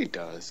 He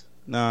does.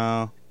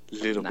 No.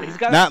 Little bit.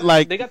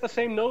 They got the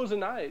same nose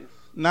and eyes.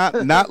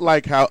 Not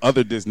like how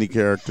other Disney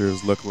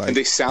characters look like. And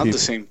they sound people. the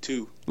same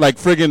too. Like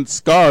friggin'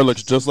 Scar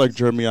looks just like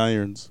Jeremy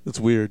Irons. It's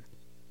weird.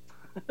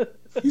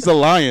 He's a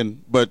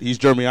lion, but he's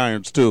Jeremy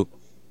Irons too.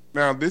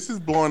 Now this is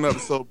blowing up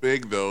so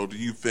big, though. Do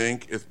you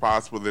think it's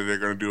possible that they're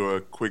going to do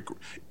a quick,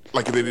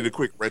 if they did a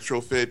quick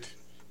retrofit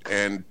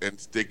and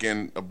stick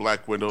in a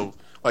Black Widow?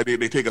 Like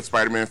they take a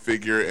Spider-Man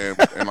figure and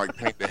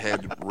paint the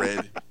head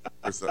red,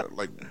 or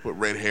put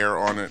red hair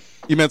on it.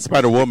 You meant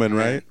Spider-Woman,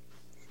 right?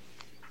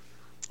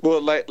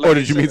 Well, or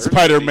did you mean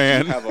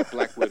Spider-Man? You have a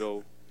Black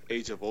Widow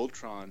Age of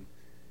Ultron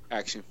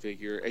action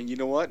figure, and you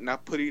know what?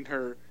 Not putting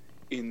her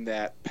in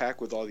that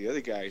pack with all the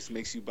other guys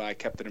makes you buy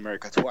Captain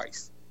America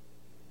twice.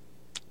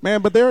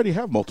 Man, but they already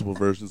have multiple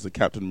versions of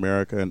Captain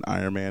America and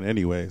Iron Man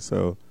anyway,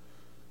 so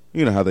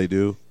you know how they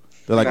do.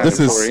 They're like, this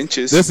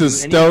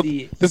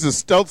is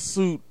stealth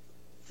suit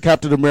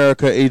Captain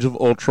America Age of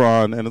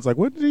Ultron, and it's like,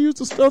 when did they use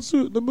the stealth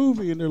suit in the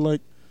movie? And they're like,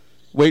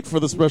 wait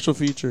for the special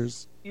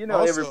features. I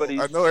know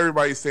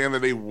everybody's saying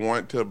that they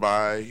want to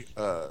buy.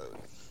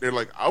 They're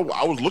like, I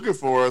was looking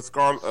for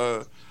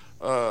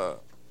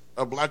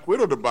a Black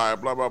Widow to buy,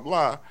 blah blah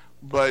blah.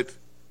 But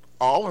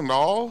all in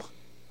all,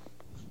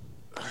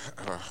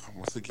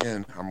 once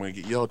again, I'm going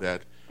to get yelled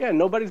at. Yeah,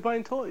 nobody's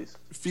buying toys.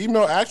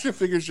 Female action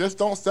figures just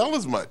don't sell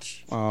as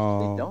much.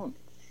 Oh, they don't.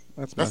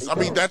 I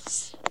mean,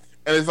 that's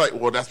And it's like,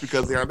 well, that's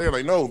because they aren't there.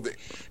 Like, no,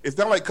 it's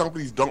not like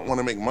companies don't want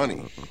to make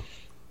money.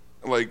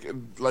 Like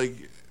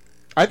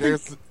I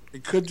think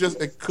it could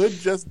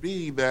just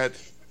be that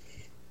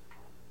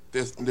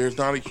there's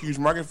not a huge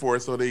market for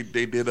it, so they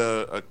did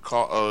a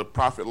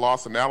profit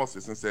loss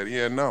analysis and said,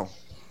 yeah, no.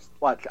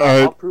 Watch,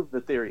 I'll prove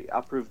the theory.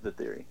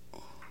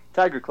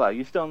 Tiger Claw,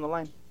 you still on the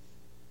line?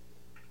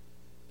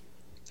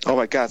 Oh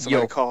my God!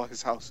 Somebody call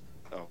his house.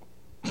 Oh,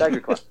 Tiger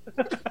Claw.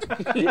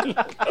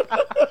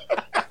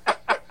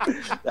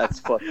 That's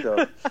fucked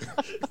up.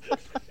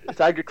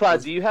 Tiger Claw,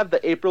 do you have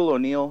the April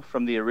O'Neil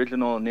from the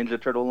original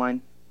Ninja Turtle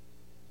line?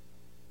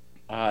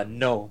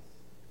 No.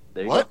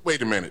 There you What? go.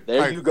 Wait a minute.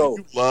 There Tiger, you go.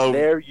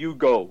 There you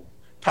go.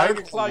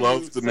 Tiger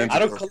loves the Ninja I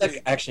don't Turtles. collect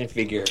action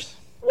figures.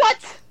 What?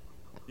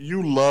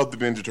 You love the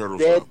Ninja Turtles.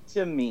 Dead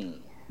though. to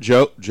me.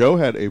 Joe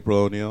had April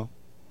O'Neil.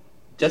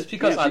 Just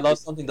because I love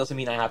something doesn't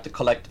mean I have to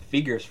collect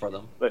figures for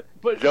them. But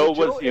Joe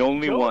was the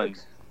only one.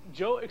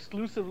 Joe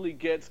exclusively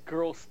gets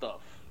girl stuff.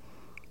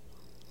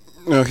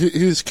 No,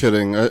 he's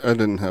kidding. I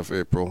didn't have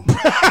April.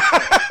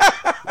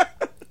 I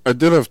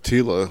did have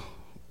Tila.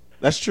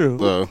 That's true.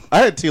 Though.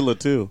 I had Tila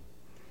too.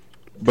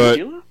 But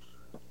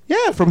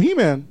yeah, from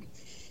He-Man.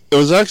 It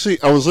was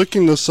actually, I was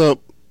looking this up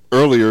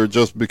earlier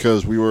just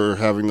because we were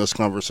having this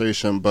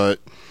conversation, but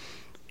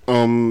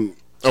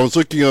I was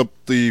looking up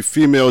the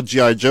female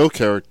G.I. Joe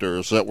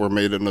characters that were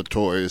made in the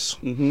toys.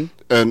 Mm-hmm.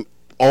 And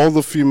all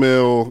the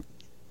female,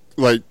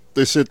 like,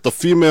 they said the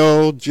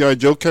female G.I.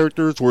 Joe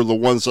characters were the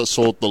ones that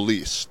sold the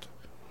least.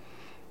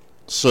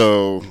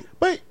 So...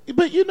 But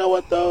you know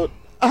what, though?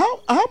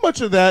 How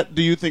much of that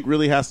do you think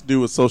really has to do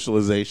with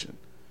socialization?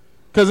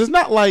 Because it's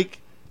not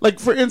like,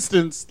 for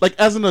instance, like,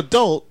 as an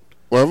adult...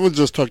 Well, I was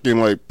just talking,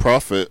 like,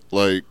 profit,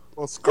 like...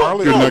 Well,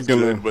 Scarlet you're was not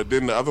gonna... good, but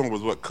then the other one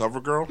was what,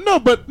 CoverGirl? No,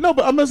 but I'm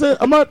gonna say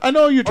I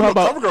know you're talking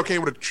about CoverGirl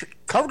came with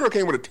CoverGirl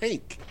came with a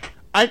tank.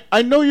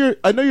 I know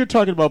you're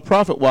talking about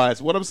profit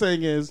wise. What I'm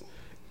saying is,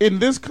 in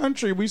this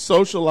country, we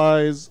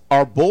socialize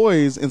our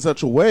boys in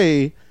such a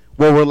way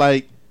where we're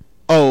like,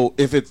 oh,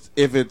 if it's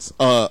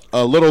a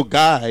little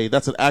guy,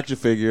 that's an action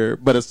figure.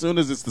 But as soon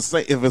as it's the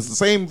same, if it's the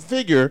same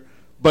figure,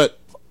 but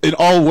in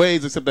all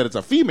ways except that it's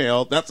a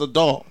female, that's a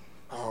doll.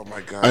 Oh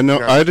my God! I know.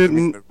 I didn't.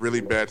 In a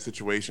really bad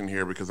situation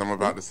here because I'm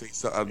about to say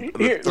something.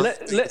 It's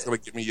going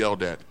to get me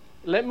yelled at.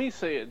 Let me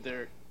say it,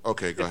 Derek.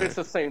 Okay, go if ahead. It's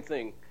the same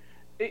thing.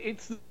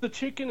 It's the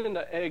chicken and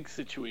the egg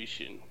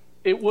situation.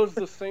 It was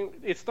the same.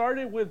 It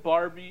started with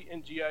Barbie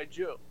and G.I.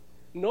 Joe.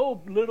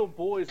 No little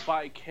boys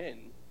buy Ken.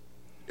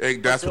 Hey,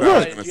 that's what I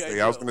was going to say.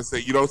 I was going to say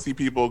you don't see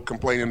people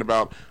complaining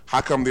about how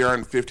come there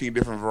aren't 15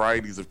 different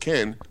varieties of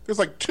Ken. There's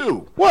like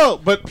 2. Well,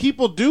 but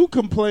people do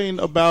complain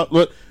about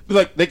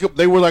like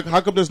they were like,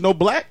 how come there's no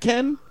black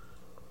Ken?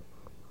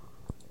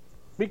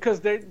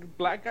 Because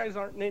black guys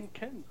aren't named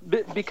Ken.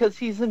 Because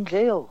he's in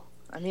jail.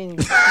 I mean,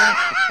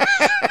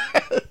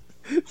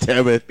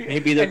 damn it.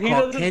 Maybe they're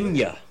called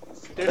Kenya.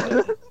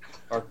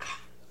 Or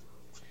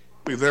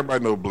please,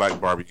 everybody know Black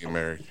Barbie get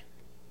married.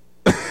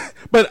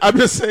 But I'm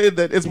just saying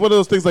that it's one of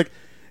those things. Like,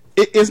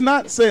 it's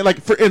not saying, like,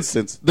 for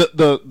instance,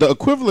 the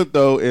equivalent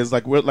though is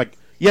like, we're like,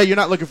 yeah, you're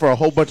not looking for a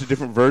whole bunch of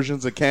different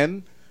versions of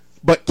Ken,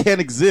 but Ken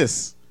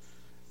exists,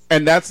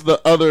 and that's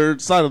the other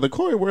side of the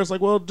coin where it's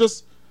like, well,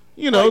 just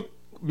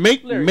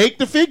make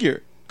the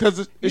figure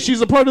because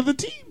she's a part of the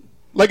team,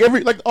 like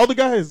all the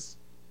guys.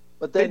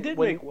 But they then did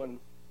make one.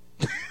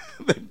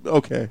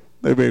 Okay,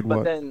 they made one.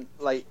 But then,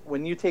 like,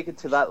 when you take it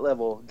to that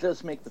level,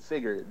 just make the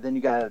figure. Then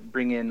you gotta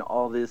bring in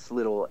all this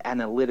little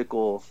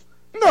analytical.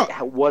 No, like,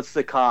 what's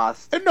the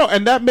cost? And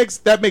that makes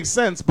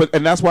sense. But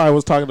that's why I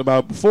was talking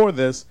about before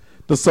this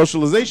the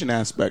socialization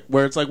aspect,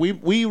 where it's like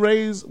we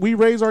raise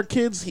our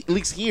kids, at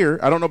least here.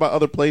 I don't know about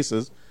other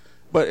places,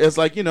 but it's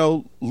like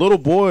little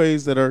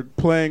boys that are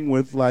playing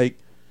with like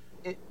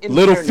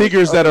little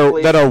figures that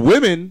are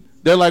women.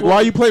 They're like, why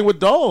are you playing with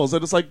dolls?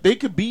 And it's like they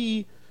could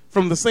be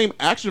from the same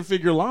action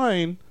figure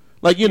line,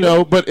 like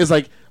but it's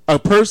like a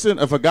person.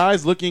 If a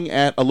guy's looking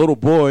at a little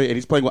boy and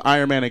he's playing with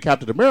Iron Man and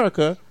Captain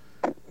America,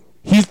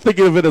 he's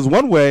thinking of it as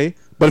one way.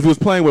 But if he was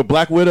playing with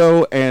Black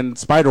Widow and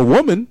Spider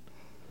Woman,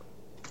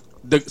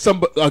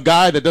 a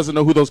guy that doesn't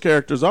know who those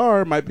characters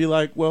are might be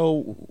like,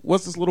 well,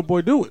 what's this little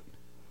boy doing?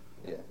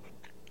 Yeah,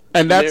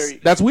 and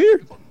that's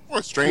weird.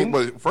 Well, strange.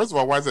 But first of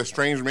all, why is that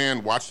strange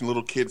man watching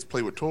little kids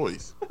play with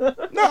toys?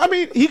 No, I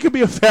mean he could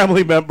be a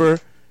family member.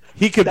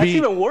 He could That's be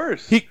even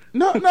worse. No.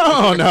 You know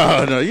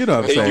what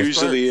I'm saying? It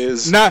usually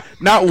is. Not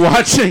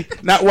watching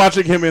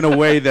him in a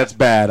way that's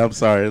bad. I'm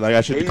sorry. Like I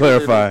should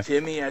clarify.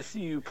 Little Timmy, I see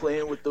you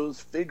playing with those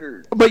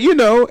figures. But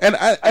and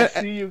I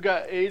see you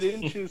got 8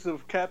 inches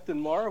of Captain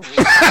Marvel.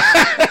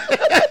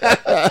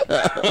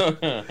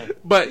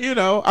 But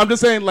I'm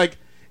just saying, like,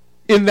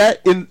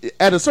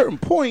 at a certain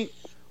point,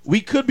 we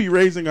could be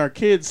raising our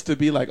kids to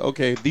be like,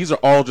 okay, these are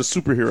all just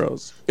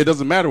superheroes. It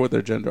doesn't matter what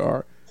their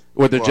gender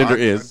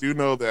is. I do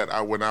know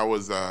that when I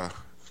was I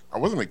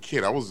wasn't a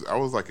kid. I was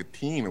like a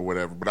teen or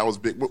whatever. But I was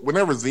big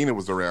whenever Xena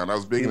was around. I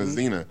was big into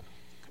Xena,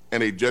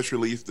 and they just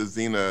released the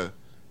Xena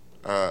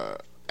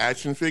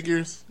action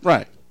figures.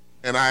 Right.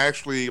 And I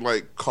actually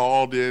like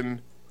called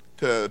in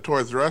to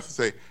Toys R Us and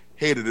say,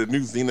 "Hey, did the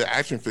new Xena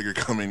action figure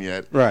come in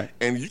yet?" Right.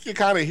 And you can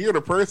kind of hear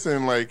the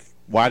person like,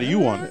 "Why do you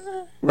want it?"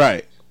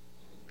 Right.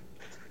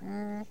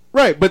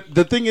 Right, but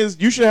the thing is,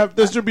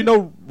 there should be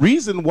no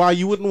reason why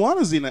you wouldn't want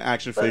a Xena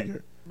action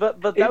figure.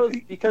 But that was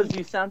because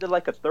you sounded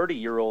like a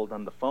 30-year-old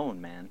on the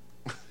phone, man.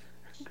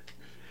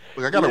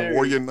 Look, I got a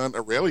Warrior Nun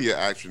Aurelia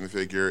action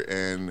figure,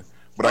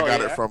 but I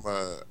got it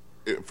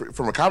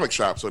from a comic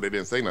shop, so they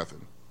didn't say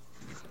nothing.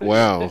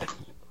 Wow,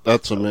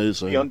 that's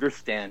amazing. We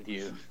understand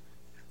you.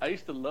 I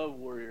used to love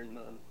Warrior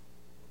Nun.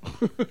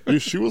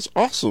 She was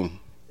awesome.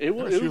 It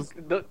was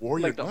the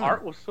Warrior the Nun.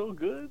 art was so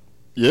good.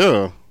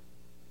 Yeah.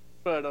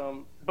 But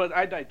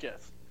I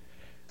digest.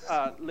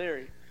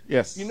 Larry.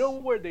 Yes. You know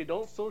where they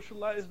don't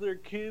socialize their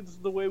kids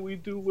the way we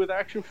do with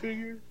action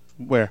figures?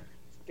 Where?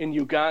 In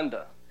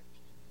Uganda.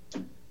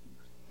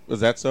 Was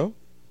that so?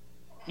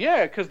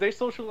 Yeah, because they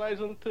socialize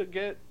them to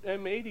get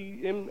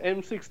M80,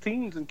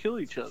 M16s and kill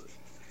each other.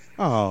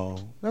 Oh,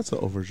 that's an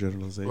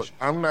overgeneralization. Look,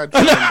 I'm not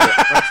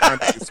trying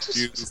to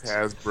excuse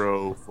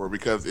Hasbro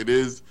because it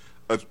is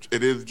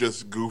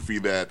just goofy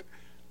that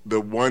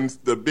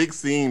the big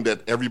scene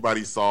that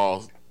everybody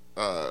saw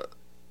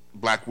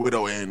Black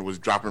Widow in was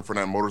dropping from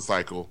that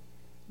motorcycle,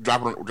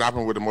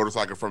 dropping with a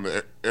motorcycle from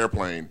the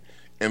airplane,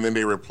 and then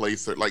they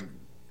replace it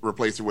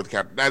with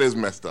Captain. That is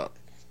messed up.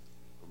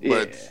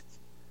 But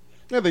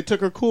yeah, they took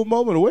her cool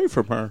moment away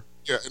from her.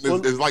 Yeah,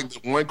 and it's like the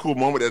one cool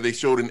moment that they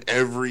showed in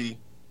every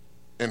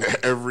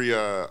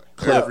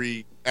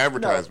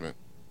advertisement.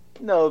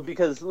 No,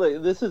 because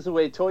look, this is the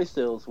way toy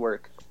sales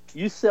work.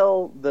 You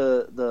sell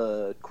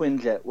the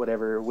Quinjet,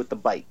 whatever, with the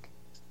bike.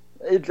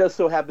 It just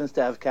so happens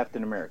to have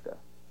Captain America.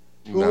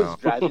 Who is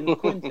driving the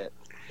Quinjet?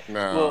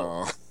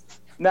 No.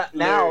 Well,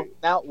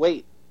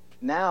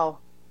 now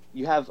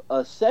you have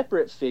a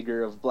separate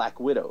figure of Black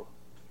Widow.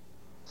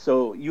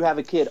 So you have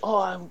a kid,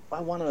 I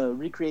want to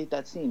recreate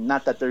that scene.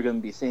 Not that they're going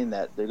to be saying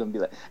that. They're going to be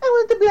like, I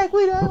want the Black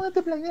Widow, I want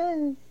the Black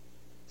Widow.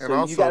 So And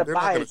also, you got to they're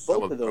not buy going to sell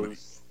both of it.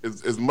 those.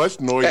 As much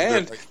noise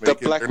And the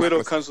Black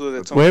Widow comes with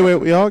its own. Wait,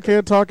 we all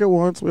can't talk at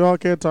once.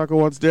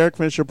 Derek,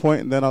 finish your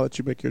point, and then I'll let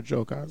you make your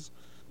joke, Oz.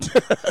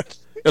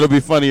 It'll be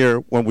funnier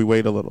when we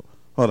wait a little.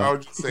 Hold on. I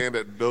was just saying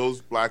that those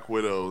Black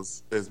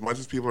Widows, as much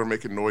as people are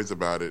making noise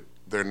about it,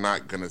 they're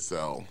not going to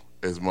sell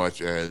as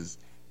much as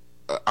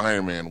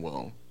Iron Man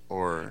will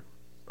or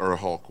a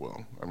Hulk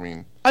will. I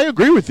mean, I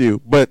agree with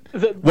you, but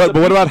The what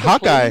people about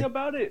Hawkeye? complaining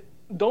about it,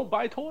 don't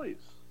buy toys.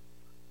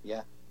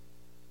 Yeah.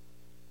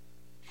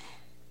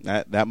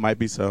 That might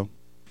be so.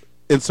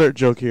 Insert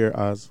joke here,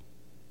 Oz.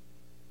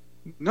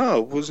 No,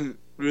 it wasn't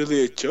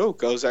really a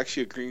joke. I was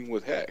actually agreeing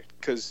with Heck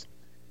because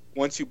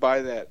once you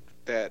buy that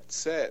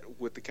set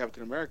with the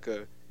Captain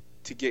America,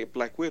 to get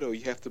Black Widow,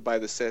 you have to buy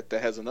the set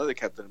that has another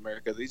Captain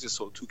America. They just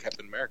sold 2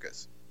 Captain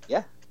Americas.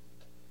 Yeah.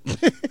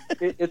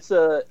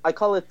 I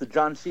call it the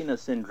John Cena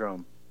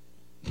syndrome.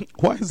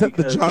 Why is that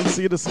the John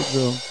Cena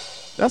syndrome?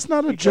 That's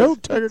not a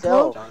joke, Tiger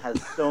Mattel Claw. has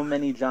so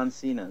many John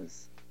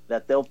Cenas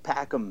that they'll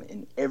pack them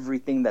in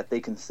everything that they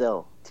can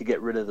sell to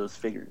get rid of those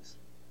figures.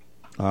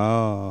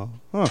 Oh,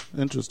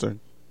 interesting.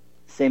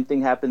 Same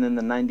thing happened in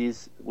the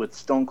 90s with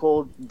Stone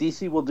Cold.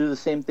 DC will do the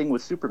same thing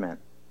with Superman.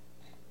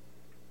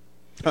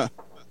 They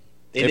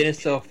didn't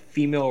sell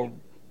female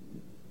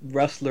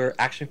wrestler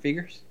action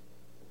figures?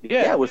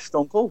 Yeah, with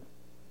Stone Cold.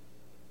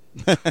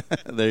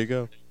 There you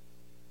go.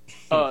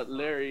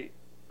 Larry,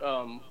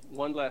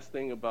 one last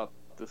thing about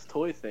this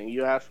toy thing.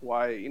 You asked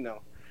why,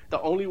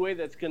 the only way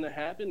that's going to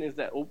happen is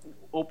that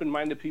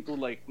open-minded people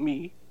like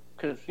me,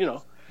 because,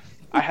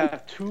 I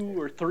have 2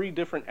 or 3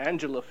 different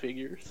Angela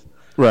figures.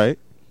 Right.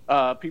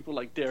 People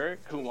like Derek,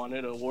 who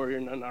wanted a Warrior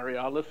Nun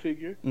Ariala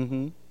figure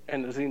Mm-hmm.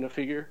 and a Xena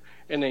figure.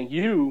 And then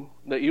you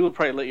would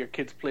probably let your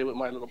kids play with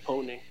My Little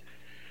Pony.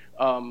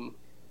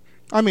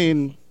 I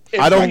mean,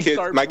 I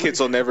don't. My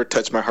kids will never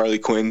touch my Harley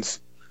Quinns.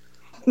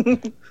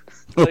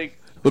 Like,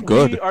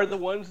 good. we are the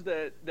ones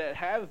that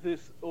have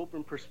this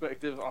open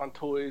perspective on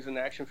toys and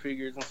action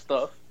figures and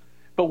stuff,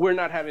 but we're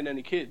not having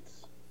any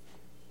kids.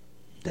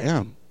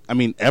 Damn. I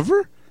mean,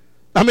 ever?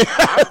 I mean,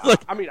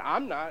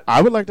 I'm not.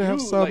 I would like to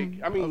have some.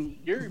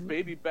 Your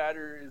baby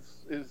batter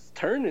is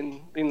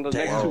turning in the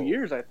next 2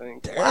 years, I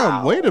think.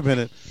 Damn, wait a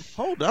minute.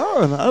 Hold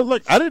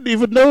on. I didn't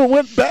even know it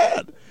went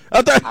bad.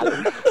 I thought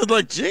it was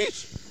like,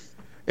 geez.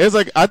 It's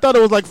like I thought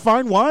it was like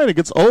fine wine. It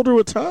gets older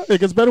with time. It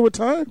gets better with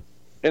time.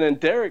 And then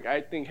Derek,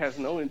 I think, has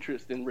no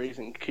interest in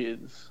raising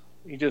kids.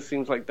 He just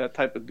seems like that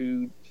type of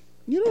dude.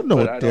 You don't know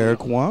what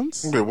Derek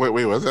wants.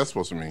 Wait, what's that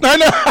supposed to mean? I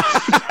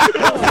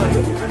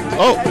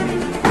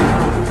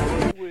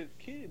know. With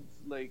kids,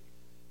 like,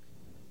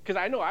 because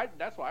I know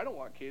that's why I don't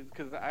want kids.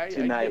 Because I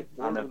Tonight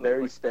get on bored a of very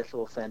them.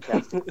 special,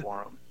 fantastic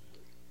forum.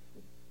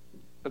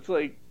 It's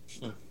like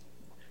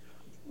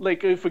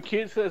if a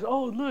kid says,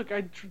 "Oh, look,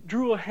 I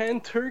drew a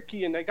hen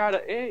turkey and I got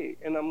an A,"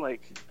 and I'm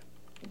like,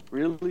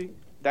 "Really?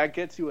 That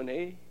gets you an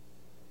A?"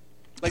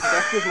 Like,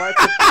 that's just my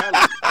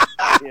personality.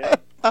 Yeah.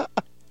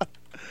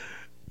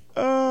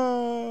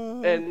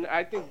 And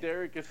I think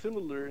Derek is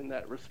similar in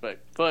that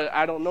respect, but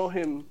I don't know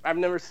him. I've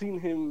never seen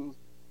him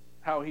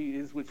how he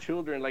is with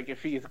children, like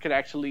if he could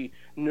actually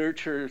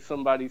nurture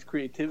somebody's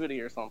creativity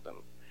or something.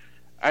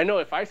 I know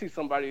if I see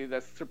somebody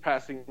that's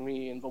surpassing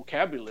me in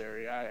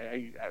vocabulary,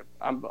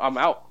 I'm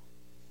out.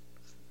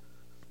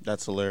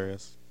 That's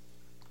hilarious.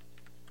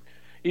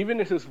 Even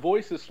if his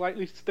voice is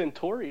slightly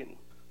stentorian.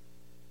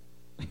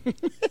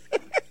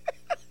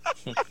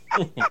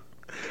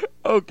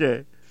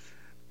 Okay.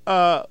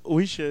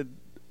 We should.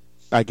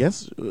 I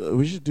guess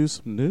we should do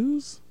some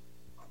news.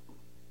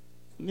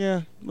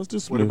 Yeah, let's do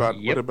some What news.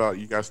 about what about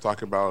you guys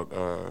talk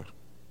about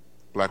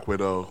Black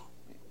Widow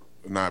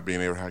not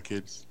being able to have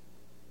kids?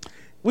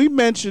 We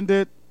mentioned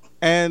it,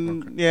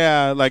 and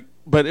yeah, like,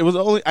 but it was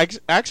only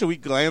actually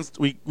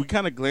we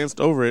kind of glanced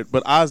over it,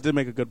 but Oz did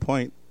make a good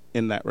point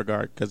in that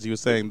regard because he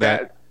was saying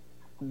that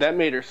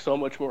made her so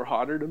much more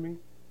hotter to me.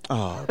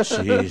 Oh,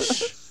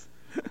 jeez.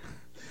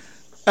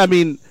 I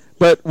mean,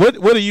 but what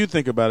do you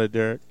think about it,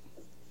 Derek?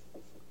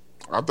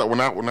 I thought when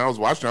I was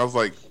watching, I was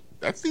like,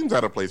 that seems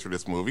out of place for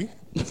this movie.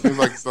 It seems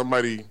like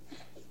somebody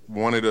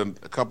wanted a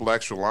couple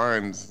extra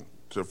lines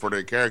for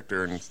their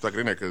character and stuck it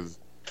in there because,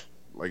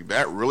 like,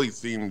 that really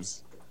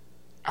seems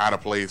out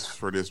of place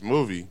for this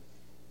movie.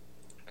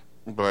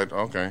 But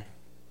okay.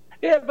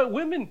 Yeah, but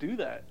women do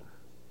that.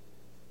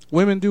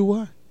 Women do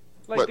what?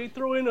 Like they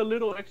throw in a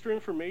little extra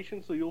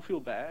information so you'll feel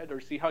bad or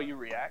see how you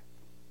react.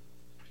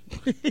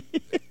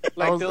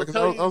 I was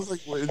like,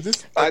 well, is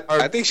this?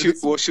 I think she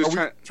was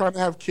trying to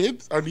have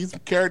kids. Are these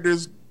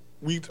characters?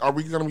 Are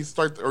we going to be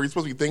start? Are we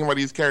supposed to be thinking about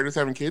these characters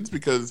having kids?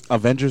 Because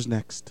Avengers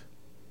next.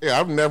 Yeah,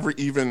 I've never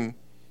even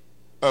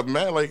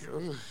man like.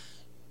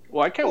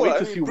 Well, I can't wait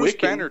to see Bruce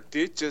Wiccan. Banner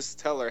did just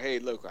tell her, "Hey,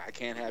 look, I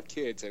can't have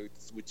kids."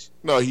 Which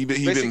no, he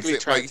didn't basically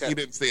say like he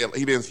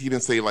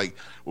didn't say like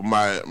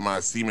well, my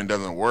semen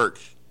doesn't work.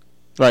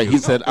 Right, he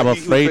said, "I'm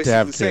afraid to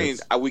have kids." Saying,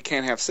 we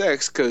can't have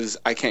sex because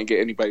I can't get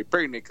anybody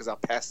pregnant because I'll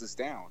pass this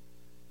down.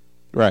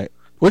 Right,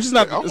 which is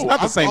not it's not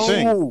the same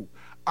thing.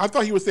 I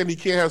thought he was saying he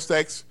can't have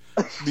sex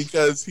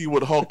because he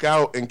would Hulk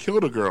out and kill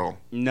the girl.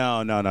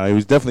 No. He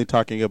was definitely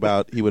talking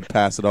about he would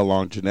pass it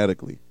along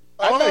genetically.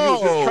 I thought he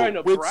was just trying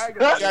to brag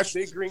about his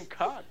big green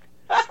cock.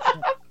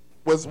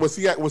 Were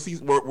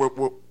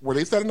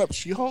they setting up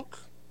She-Hulk?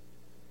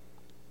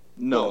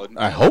 No,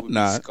 I hope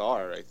not.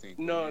 Scar, I think.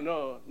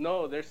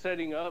 No. They're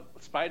setting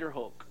up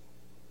Spider-Hulk.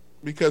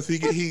 Because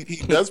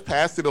he does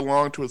pass it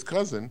along to his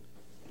cousin.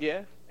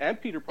 Yeah,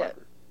 and Peter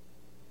Parker.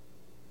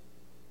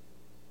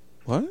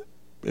 What?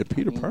 And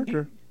Peter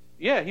Parker?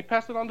 He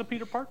passed it on to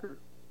Peter Parker.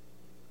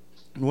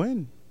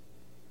 When?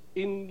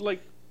 In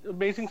like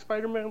Amazing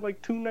Spider-Man,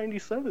 like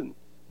 297.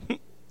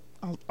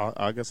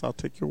 I guess I'll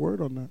take your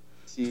word on that.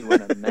 See,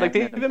 when a man Like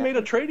they even made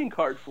a trading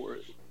card for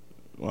it.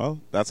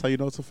 Well, that's how you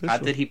know it's official. How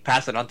did he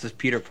pass it on to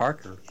Peter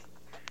Parker?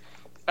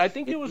 I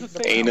think it was the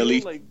same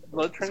Anally. like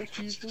blood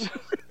transfusion.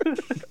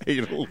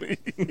 Anally.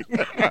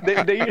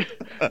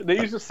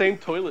 they use the same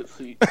toilet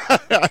seat.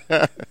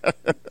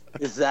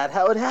 Is that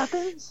how it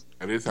happens?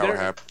 That is how it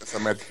happened. That's how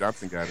Magic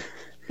Johnson got it.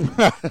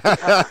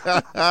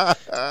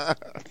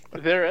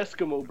 They're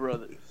Eskimo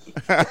brothers.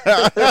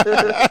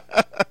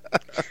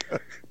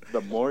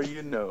 The more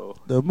you know.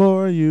 The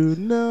more you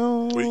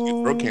know. Well, you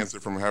get throat cancer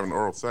from having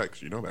oral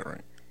sex. You know that,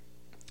 right?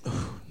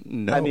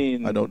 No, I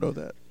mean- I don't know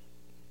that.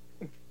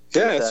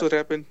 Yeah, that's what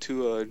happened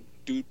to a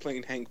dude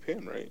playing Hank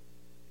Pym, right?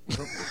 That's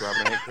what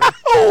happened to Hank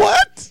Pym.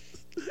 What?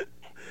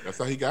 That's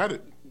how he got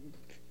it.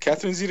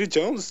 Catherine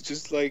Zeta-Jones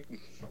just like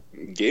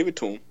gave it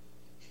to him.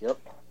 Yep.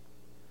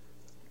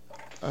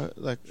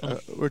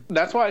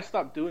 That's why I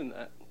stopped doing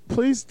that.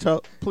 Please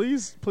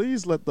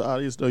let the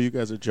audience know you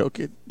guys are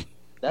joking.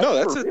 That's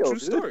for a real, true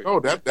dude. story. Oh,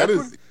 that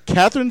is.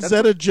 Catherine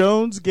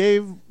Zeta-Jones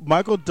gave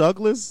Michael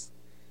Douglas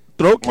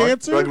throat Mark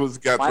cancer? Douglas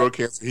got throat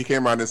cancer. He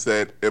came out and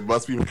said it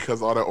must be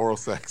because of all that oral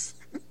sex.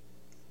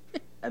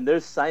 And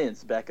there's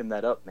science backing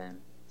that up, man.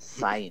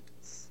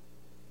 Science.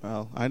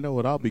 Well, I know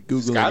what I'll be It's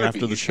Googling gotta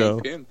after be the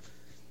show. Hank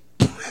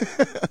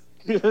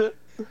Pym.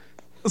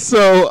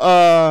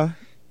 So,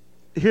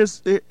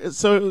 here's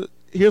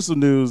some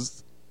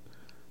news.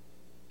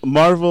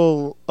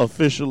 Marvel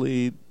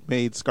officially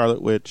made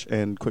Scarlet Witch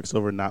and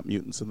Quicksilver not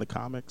mutants in the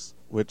comics,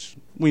 which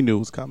we knew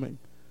was coming.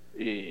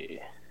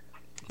 Yeah.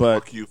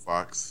 But Fuck you,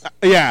 Fox.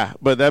 yeah,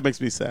 but that makes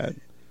me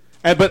sad.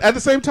 But at the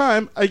same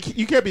time,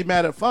 you can't be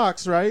mad at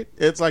Fox, right?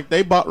 It's like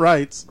they bought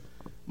rights.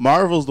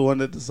 Marvel's the one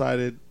that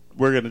decided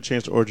we're going to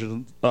change the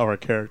origin of our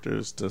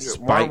characters to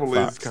spite Marvel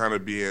Fox. is kind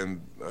of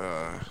being.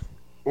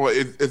 Well,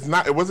 it's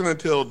not. It wasn't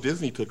until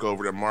Disney took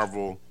over that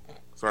Marvel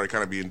started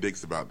kind of being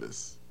dicks about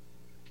this.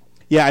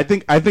 Yeah, I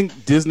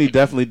think Disney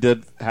definitely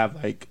did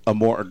have like a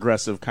more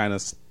aggressive kind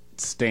of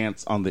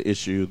stance on the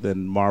issue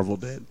than Marvel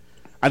did.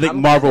 I think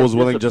Marvel was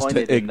willing just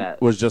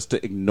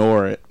to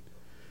ignore it.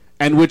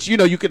 And which,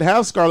 you could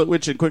have Scarlet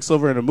Witch and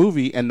Quicksilver in a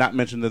movie and not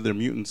mention that they're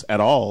mutants at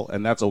all,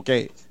 and that's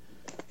okay.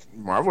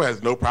 Marvel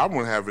has no problem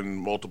with having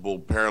multiple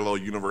parallel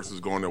universes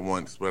going at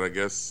once, but I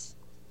guess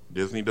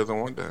Disney doesn't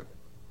want that.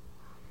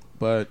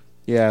 But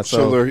yeah,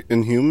 So they're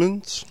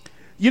Inhumans?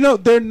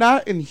 They're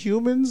not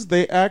Inhumans.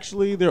 They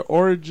actually, their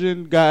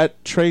origin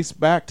got traced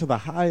back to the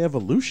High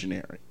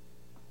Evolutionary.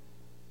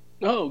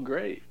 Oh,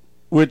 great.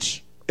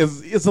 which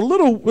is a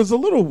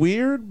little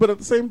weird, but at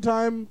the same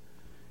time,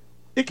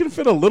 it can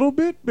fit a little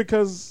bit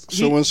because.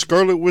 So when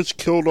Scarlet Witch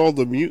killed all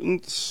the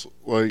mutants,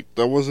 like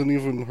that wasn't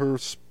even her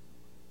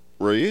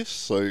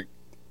race, like.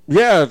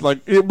 Yeah,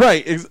 like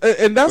right,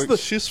 and that's like,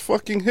 she's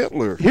fucking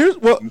Hitler. Here's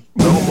what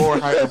no more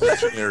high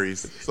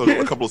evolutionaries. So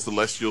a couple of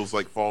Celestials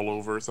like fall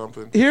over or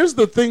something. Here's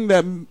the thing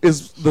that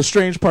is the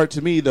strange part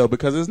to me, though,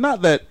 because it's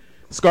not that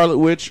Scarlet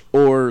Witch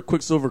or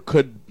Quicksilver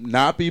could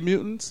not be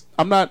mutants.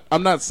 I'm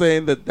not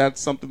saying that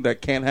that's something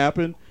that can't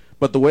happen,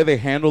 but the way they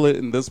handle it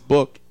in this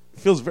book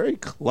feels very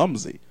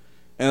clumsy,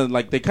 and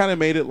like they kind of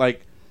made it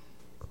like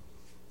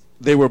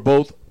they were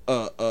both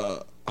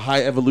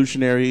high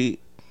evolutionary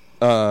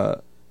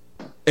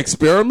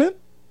experiment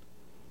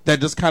that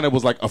just kind of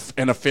was like a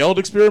failed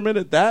experiment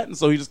at that, and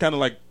so he just kind of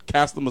like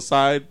cast them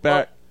aside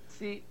back. Well,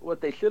 see, what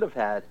they should have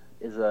had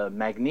is a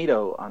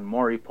Magneto on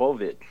Maury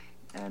Povich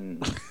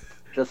and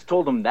just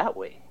told him that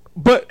way.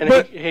 But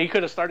he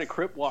could have started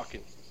crip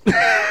walking.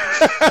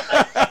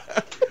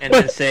 And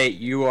then say,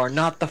 "You are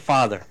not the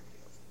father."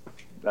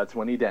 That's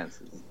when he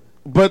dances.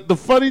 But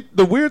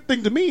the weird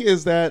thing to me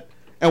is that,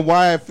 and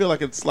why I feel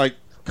like it's like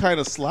kind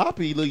of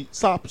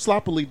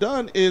sloppily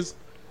done is,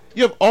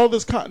 you have all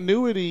this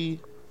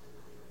continuity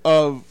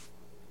of,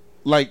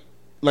 like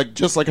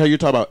just like how you're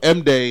talking about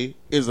M-Day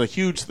is a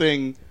huge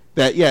thing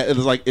that, yeah, it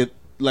is like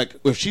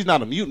if she's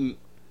not a mutant,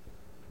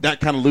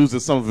 that kind of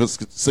loses some of its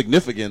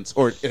significance,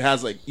 or it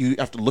has like, you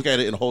have to look at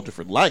it in a whole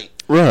different light.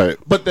 Right.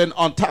 But then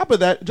on top of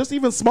that, just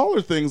even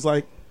smaller things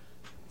like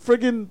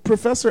friggin'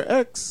 Professor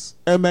X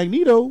and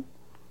Magneto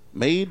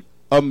made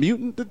a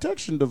mutant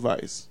detection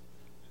device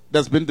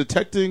that's been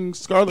detecting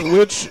Scarlet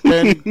Witch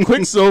and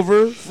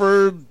Quicksilver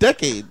for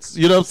decades.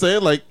 You know what I'm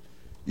saying? Like,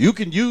 you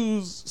can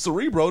use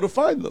Cerebro to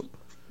find them.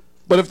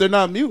 But if they're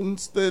not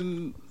mutants,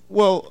 then,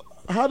 well,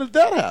 how did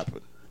that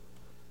happen?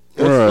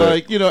 It's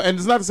like, you know, and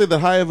it's not to say that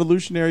high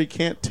evolutionary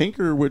can't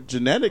tinker with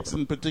genetics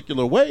in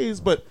particular ways,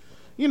 but,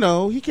 you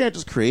know, he can't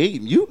just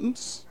create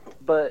mutants.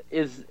 But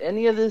is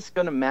any of this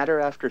going to matter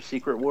after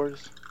Secret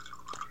Wars?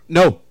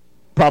 No,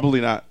 probably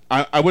not.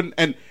 I wouldn't,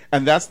 and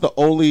that's the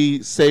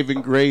only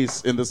saving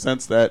grace in the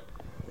sense that,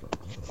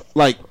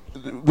 like,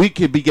 we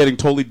could be getting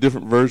totally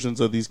different versions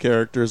of these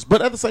characters,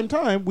 but at the same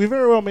time, we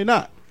very well may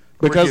not.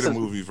 Because we're getting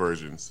movie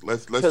versions.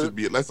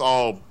 Let's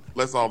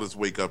all just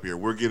wake up here.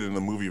 We're getting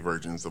the movie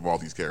versions of all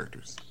these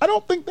characters. I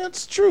don't think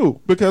that's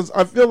true, because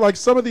I feel like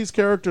some of these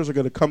characters are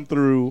going to come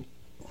through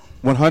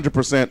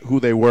 100% who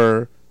they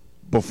were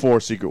before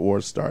Secret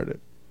Wars started.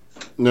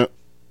 Now,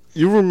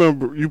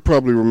 you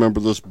probably remember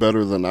this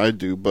better than I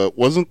do, but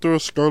isn't there a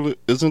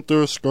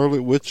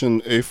Scarlet Witch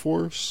in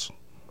A-Force?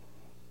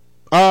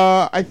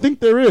 I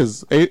think there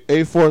is.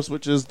 A-Force,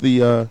 which is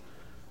the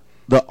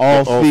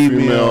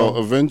all-female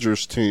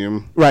Avengers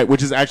team. Right,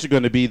 which is actually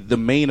going to be the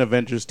main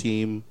Avengers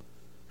team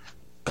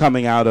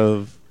coming out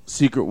of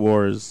Secret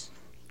Wars,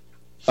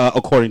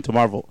 according to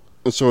Marvel.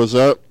 And so is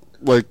that,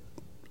 like,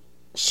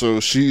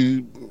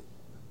 it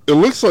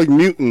looks like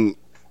mutant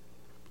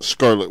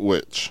Scarlet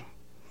Witch.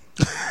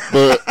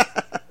 But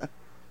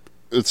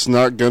it's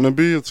not going to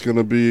be. It's going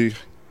to be...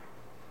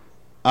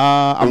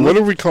 and what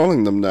are we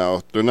calling them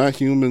now? They're not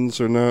humans.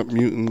 They're not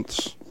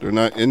mutants. They're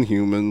not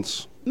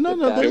Inhumans. No,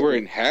 they were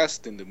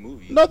enhanced in the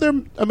movie. No,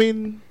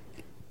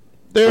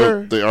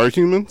 they are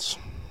humans.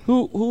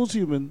 Who's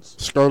humans?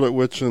 Scarlet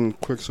Witch and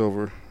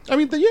Quicksilver. I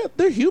mean,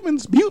 they're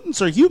humans. Mutants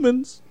are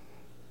humans.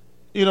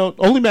 You know,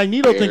 only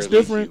Magneto thinks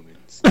different.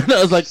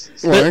 I was like,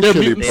 they're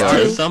mutants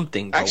too.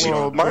 Something.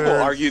 Actually, Marvel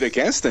argued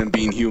against them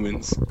being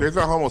humans. They're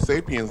not Homo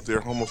sapiens.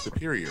 They're Homo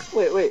superior.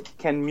 Wait.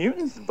 Can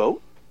mutants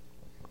vote?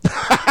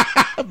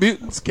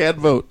 Mutants can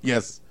vote.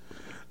 Yes.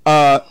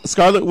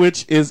 Scarlet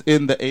Witch is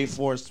in the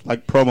A-Force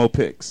like promo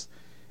pics,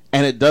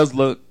 and it does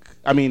look.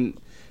 I mean,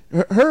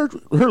 her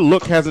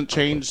look hasn't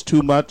changed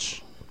too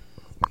much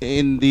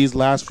in these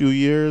last few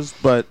years,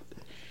 but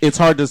it's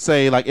hard to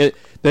say. Like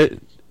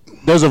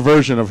there's a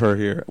version of her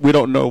here. We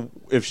don't know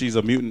if she's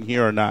a mutant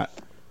here or not.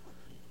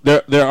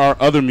 There are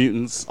other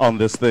mutants on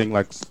this thing.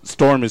 Like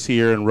Storm is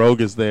here and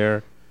Rogue is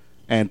there,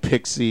 and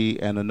Pixie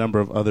and a number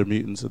of other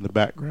mutants in the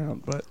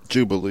background. But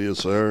Jubilee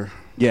is there.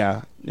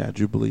 Yeah,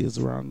 Jubilee is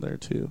around there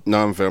too.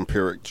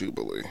 Non-vampiric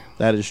Jubilee.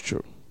 That is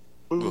true.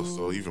 Oh,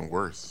 so even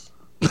worse.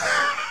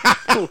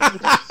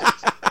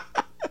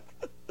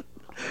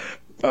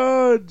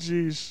 Oh,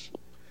 jeez.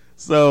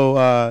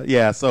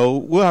 So, so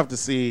we'll have to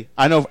see.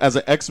 I know as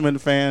an X-Men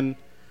fan,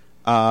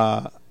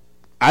 I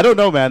don't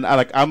know, man.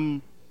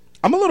 I'm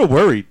a little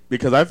worried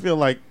because I feel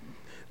like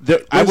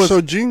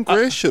so Jean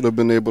Grey should have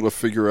been able to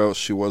figure out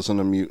she wasn't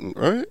a mutant,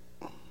 right?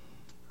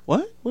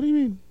 What? What do you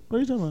mean? What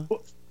are you talking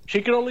about?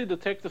 She can only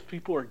detect if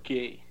people are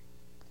gay.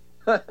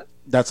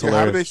 That's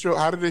hilarious.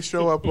 How did they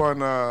show up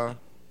on?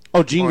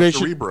 Jean Grey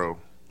Cerebro.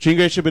 Jean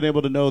Grey should have been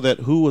able to know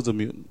that who was a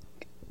mutant.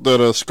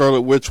 That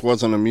Scarlet Witch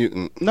wasn't a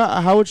mutant. No,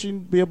 how would she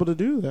be able to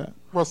do that?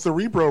 Well,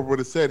 Cerebro would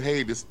have said,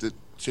 "Hey, this the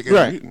chick is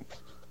a mutant."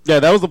 Yeah,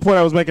 that was the point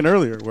I was making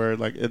earlier. Where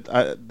like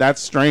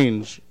that's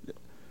strange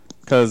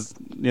because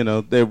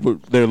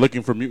they're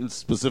looking for mutants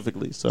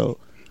specifically. So,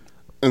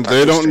 and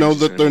they don't know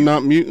that they're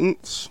not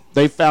mutants.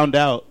 They found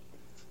out.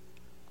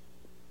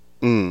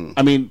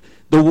 I mean,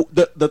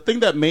 the thing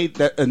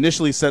that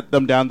initially set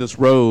them down this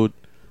road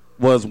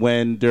was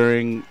when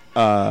during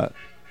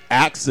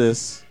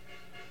Axis,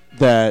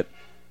 that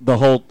the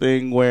whole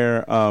thing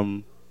where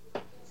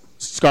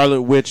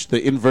Scarlet Witch,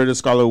 the inverted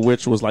Scarlet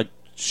Witch, was like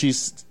she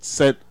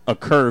set a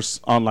curse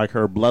on like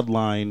her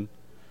bloodline,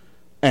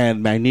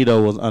 and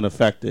Magneto was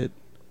unaffected,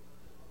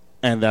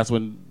 and that's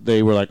when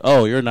they were like,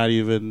 "Oh, you're not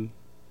even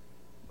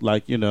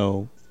you're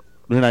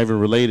not even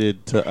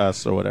related to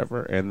us or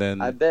whatever." And then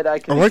I bet I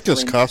can. I like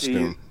this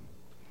costume.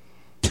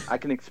 I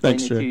can explain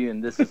Thanks, it to you,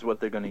 and this is what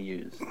they're going to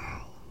use.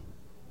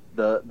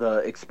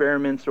 The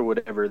experiments or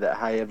whatever that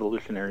High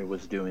Evolutionary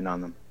was doing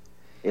on them,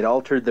 it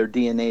altered their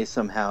DNA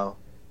somehow,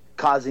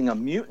 causing a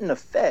mutant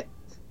effect,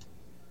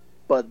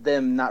 but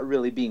them not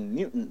really being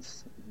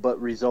mutants, but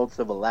results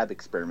of a lab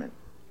experiment.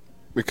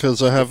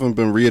 Because I haven't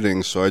been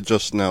reading, so I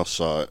just now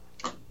saw it.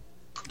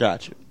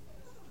 Gotcha.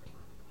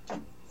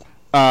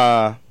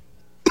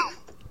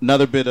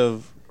 Another bit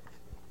of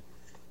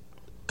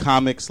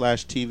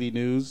comic/TV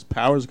news.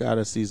 Powers got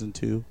a season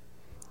 2.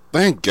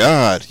 Thank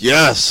God.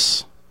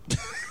 Yes.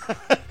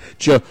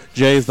 Jay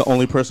is the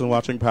only person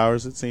watching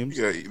Powers, it seems.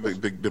 Yeah,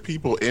 the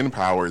people in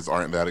Powers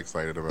aren't that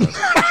excited about it.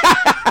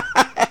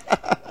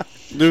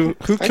 Dude,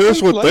 who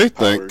cares what they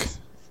think?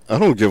 I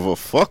don't give a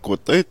fuck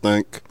what they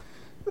think.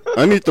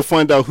 I need to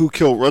find out who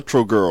killed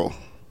Retro Girl.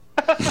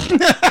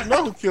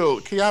 No, who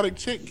killed Chaotic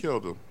Chick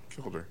killed her.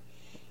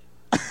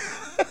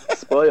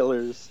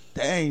 Spoilers.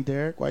 Dang,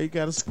 Derek, why you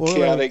gotta spoil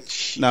Chaotic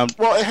it? Now,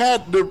 Well, it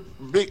had the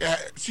big.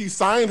 She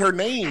signed her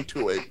name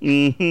to it.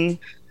 mm-hmm.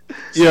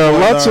 Yeah,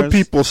 lots of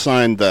people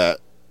signed that.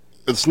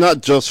 It's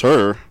not just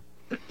her.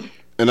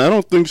 And I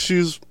don't think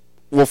she's...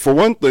 Well, for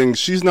one thing,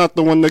 she's not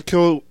the one that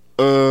killed...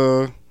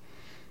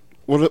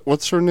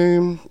 What's her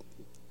name?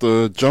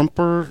 The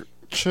jumper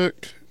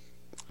chick?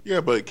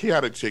 Yeah, but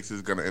Chaotic Chicks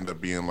is gonna end up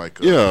being like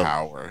a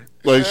power.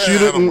 Like she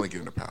didn't. I don't want to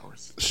get into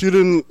powers. She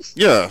didn't.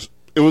 Yeah,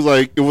 it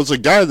was a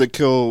guy that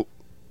killed.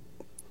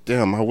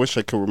 Damn, I wish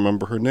I could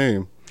remember her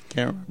name.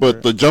 Can't remember.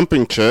 But the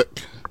jumping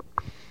chick,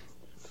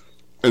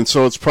 and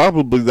so it's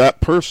probably that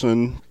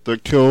person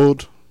that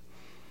killed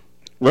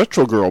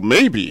Retro Girl.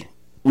 Maybe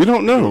we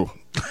don't know.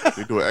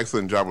 They do an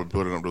excellent job of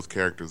building up those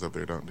characters up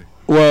there, don't they?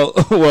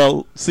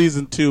 Well,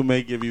 season 2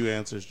 may give you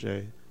answers,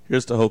 Jay.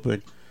 Here's to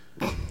hoping.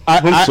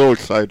 I'm so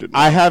excited.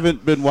 I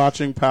haven't been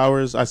watching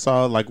Powers. I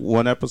saw like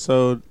one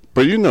episode.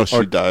 But you know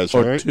she dies,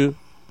 or right? 2.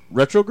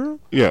 Retro Girl?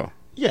 Yeah.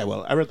 Yeah,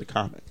 well, I read the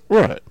comic.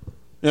 Right.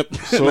 Yep.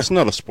 So it's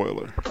not a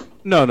spoiler.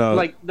 No.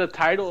 Like the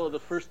title of the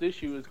first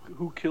issue is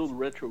 "Who Killed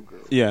Retro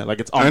Girl." Yeah, like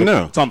it's on.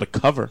 It's on the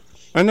cover.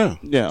 I know.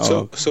 Yeah.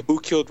 So who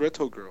killed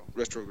Retro Girl?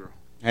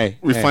 Hey,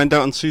 we find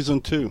out in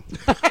season 2.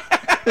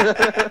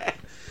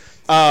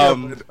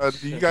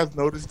 Do you guys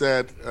notice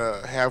that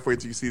halfway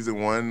through season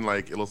 1,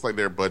 like it looks like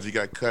their budget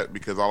got cut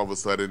because all of a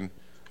sudden,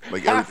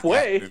 like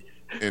halfway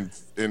in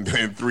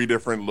 3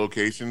 different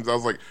locations? I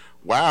was like,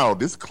 wow,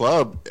 this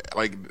club,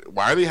 like,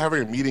 why are they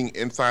having a meeting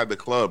inside the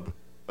club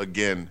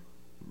again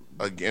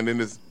in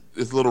this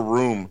little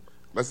room?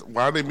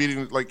 Why are they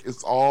meeting? Like,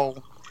 it's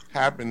all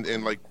happened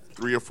in like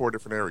 3 or 4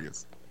 different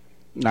areas.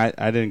 I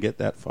didn't get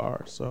that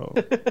far, so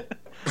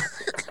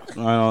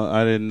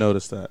I didn't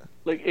notice that.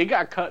 Like it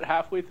got cut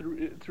halfway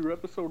through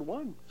episode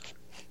 1.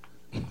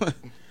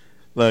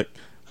 Look,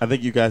 I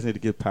think you guys need to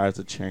give Powers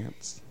a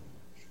chance.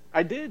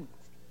 I did.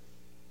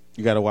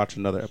 You got to watch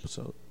another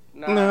episode.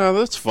 No,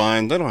 that's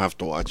fine. They don't have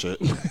to watch it.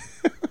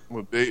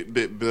 Well,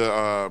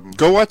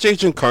 Go watch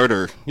Agent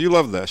Carter. You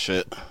love that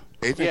shit.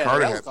 Agent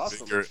Carter has a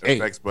bigger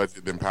effects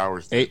budget than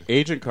Powers.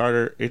 Agent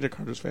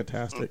Carter's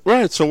fantastic.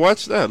 Right, so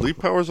watch that. Leave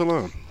Powers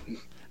alone.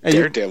 Hey,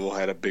 Daredevil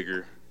had a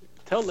bigger.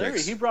 Tell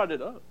Larry he brought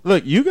it up.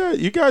 Look, you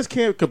guys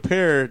can't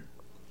compare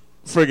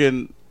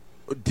friggin'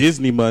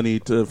 Disney money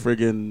to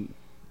friggin'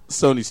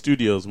 Sony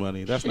Studios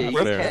money. That's not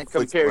fair. You can't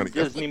compare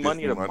Disney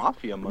money to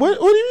Mafia money. What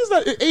do you mean? Is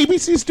that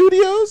ABC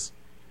Studios?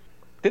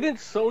 Didn't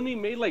Sony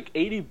make like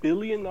 $80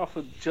 billion off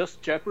of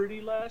just Jeopardy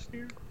last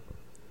year?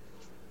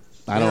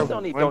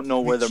 Sony don't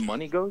know where their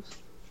money goes.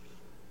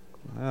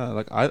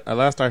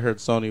 Last I heard,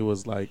 Sony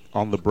was like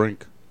on the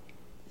brink.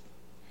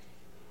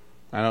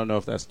 I don't know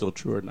if that's still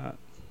true or not.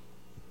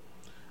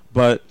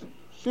 But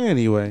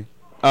anyway,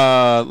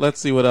 let's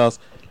see what else.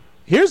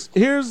 Here's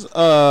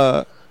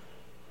another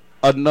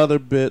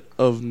bit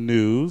of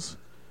news.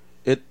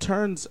 It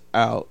turns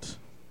out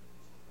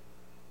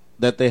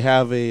that they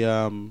have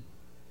a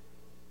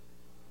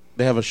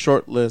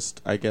short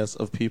list, I guess,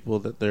 of people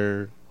that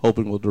they're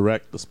hoping will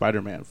direct the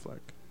Spider-Man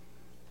flick.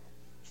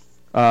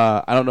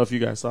 I don't know if you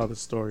guys saw this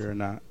story or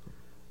not,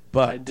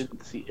 but I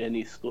didn't see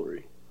any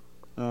story.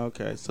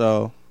 Okay,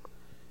 so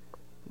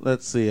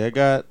let's see. I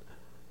got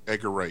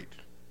Edgar Wright.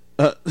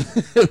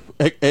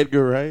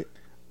 Edgar Wright.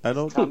 I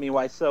don't. Tommy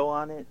Wiseau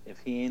on it. If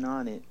he ain't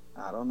on it,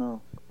 I don't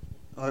know.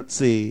 Let's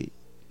see.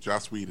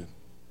 Joss Whedon.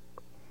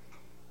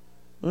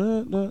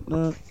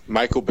 No.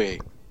 Michael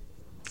Bay.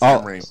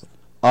 Sam Raimi.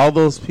 all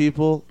those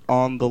people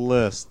on the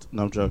list.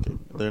 No, I'm joking.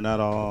 They're not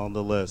all on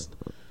the list.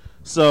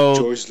 So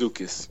George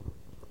Lucas.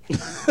 You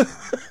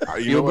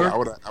know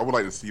what? I would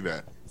like to see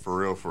that for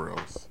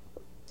reals.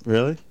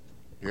 Really?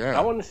 Yeah.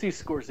 I want to see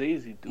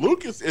Scorsese do it.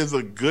 Lucas is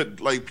a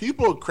good, like,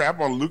 people crap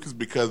on Lucas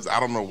because I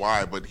don't know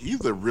why, but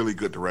he's a really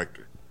good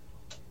director.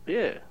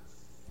 Yeah.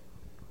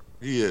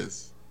 He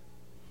is.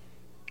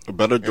 A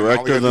better And all he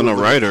director had to than do a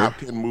was look at writer. Top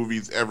 10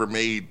 movies ever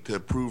made to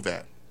prove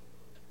that.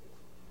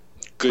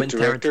 Good Quentin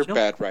director, Tarantino?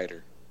 bad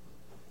writer.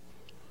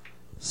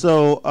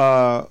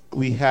 So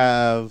we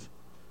have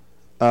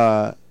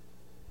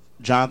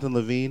Jonathan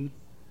Levine,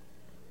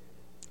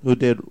 who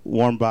did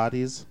Warm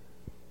Bodies.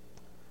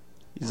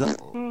 He's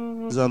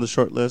on the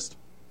short list.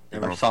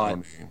 And I saw it.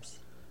 names.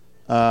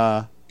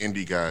 Uh,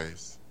 Indie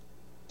guys.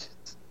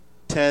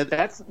 Ted,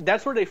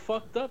 That's where they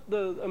fucked up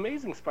the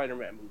Amazing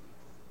Spider-Man movie.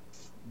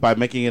 by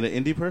making it an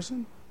indie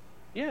person?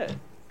 Yeah.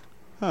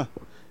 Huh.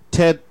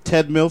 Ted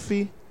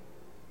Milfy,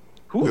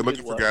 Who They're did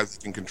looking for what? guys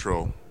that can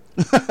control.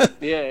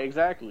 Yeah,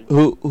 exactly.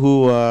 who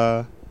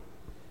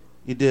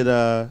he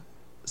did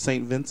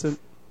St. Vincent.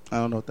 I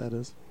don't know what that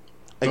is.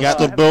 I got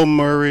the Bill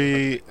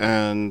Murray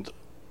and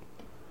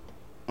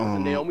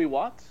Naomi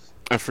Watts?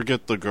 I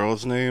forget the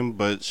girl's name,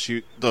 but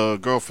the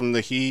girl from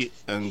The Heat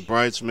and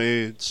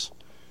Bridesmaids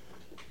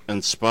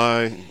and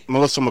Spy,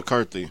 Melissa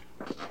McCarthy.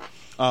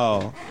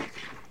 Oh.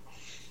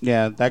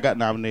 Yeah, that got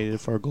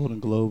nominated for a Golden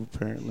Globe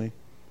apparently.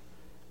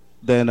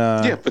 Then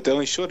Yeah, but they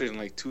only showed it in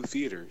like 2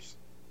 theaters.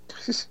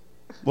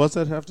 what's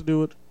that have to do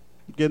with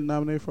getting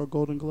nominated for a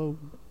Golden Globe?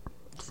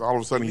 So all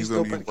of a sudden he's He's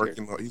going to no be back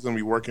working. He's going to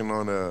be working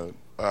on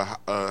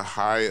a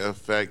high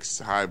effects,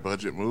 high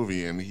budget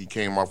movie, and he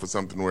came off with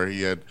something where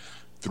he had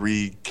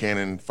 3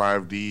 Canon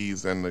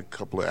 5Ds and a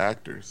couple of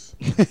actors.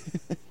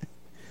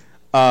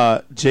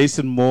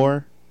 Jason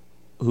Moore,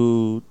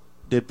 who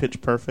did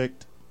Pitch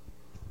Perfect.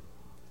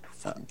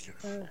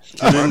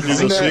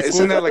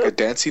 Isn't that like a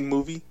dancing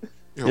movie?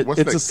 Yeah, what's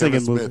It's that? a singing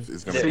Kevin movie. Smith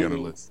is going to be on the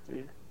list.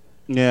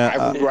 Yeah.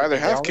 I would rather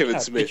They have already Kevin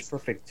have Smith. Pitch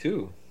Perfect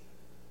 2.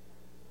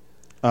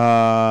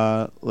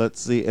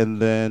 Let's see,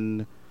 and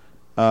then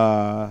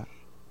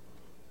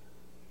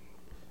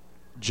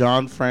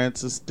John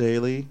Francis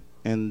Daly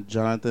and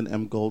Jonathan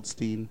M.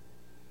 Goldstein,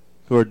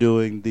 who are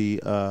doing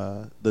the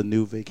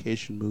new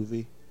Vacation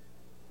movie.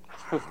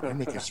 I'm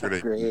making sure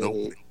that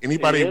Great.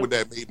 anybody Yeah. with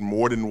that made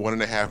more than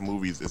 1.5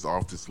 movies is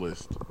off this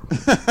list.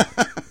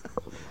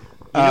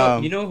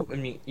 Um, You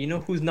know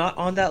who's not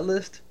on that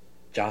list?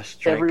 Josh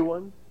Trank.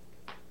 Everyone?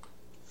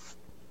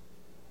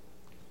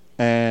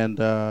 And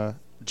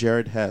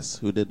Jared Hess,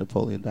 who did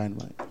Napoleon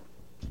Dynamite.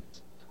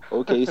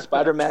 Okay,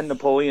 Spider-Man,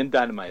 Napoleon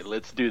Dynamite.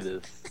 Let's do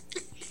this.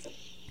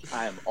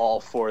 I am all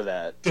for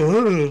that.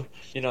 You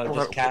know,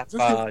 just cap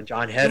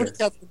John Heder.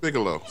 Catherine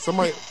Bigelow.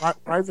 Somebody,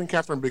 why isn't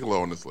Catherine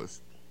Bigelow on this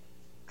list?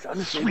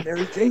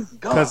 Mary Jane,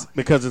 go.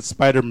 Because it's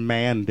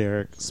Spider-Man,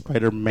 Derek.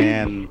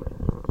 Spider-Man.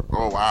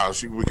 Oh wow,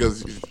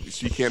 because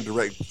she can't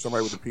direct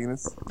somebody with a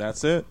penis.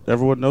 That's it.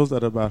 Everyone knows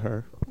that about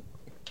her.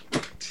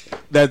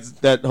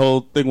 That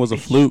whole thing was a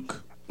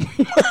fluke.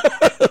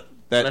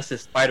 Unless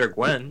it's Spider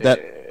Gwen.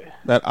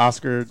 That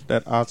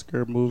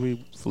Oscar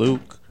movie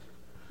fluke.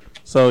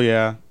 So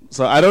yeah.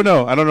 So I don't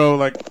know.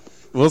 Like,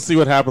 we'll see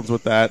what happens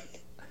with that.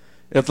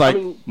 It's like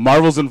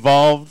Marvel's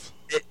involved,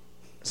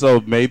 so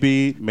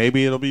maybe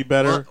it'll be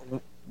better,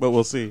 but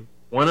we'll see.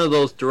 One of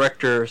those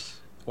directors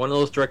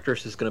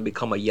is going to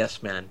become a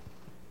yes man.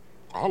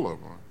 All of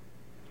them.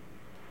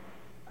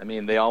 I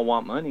mean, they all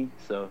want money,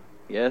 so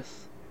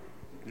yes.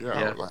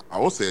 Yeah. I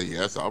would say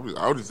yes. I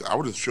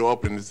would just show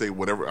up and just say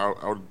whatever.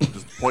 I would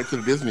just point to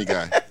the Disney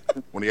guy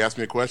when he asked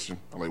me a question.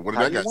 I'm like, what did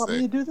How that do you guy want say?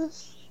 me to do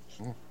this?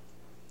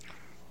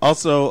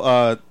 Also,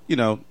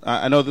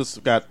 I know this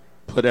got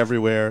put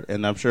everywhere,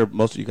 and I'm sure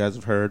most of you guys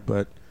have heard,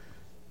 but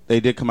they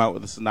did come out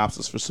with a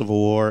synopsis for Civil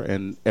War,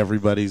 and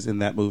everybody's in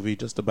that movie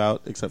just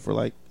about, except for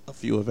like a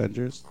few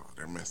Avengers. Oh,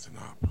 they're messing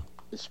up.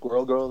 Is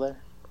Squirrel Girl there?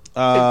 Is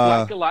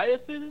Black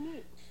Goliath in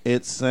it?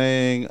 It's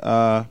saying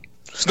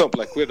It's no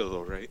Black Widow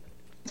though, right?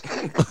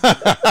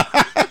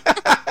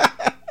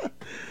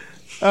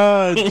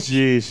 oh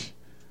jeez.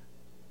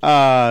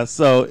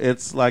 So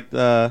it's like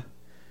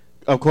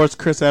of course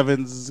Chris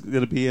Evans is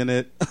gonna be in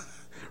it.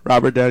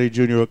 Robert Downey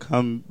Jr. will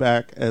come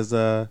back as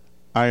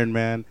Iron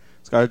Man.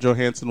 Scarlett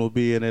Johansson will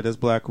be in it as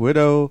Black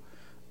Widow.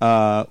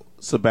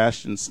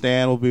 Sebastian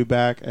Stan will be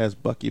back as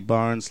Bucky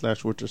Barnes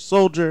 / Winter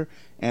Soldier.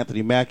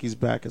 Anthony Mackie's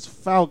back as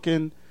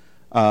Falcon.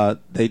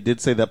 They did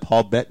say that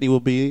Paul Bettany will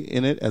be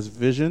in it as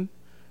Vision.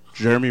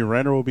 Jeremy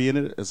Renner will be in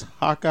it as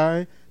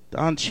Hawkeye.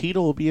 Don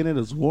Cheadle will be in it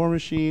as War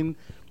Machine.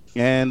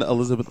 And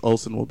Elizabeth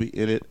Olsen will be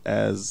in it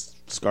as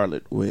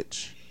Scarlet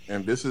Witch.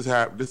 And this is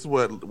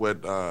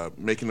what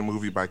making a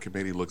movie by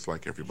committee looks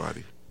like,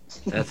 everybody.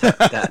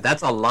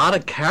 That's a lot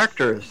of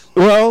characters.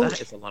 Well,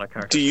 that is a lot of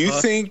characters. Do you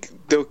think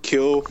they'll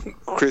kill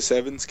Chris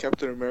Evans,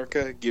 Captain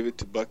America, give it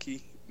to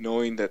Bucky,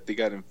 knowing that they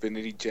got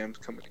Infinity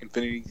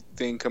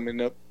thing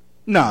coming up?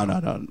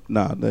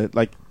 No.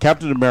 Like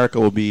Captain America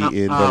will be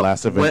in the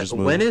last Avengers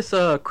movie. When is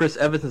Chris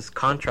Evans'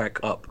 contract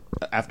up?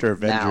 After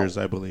Avengers,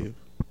 I believe.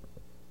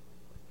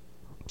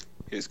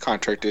 his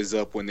contract is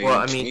up when they Well,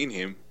 I entertain mean-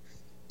 him.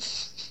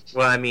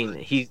 Well, I mean,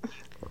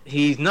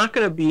 he's not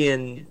going to be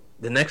in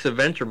the next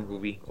Avenger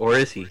movie, or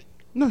is he?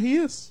 No, he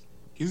is.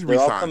 He's They're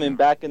all resigning. coming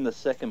back in the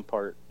second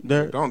part.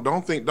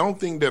 Don't think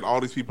that all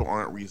these people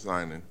aren't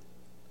resigning.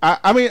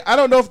 I mean, I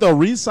don't know if they'll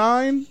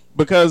re-sign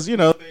because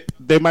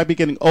they might be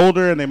getting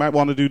older and they might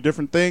want to do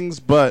different things,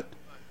 but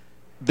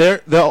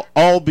they'll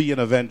all be in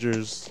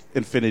Avengers: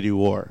 Infinity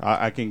War.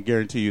 I can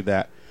guarantee you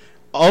that.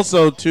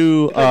 Also,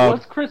 too,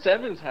 What's Chris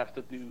Evans have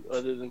to do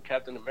other than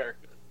Captain America?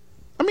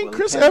 I mean, Well, he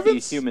Chris can't be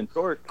Evans. Human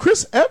Torch.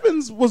 Chris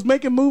Evans was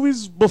making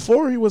movies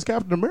before he was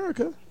Captain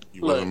America. He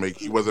wasn't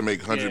making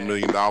 $100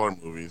 million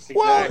movies.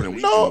 Well, He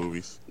wasn't no,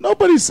 movies.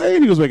 nobody's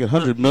saying he was making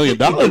 $100 million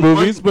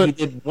movies, He but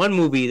did one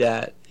movie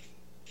that.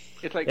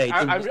 It's like Yeah, he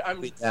did one I'm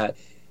movie that.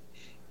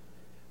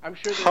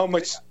 sure. How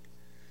much?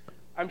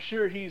 I'm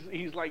sure he's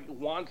like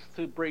wants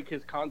to break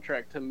his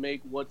contract to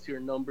make What's Your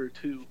Number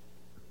 2.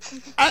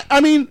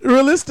 I mean,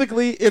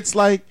 realistically, it's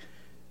like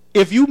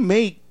if you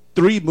make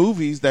 3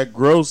 movies that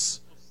gross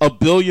 $1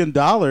 billion,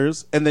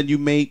 and then you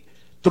make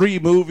 3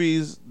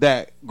 movies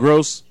that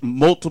gross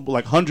multiple,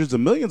 like hundreds of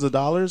millions of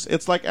dollars,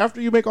 it's like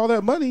after you make all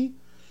that money,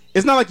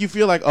 it's not like you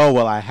feel like, oh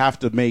well, I have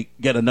to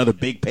get another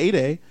big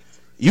payday.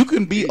 You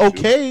can be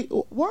okay.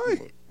 Why?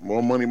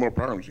 More money, more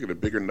problems. You get a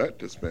bigger nut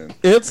to spend.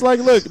 It's like,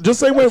 look, just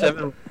same way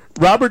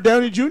Robert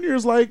Downey Jr.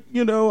 is like,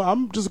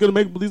 I'm just gonna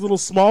make these little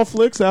small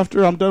flicks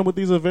after I'm done with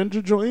these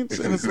Avenger joints,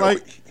 and it's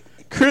like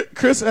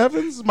Chris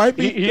Evans might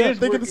be He is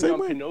thinking working the same on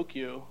way.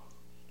 Pinocchio,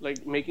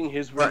 like making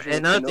his But version.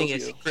 another of thing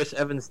Pinocchio. is, Chris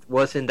Evans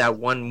was in that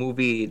one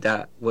movie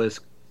that was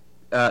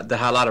that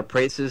had a lot of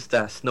praises,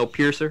 that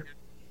Snowpiercer.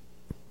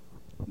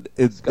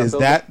 Is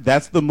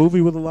that's the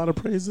movie with a lot of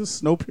praises?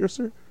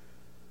 Snowpiercer?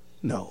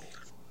 No.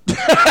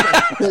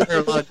 I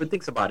heard a lot of good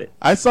things about it.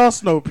 I saw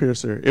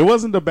Snowpiercer. It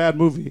wasn't a bad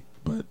movie,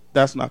 but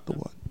that's not the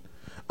one.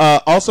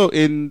 Also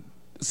in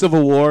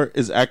Civil War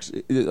is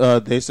actually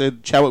they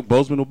said Chadwick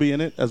Boseman will be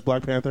in it as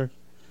Black Panther,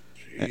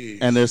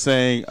 and they're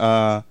saying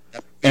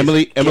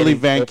Emily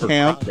Van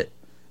Camp overcrowded.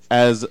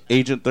 as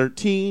Agent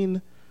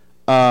 13.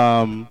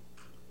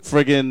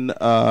 Friggin'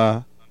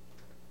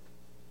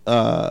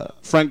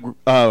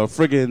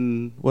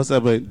 what's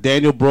that? But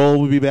Daniel Brohl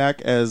will be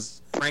back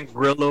as Frank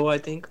Grillo, I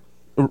think.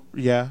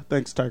 Yeah,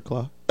 thanks, Tired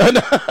Claw.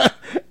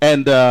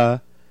 And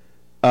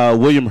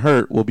William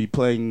Hurt will be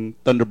playing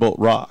Thunderbolt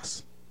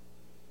Ross.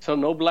 So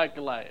no Black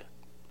Goliath.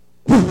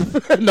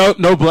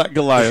 no Black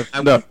Goliath.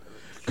 No,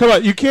 come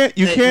on, you can't.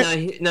 Now,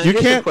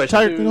 here's the question.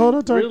 Tired, hold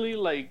on, Tired. Really,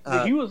 like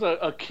he was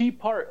a key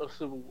part of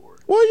Civil War.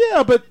 Well,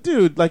 yeah, but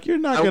dude, like you're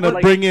not gonna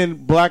like- bring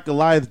in Black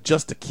Goliath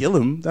just to kill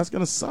him. That's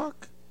gonna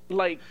suck.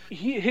 Like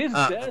his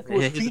death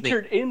was here's the thing.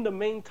 featured in the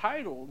main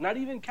title. Not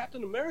even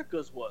Captain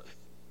America's was.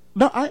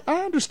 No, I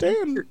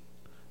understand,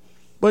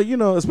 but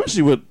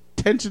especially with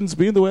tensions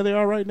being the way they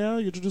are right now,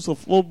 you introduce a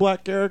full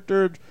black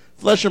character,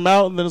 flesh him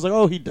out, and then it's like,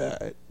 oh, he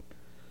died.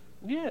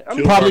 Yeah,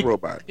 Killed by a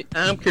robot.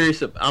 I'm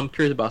curious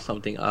about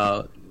something.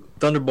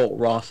 Thunderbolt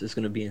Ross is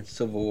going to be in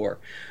Civil War.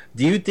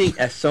 Do you think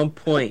at some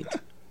point,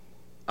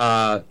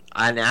 and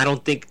I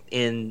don't think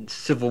in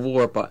Civil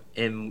War, but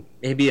in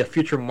maybe a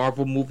future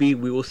Marvel movie,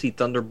 we will see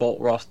Thunderbolt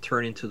Ross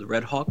turn into the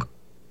Red Hawk?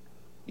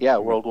 Yeah,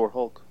 World War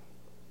Hulk.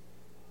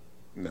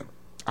 No.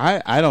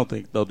 I don't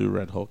think they'll do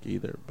Red Hulk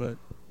either, but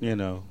They're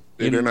not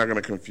going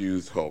to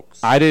confuse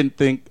Hulks. I didn't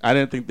think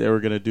they were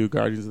going to do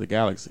Guardians of the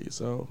Galaxy,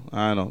 so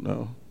I don't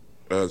know.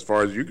 As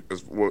far as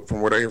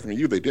from what I hear from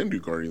you, they didn't do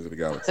Guardians of the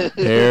Galaxy.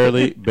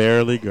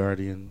 barely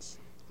Guardians.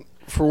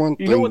 For one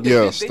You know thing, what they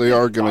yes, did? they They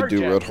are did going to do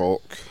Starjammers. Red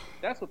Hulk.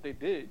 That's what they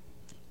did.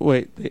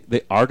 Wait,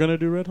 they are going to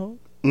do Red Hulk?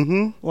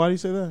 Mm-hmm. Why do you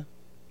say that?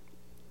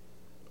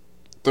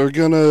 They're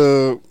going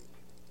to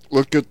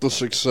look at the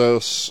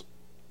success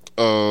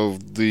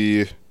of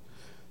the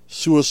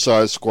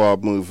Suicide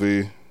Squad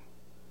movie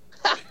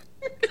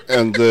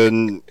and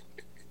then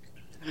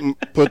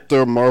put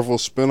their Marvel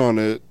spin on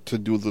it to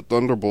do the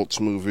Thunderbolts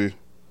movie.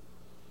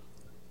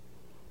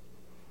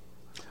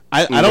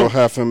 I They'll don't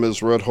have him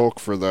as Red Hulk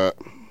for that.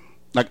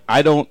 like.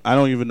 I don't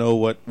even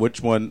know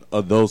which one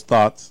of those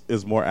thoughts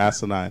is more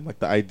asinine. Like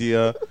the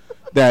idea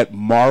that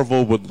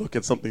Marvel would look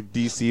at something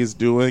DC is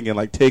doing and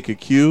like take a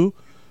cue,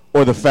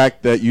 or the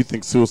fact that you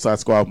think Suicide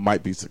Squad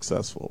might be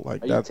successful.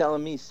 Like Are you that.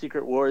 telling me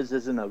Secret Wars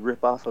isn't a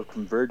ripoff of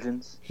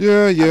Convergence?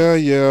 Yeah, I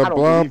don't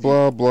blah, believe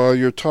blah, blah.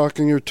 You're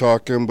talking,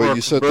 but Well,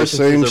 you said the Convergence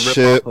same is a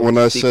shit ripoff of when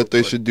I Secret said they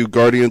Wars. should do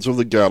Guardians of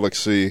the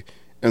Galaxy,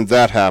 and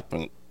that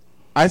happened.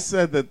 I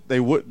said that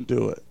they wouldn't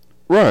do it.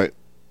 Right.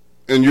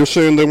 And you're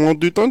saying they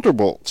won't do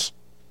Thunderbolts.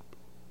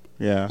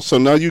 Yeah. So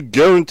now you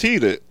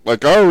guaranteed it.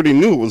 Like, I already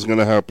knew it was going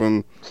to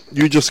happen.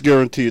 You just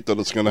guaranteed that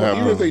it's going to Even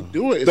happen. if they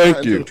do it, it's Thank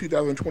not you. until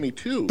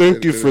 2022.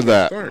 Thank you that for it's gonna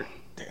that. start.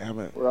 Damn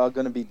it. We're all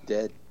gonna be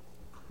dead.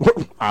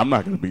 I'm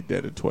not going to be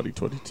dead in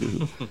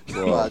 2022.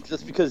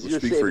 Just because you're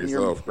speak for saving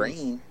your yourself.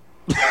 brain.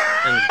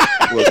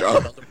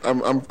 Look,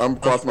 I'm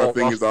crossing my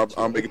fingers.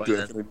 I'll make it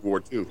to Infinity War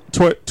 2.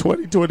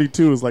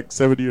 2022 is like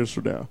 7 years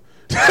from now.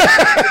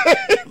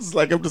 It's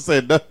like I'm just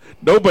saying,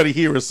 nobody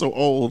here is so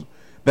old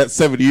that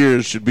 7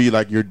 years should be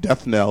like your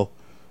death knell.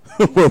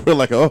 Where we're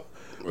like, oh,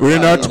 we're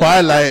in our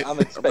twilight. I'm I'm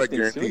not expecting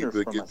guaranteed sooner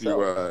to for get you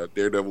myself.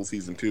 Daredevil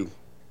season 2.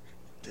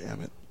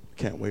 Damn it!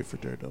 Can't wait for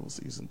Daredevil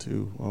season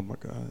 2. Oh my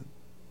god!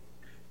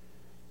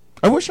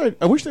 I wish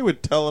they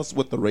would tell us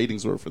what the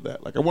ratings were for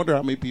that. Like, I wonder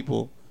how many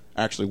people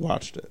actually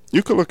watched it.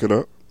 You could look it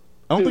up.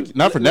 I don't think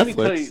not for let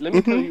Netflix. Let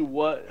me tell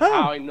you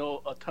how I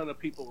know a ton of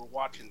people were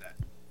watching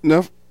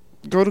that.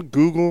 Go to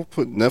Google,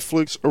 put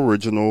Netflix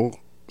original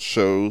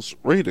shows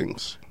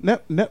ratings.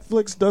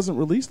 Netflix doesn't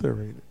release their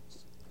ratings.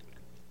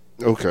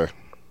 Okay.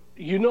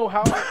 You know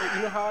how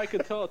I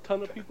could tell a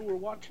ton of people were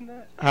watching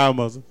that? How,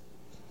 Moses?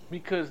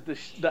 Because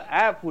the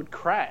app would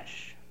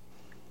crash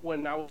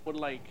when I would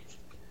like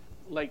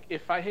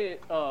if I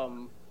hit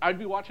I'd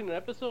be watching an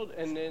episode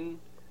and then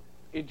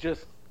it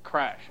just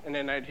crash and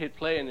then I'd hit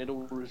play and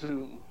it'll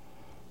resume.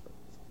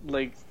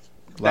 Like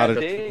that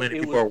day, many it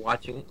people was, are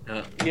watching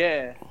it.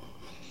 Yeah,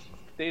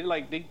 they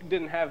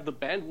didn't have the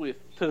bandwidth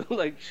to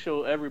like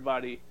show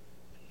everybody.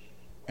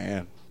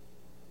 Man,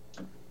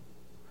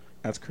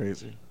 that's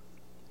crazy.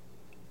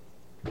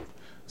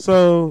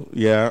 So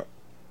yeah,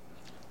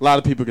 a lot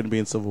of people are going to be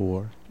in Civil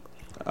War.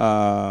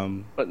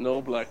 But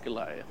no Black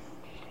Goliath.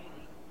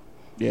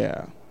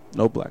 Yeah,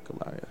 no Black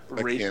Goliath.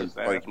 Racist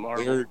ass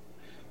Marvel.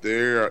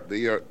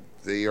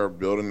 They are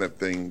building that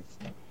thing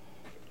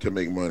to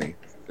make money.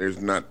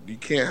 You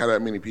can't have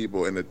that many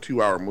people in a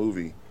 2-hour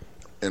movie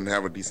and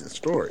have a decent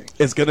story.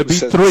 It's gonna be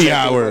Said 3 the same thing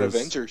hours. about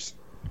Avengers.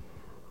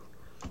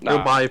 It'll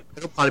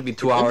probably be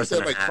 2 hours You and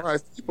said a like half.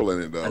 5 people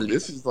in it though.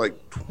 This is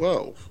like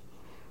 12.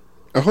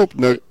 I hope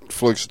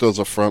Netflix does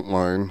a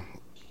Frontline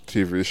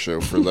TV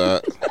show for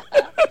that.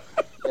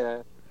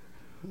 Yeah,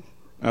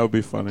 That would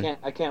be funny.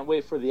 I can't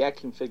wait for the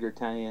action figure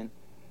tie-in.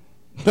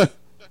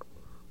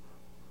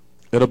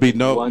 It'll be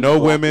no One no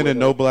Black women and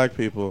Widow. no black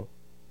people.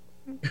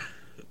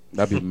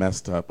 That'd be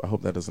messed up. I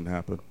hope that doesn't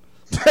happen.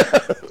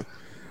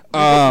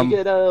 You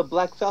get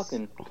Black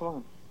Falcon. Come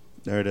on.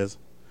 There it is.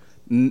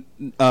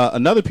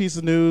 Another piece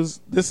of news.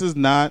 This is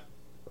not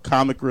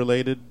comic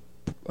related,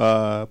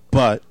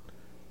 but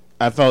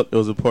I felt it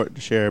was important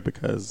to share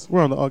because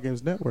we're on the All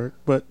Games Network.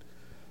 But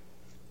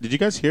did you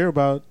guys hear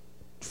about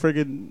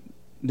friggin'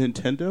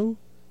 Nintendo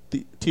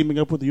teaming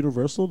up with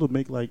Universal to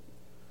make like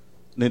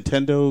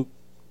Nintendo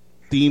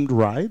themed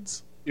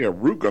rides? Yeah,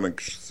 Root gonna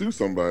sue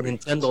somebody.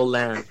 Nintendo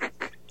Land,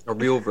 a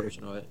real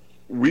version of it.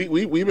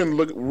 We've been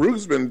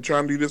Root's been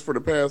trying to do this for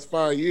the past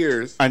 5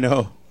 years. I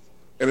know.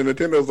 And then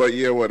Nintendo's like,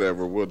 yeah,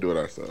 whatever, we'll do it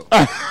ourselves.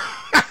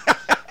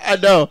 I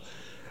know.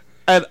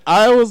 And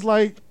I was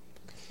like,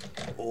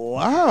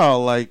 wow,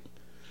 like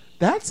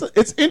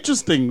it's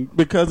interesting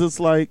because it's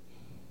like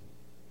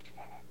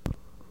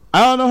I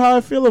don't know how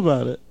I feel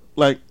about it.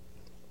 Like,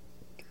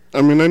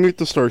 I mean, I need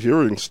to start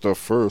hearing stuff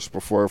first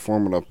before I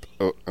form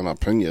an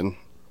opinion.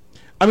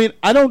 I mean,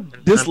 I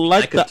don't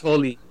dislike that.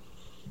 Totally.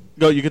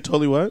 Go, you could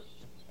totally what?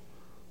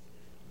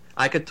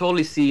 I could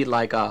totally see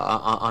like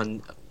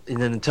on in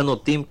the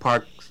Nintendo theme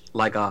park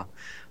like a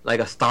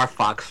Star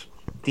Fox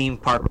theme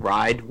park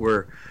ride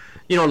where,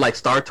 you know, like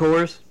Star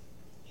Tours.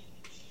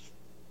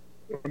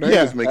 Now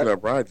you're just making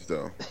up rides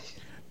though.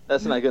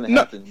 That's not going to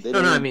happen. They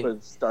don't I even mean-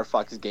 put Star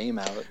Fox game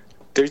out.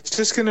 They're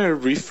just gonna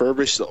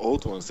refurbish the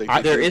old ones.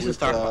 Like There they is did a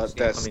Star with, Fox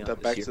game that's coming the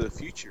out Back this to year. the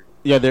Future.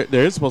 Yeah,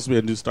 there is supposed to be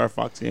a new Star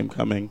Fox game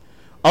coming.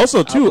 Also,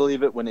 I'll too,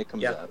 believe it when it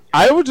comes out.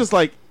 I would just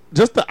like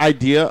the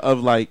idea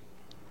of like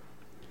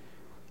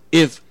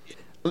if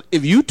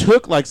you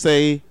took like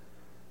say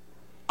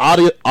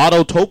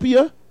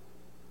Autotopia,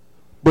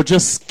 but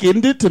just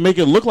skinned it to make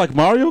it look like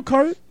Mario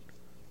Kart,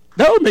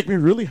 that would make me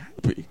really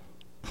happy.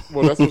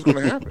 Well, that's what's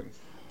gonna happen.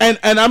 And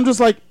I'm just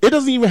like, it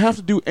doesn't even have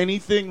to do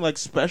anything like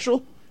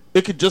special.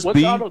 It could just What's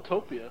be.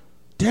 Autotopia?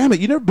 Damn it!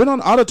 You never been on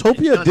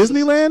Autotopia at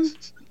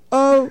Disneyland,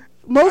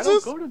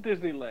 Moses? I don't go to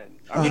Disneyland.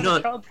 I'm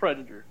a child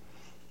predator.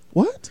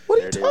 What?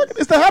 What are you talking?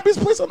 It's the happiest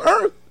place on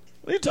earth.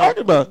 What are you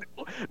talking about?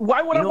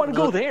 Why would I want to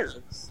go there?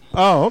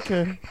 Oh,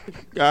 okay,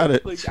 got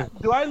it. Like,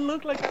 do I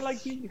look like I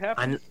like being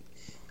happy?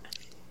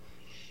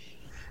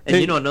 And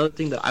you know, another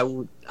thing that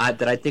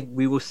I think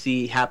we will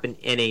see happen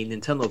in a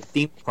Nintendo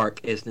theme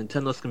park is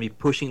Nintendo's gonna be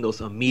pushing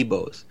those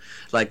amiibos.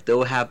 Like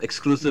they'll have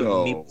exclusive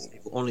amiibos you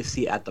will only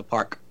see at the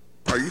park.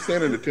 Are you saying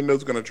that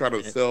Nintendo's gonna try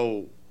to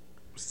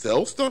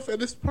sell stuff at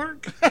this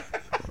park?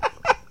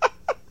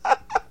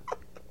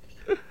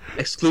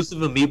 Exclusive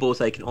amiibos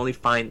that you can only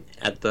find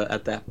at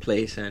that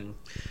place, and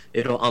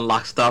it'll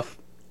unlock stuff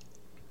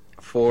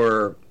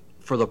for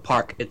the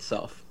park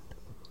itself.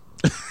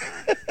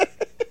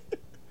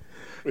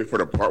 Waiting for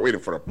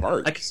the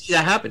park. I can see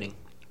that happening.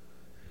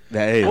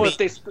 Hey, Well, if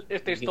they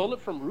stole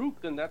it from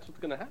Rook, then that's what's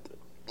gonna happen.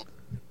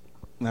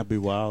 that'd be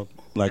wild.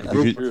 Like, Yeah,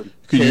 you true.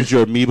 could use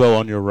your amiibo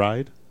on your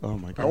ride. Oh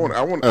my god! I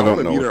want I don't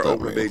to know meet what her that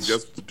open day means.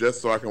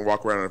 just so I can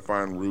walk around and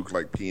find Rook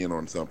like peeing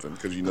on something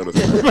because you know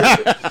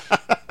that's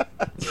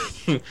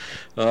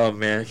Oh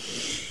man.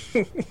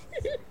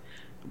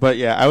 But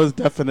yeah, I was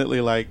definitely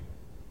like,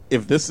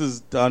 if this is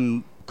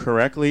done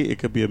correctly, it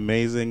could be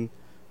amazing.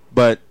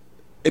 But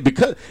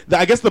because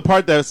I guess the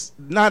part that's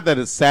not that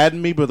it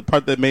saddened me, but the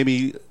part that made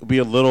me be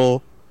a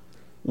little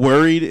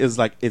worried is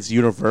like it's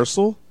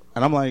Universal,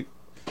 and I'm like,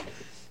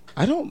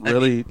 I don't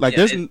really like.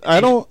 I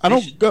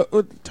don't go.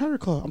 Tiger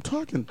Claw. I'm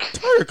talking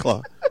Tiger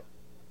Claw.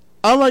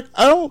 I'm like,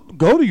 I don't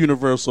go to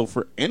Universal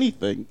for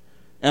anything,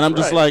 and I'm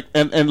just like,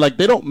 and like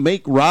they don't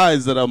make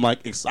rides that I'm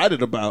like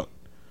excited about,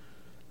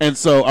 and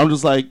so I'm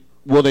just like,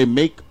 will they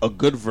make a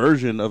good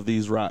version of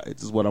these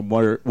rides? Is what I'm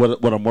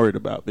what I'm worried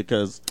about,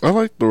 because I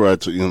like the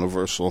rides at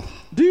Universal.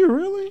 Do you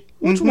really?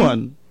 Which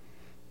one?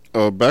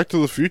 Back to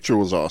the Future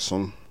was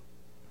awesome.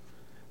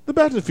 The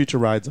Back to the Future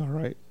ride's all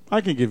right. I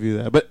can give you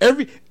that. But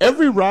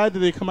every ride that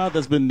they come out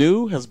that's been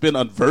new has been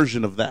a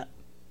version of that.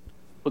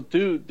 But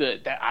dude,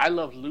 that I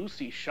Love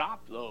Lucy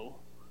shop though.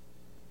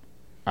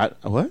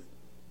 What?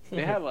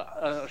 They have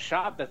a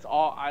shop that's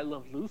all I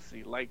Love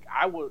Lucy. Like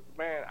I'd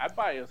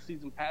buy a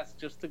season pass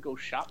just to go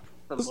shop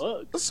for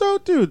mugs. So,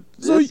 dude,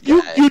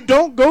 you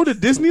don't go to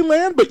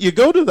Disneyland, but you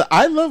go to the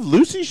I Love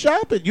Lucy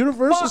shop at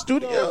Universal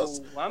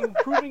Studios. No. I'm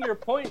proving your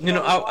point. You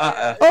know,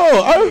 I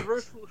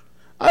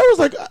was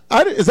like,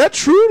 is that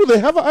true? Do they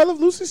have an I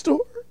Love Lucy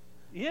store?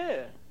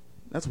 Yeah.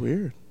 That's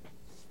weird.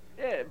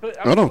 Yeah,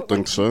 but I don't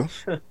think so.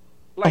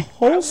 Like,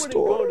 whole I wouldn't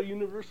store? go to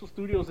Universal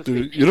Studios if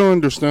Dude, you don't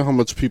understand how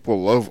much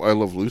people love I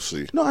Love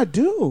Lucy. No, I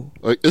do.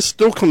 Like, it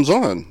still comes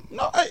on.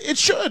 No, it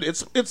should.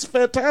 It's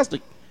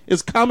fantastic.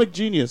 It's comic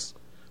genius.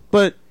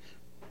 But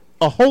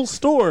a whole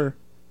store,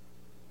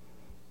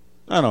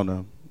 I don't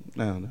know.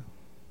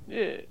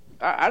 Yeah,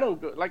 I don't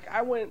go. Like,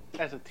 I went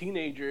as a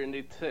teenager, and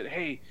they said,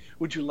 "Hey,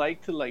 would you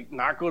like to like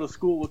not go to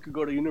school? We could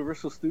go to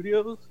Universal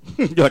Studios."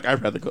 You're like,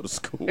 I'd rather go to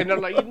school. And they're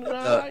like,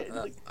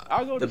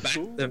 "I'll go to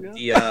school."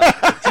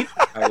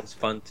 I was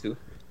fun too.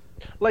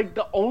 Like,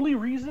 the only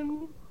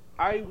reason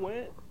I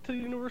went to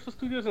Universal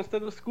Studios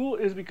instead of school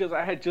is because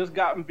I had just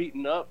gotten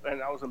beaten up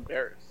and I was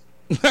embarrassed.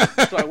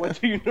 So I went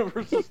to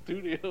Universal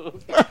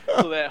Studios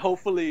so that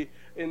hopefully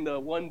in the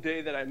one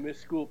day that I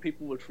missed school,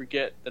 people would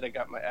forget that I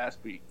got my ass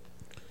beat.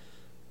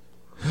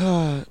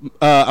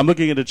 I'm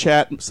looking at the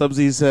chat.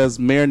 Subsy says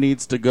Mayor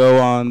needs to go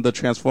on the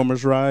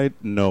Transformers ride.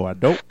 No, I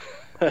don't.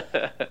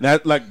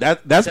 That's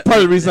part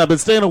of the reason I've been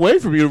staying away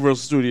from Universal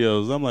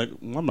Studios. I'm like,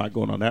 I'm not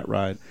going on that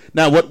ride.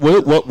 Now, what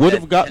would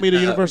have got me to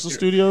Universal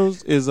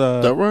Studios is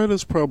that ride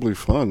is probably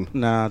fun.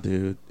 Nah,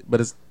 dude, but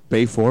it's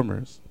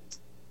Bayformers.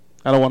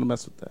 I don't want to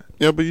mess with that.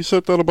 Yeah, but you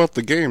said that about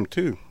the game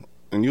too,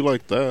 and you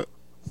like that.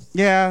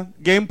 Yeah,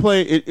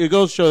 gameplay. It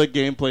goes to show that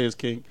gameplay is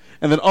king,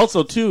 and then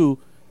also too,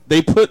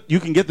 you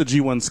can get the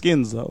G1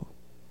 skins though,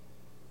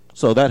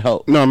 so that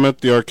helps. No, I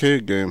meant the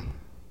arcade game.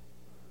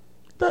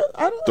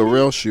 The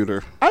rail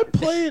shooter. I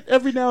play it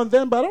every now and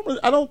then, but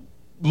I don't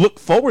look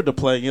forward to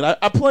playing it.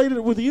 I played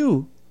it with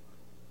you,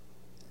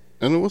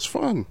 and it was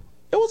fun.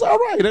 It was all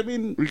right. I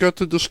mean, we got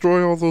to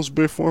destroy all those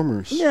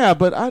Bayformers. Yeah,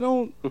 but I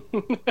don't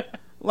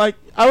like.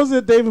 I was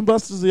at Dave and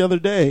Buster's the other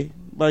day,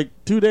 like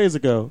 2 days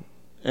ago,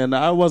 and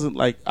I wasn't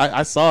like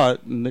I saw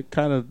it, and it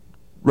kind of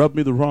rubbed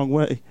me the wrong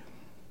way.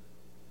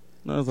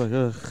 And I was like,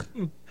 ugh.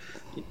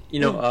 You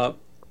know,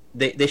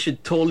 they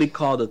should totally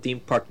call the theme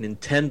park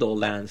Nintendo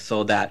Land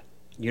so that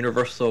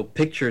Universal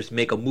Pictures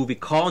make a movie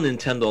called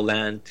Nintendo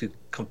Land to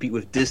compete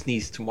with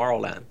Disney's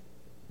Tomorrowland.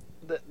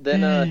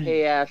 Then,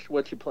 Hey Ash,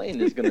 What You Playing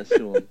is going to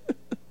sue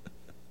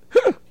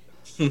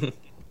him.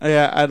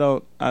 Yeah, I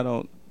don't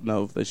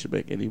know if they should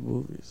make any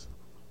movies.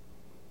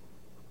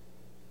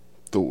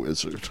 The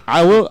Wizard.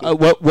 I will.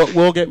 What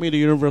will get me to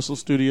Universal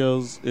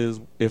Studios is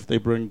if they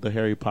bring the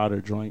Harry Potter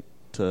joint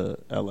to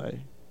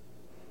L.A.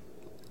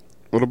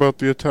 What about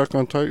the Attack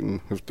on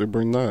Titan? If they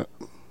bring that,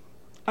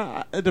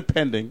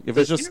 depending. If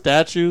it's just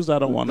statues, I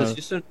don't want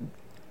to.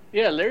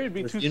 Yeah, Larry'd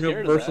be too scared of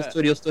Universal that.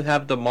 Studios still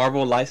have the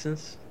Marvel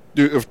license?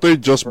 dude, if they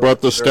just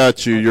brought the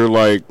statue, you're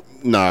like,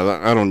 nah,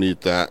 I don't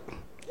need that.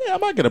 Yeah,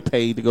 I'm not gonna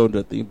pay to go to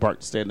a theme park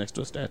to stand next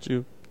to a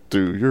statue.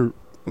 Dude, you're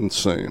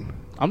insane.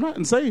 I'm not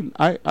insane.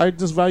 I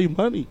just value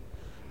money.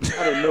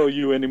 I don't know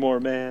you anymore,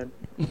 man.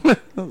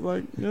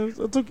 Like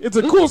it's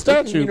a cool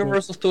statue.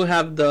 Universal still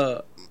have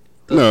the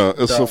no,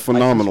 it's a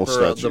phenomenal license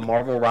for statue. the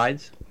Marvel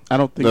rides. I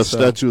don't think that so.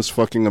 statue is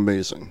fucking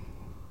amazing.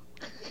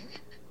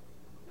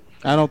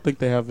 I don't think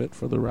they have it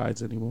for the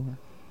rides anymore.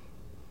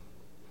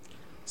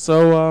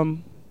 So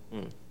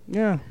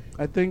yeah,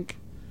 I think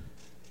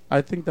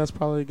that's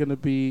probably going to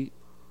be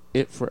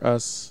it for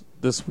us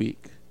this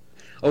week.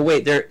 Oh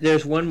wait,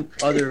 there's one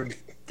other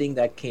thing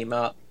that came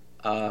out.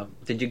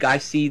 Did you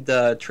guys see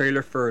the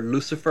trailer for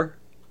Lucifer?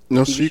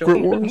 No TV Secret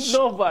show? Wars?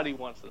 Nobody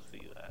wants to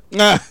see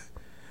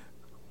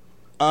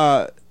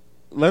that.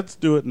 Let's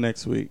do it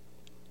next week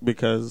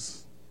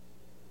because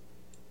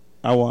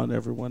I want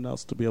everyone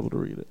else to be able to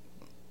read it.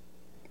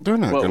 They're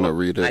not going to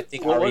read it. I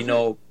think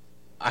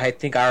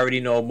I already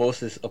know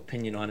Moses'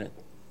 opinion on it.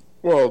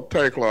 Well,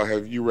 Terry Claw,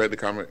 have you read the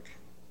comic?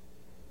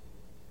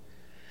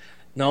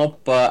 No,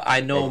 but I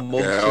know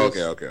Moses.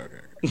 Okay.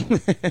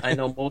 I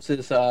know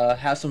Moses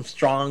has some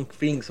strong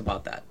feelings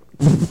about that.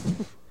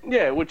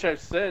 Yeah, which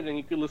I've said, and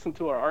you can listen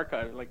to our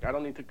archive. Like, I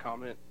don't need to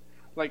comment.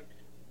 Like,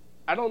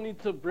 I don't need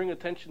to bring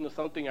attention to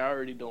something I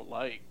already don't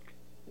like.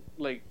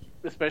 Like,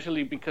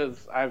 especially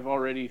because I've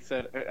already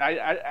said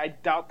I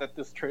doubt that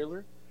this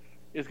trailer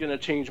is gonna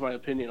change my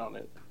opinion on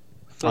it.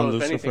 So On if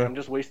Lucifer? anything, I'm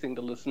just wasting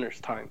the listeners'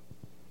 time.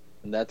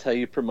 And that's how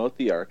you promote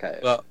the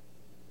archive. Well,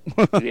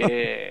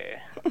 Yeah.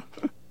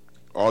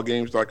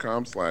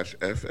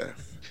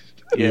 Allgames.com/FF.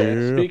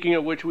 Yeah. Speaking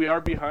of which, we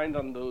are behind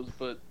on those,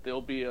 but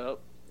they'll be up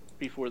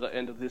before the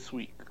end of this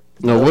week.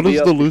 Now, It'll what be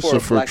is up the before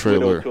Lucifer Black Widow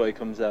trailer? toy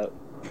comes out.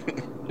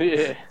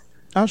 Yeah.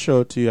 I'll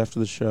show it to you after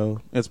the show.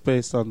 It's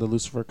based on the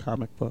Lucifer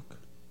comic book.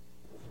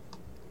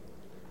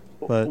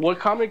 But What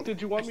comic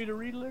did you want me to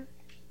read, Larry?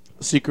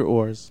 Secret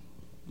Wars,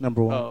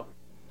 number 1. Oh.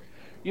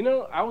 You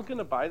know, I was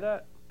gonna buy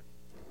that,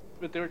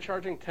 but they were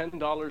charging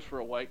 $10 for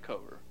a white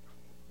cover.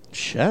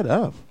 Shut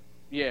up.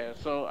 Yeah,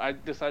 so I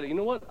decided, you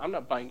know what? I'm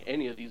not buying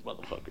any of these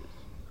motherfuckers.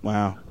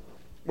 Wow.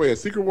 Wait, a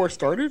Secret War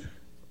started?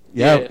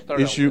 Yeah, it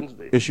started on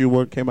Wednesday. issue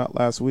 1 came out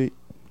last week.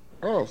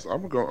 Oh, so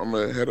I'm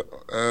gonna head.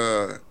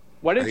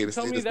 Why didn't I hate you to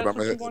tell say me this, that's but I'm what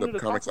gonna you head wanted to to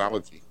talk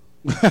about?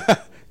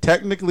 Comixology.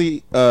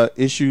 Technically,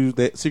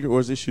 Secret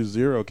Wars issue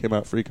 0 came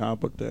out free comic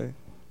book day,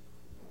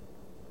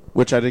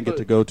 which I didn't get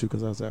to go to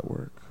because I was at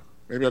work.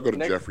 Maybe I'll go to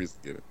Next- Jeffrey's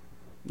and get it.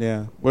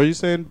 Yeah. What are you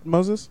saying,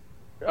 Moses?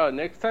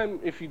 Next time,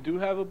 if you do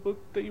have a book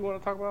that you want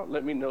to talk about,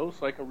 let me know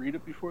so I can read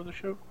it before the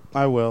show.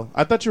 I will.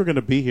 I thought you were going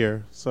to be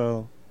here,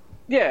 so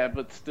Yeah,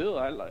 but still,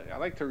 I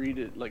like to read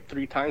it like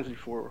 3 times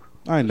before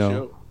I the know.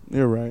 show.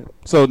 You're right.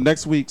 So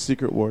next week,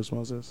 Secret Wars,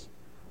 Moses.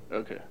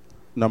 Okay.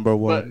 Number But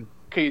 1.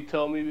 can you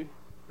tell me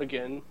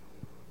again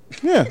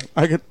Yeah,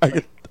 I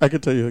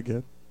could tell you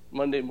again.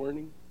 Monday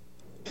morning?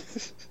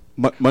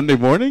 Monday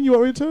morning, you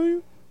want me to tell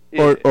you?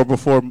 Yeah. Or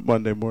before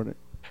Monday morning?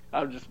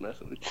 I'm just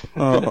messing with you.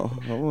 Oh,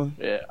 well.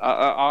 Yeah,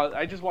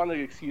 I just want an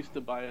excuse to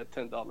buy a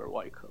 $10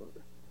 white cover.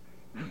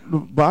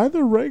 Buy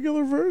the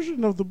regular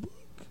version of the book.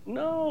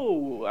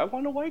 No, I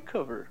want a white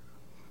cover.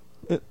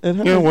 It has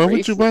Yeah, why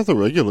would you buy the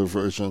regular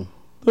version?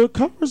 The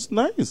cover's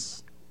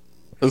nice.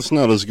 It's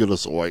not as good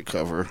as the white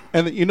cover.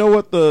 And you know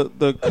what?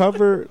 The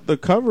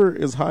cover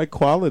is high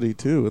quality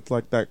too. It's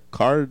like that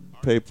card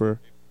paper.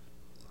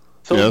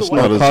 So yeah, the it's white-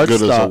 not as Cardstock.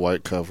 good as a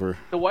white cover.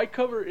 The white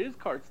cover is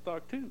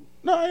cardstock too.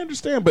 No, I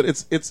understand, but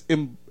it's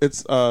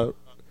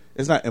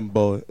not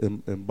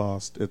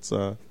embossed. It's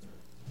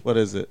what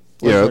is it?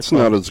 Yeah, it's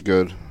not as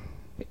good.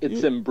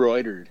 It's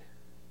embroidered.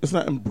 It's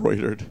not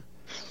embroidered.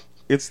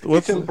 It's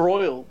It's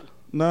embroiled.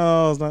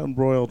 No, it's not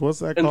embroiled. What's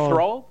that called?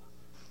 Enthralled?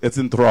 It's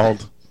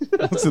enthralled.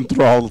 It's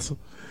enthralled.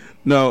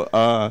 No,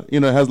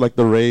 it has like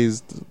the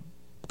raised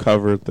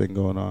cover thing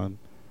going on.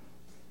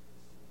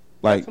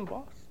 Like, That's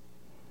embossed.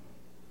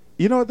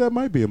 you know what? That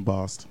might be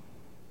embossed.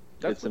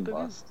 That's It's what that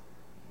embossed.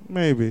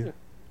 Maybe.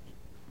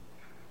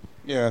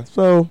 Yeah.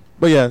 So,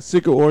 but yeah,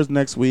 Secret Wars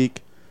next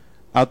week.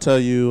 I'll tell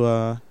you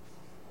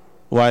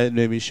why it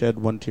made me shed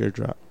one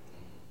teardrop.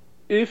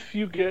 If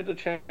you get a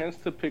chance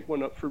to pick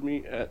one up for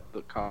me at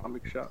the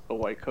comic shop, a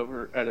white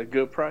cover at a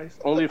good price,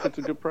 only if it's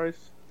a good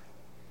price,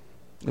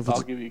 If I'll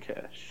it's, give you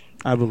cash.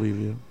 I believe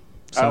you.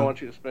 I don't So-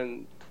 want you to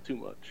spend too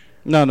much.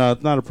 No,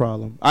 it's not a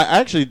problem. I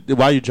actually,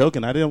 why are you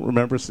joking? I didn't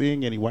remember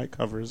seeing any white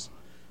covers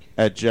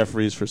at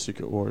Jeffrey's for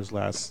Secret Wars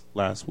last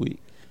week.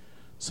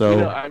 So You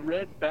know, I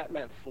read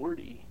Batman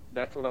 40.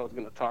 That's what I was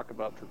going to talk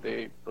about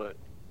today, but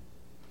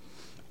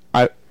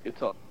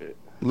it's all good.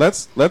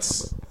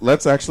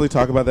 let's actually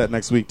talk about that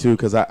next week too,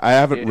 because I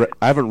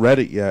haven't read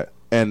it yet,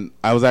 and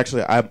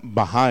I'm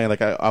behind.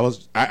 Like I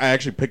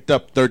actually picked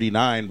up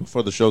 39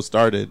 before the show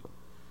started,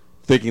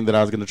 thinking that I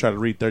was going to try to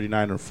read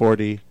 39 or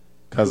 40.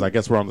 Because I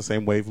guess we're on the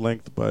same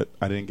wavelength, but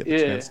I didn't get the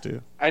chance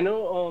to. I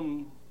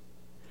know,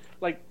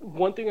 like,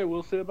 one thing I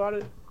will say about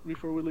it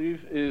before we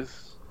leave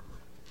is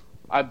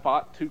I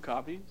bought 2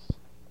 copies.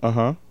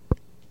 Uh-huh.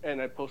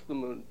 And I posted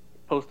them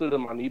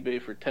on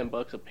eBay for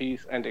 $10 a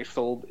piece, and they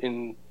sold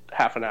in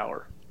half an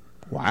hour.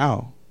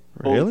 Wow.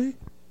 Really?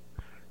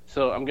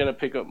 So I'm going to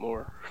pick up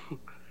more.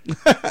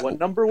 What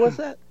number was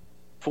that?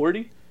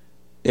 40?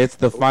 It's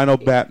the final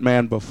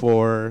Batman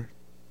before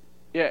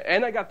Yeah,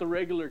 and I got the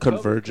regular cover,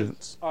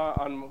 Convergence.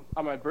 'cause,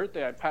 on my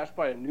birthday, I passed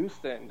by a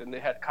newsstand and they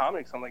had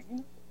comics. I'm like,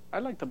 I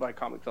like to buy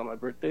comics on my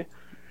birthday.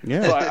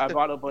 Yeah. So I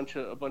bought a bunch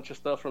of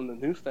stuff from the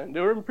newsstand. They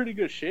were in pretty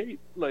good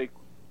shape. Like,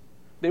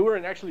 they were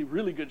in actually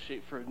really good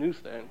shape for a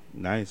newsstand.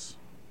 Nice.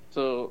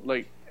 So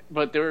like,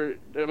 but they were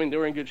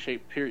in good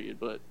shape. Period.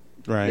 But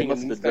Right. They being a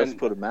must have newsstand- just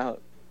put them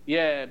out.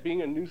 Yeah,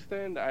 being a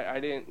newsstand, I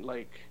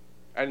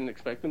didn't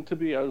expect them to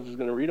be. I was just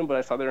gonna read them, but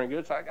I saw they were in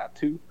good, so I got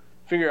 2.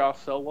 Figure I'll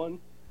sell one.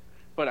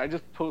 But I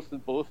just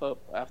posted both up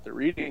after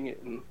reading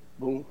it, and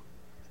boom.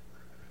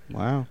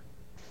 Wow.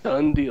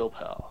 Done deal,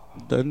 pal.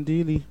 Done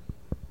dealy.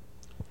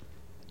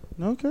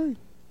 Okay.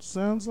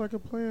 Sounds like a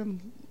plan.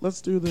 Let's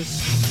do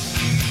this.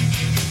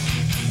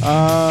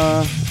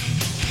 L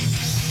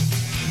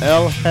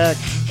Hex.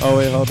 Oh,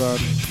 wait, hold on.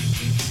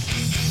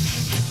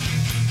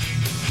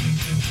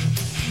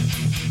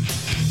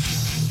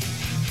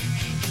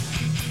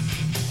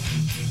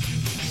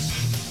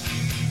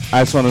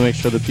 I just want to make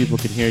sure that people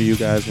can hear you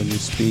guys when you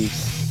speak.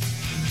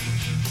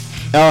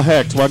 L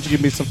Hex, why don't you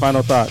give me some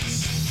final thoughts?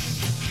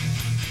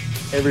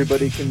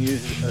 Everybody can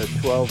use a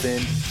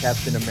 12-inch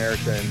Captain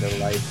America in their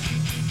life.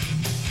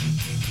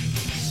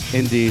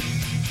 Indeed.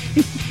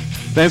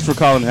 Thanks for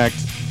calling,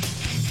 Hecht.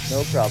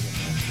 No problem,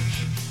 man.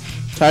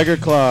 Tiger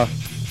Claw,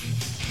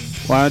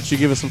 why don't you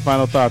give us some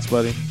final thoughts,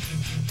 buddy?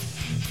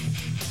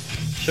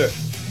 Sure.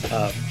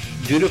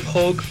 Judith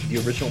Hogue, the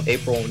original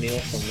April O'Neil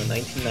from the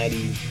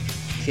 1990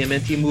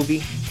 TMNT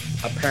movie,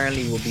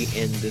 apparently will be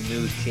in the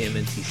new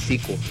TMNT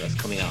sequel that's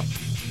coming out.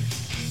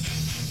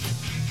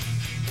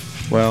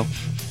 Well,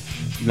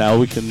 now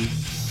we can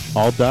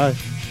all die.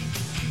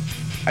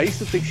 I used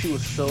to think she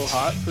was so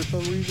hot for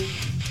some reason.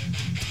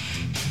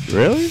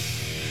 Really?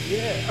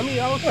 Yeah, I mean,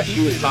 I was. Well,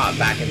 she was hot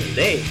back in the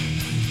day.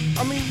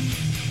 I mean,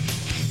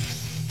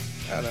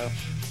 I don't know.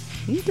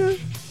 Okay.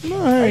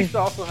 No, I hey. used to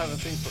also have a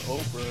thing for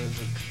Oprah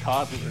as a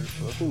toddler,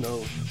 so who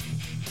knows?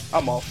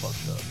 I'm all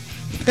fucked up.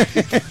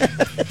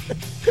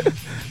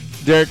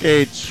 Derek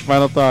H.,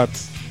 final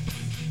thoughts.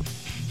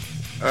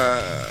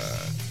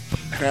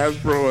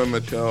 Hasbro and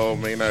Mattel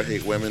may not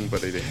hate women,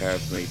 but they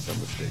have made some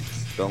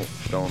mistakes. Don't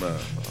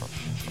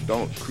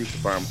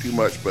crucify them too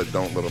much, but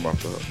don't let them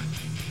off the hook.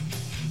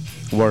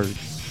 Word.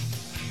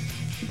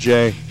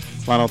 Jay,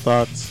 final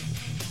thoughts.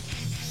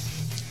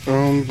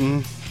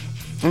 I'm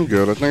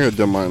good. I think I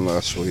did mine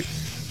last week.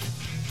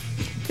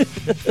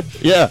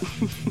 Yeah,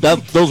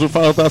 those were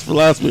final thoughts for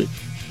last week.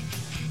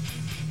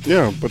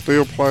 Yeah, but they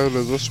apply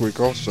to this week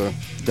also.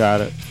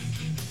 Got it.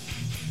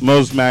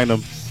 Mose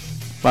Magnum,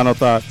 final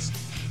thoughts.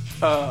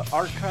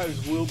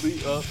 Archives will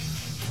be up,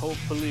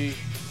 hopefully,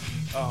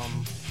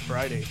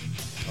 Friday.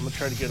 I'm gonna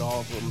try to get all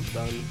of them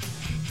done.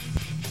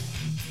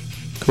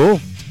 Cool.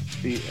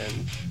 The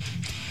end.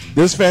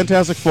 This is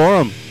Fantastic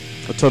Forum.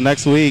 Until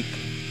next week,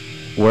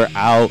 we're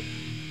out.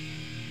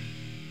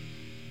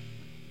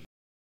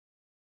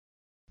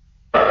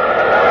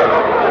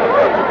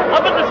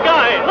 Up in the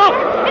sky, look!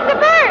 It's a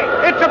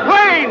bird! It's a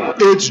plane!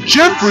 It's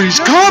Jeffrey's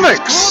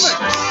Comics!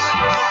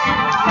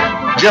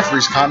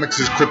 Jeffrey's Comics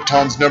is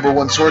Krypton's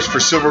 #1 source for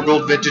silver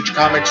gold vintage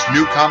comics,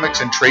 new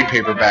comics, and trade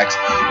paperbacks.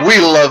 We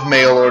love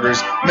mail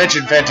orders.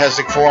 Mention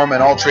Fantastic Forum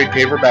and all trade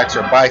paperbacks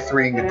are buy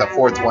 3 and get the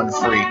 4th one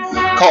free.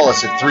 Call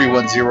us at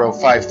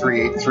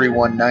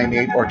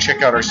 310-538-3198 or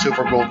check out our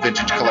silver gold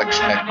vintage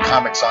collection at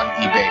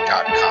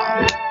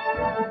comicsonebay.com.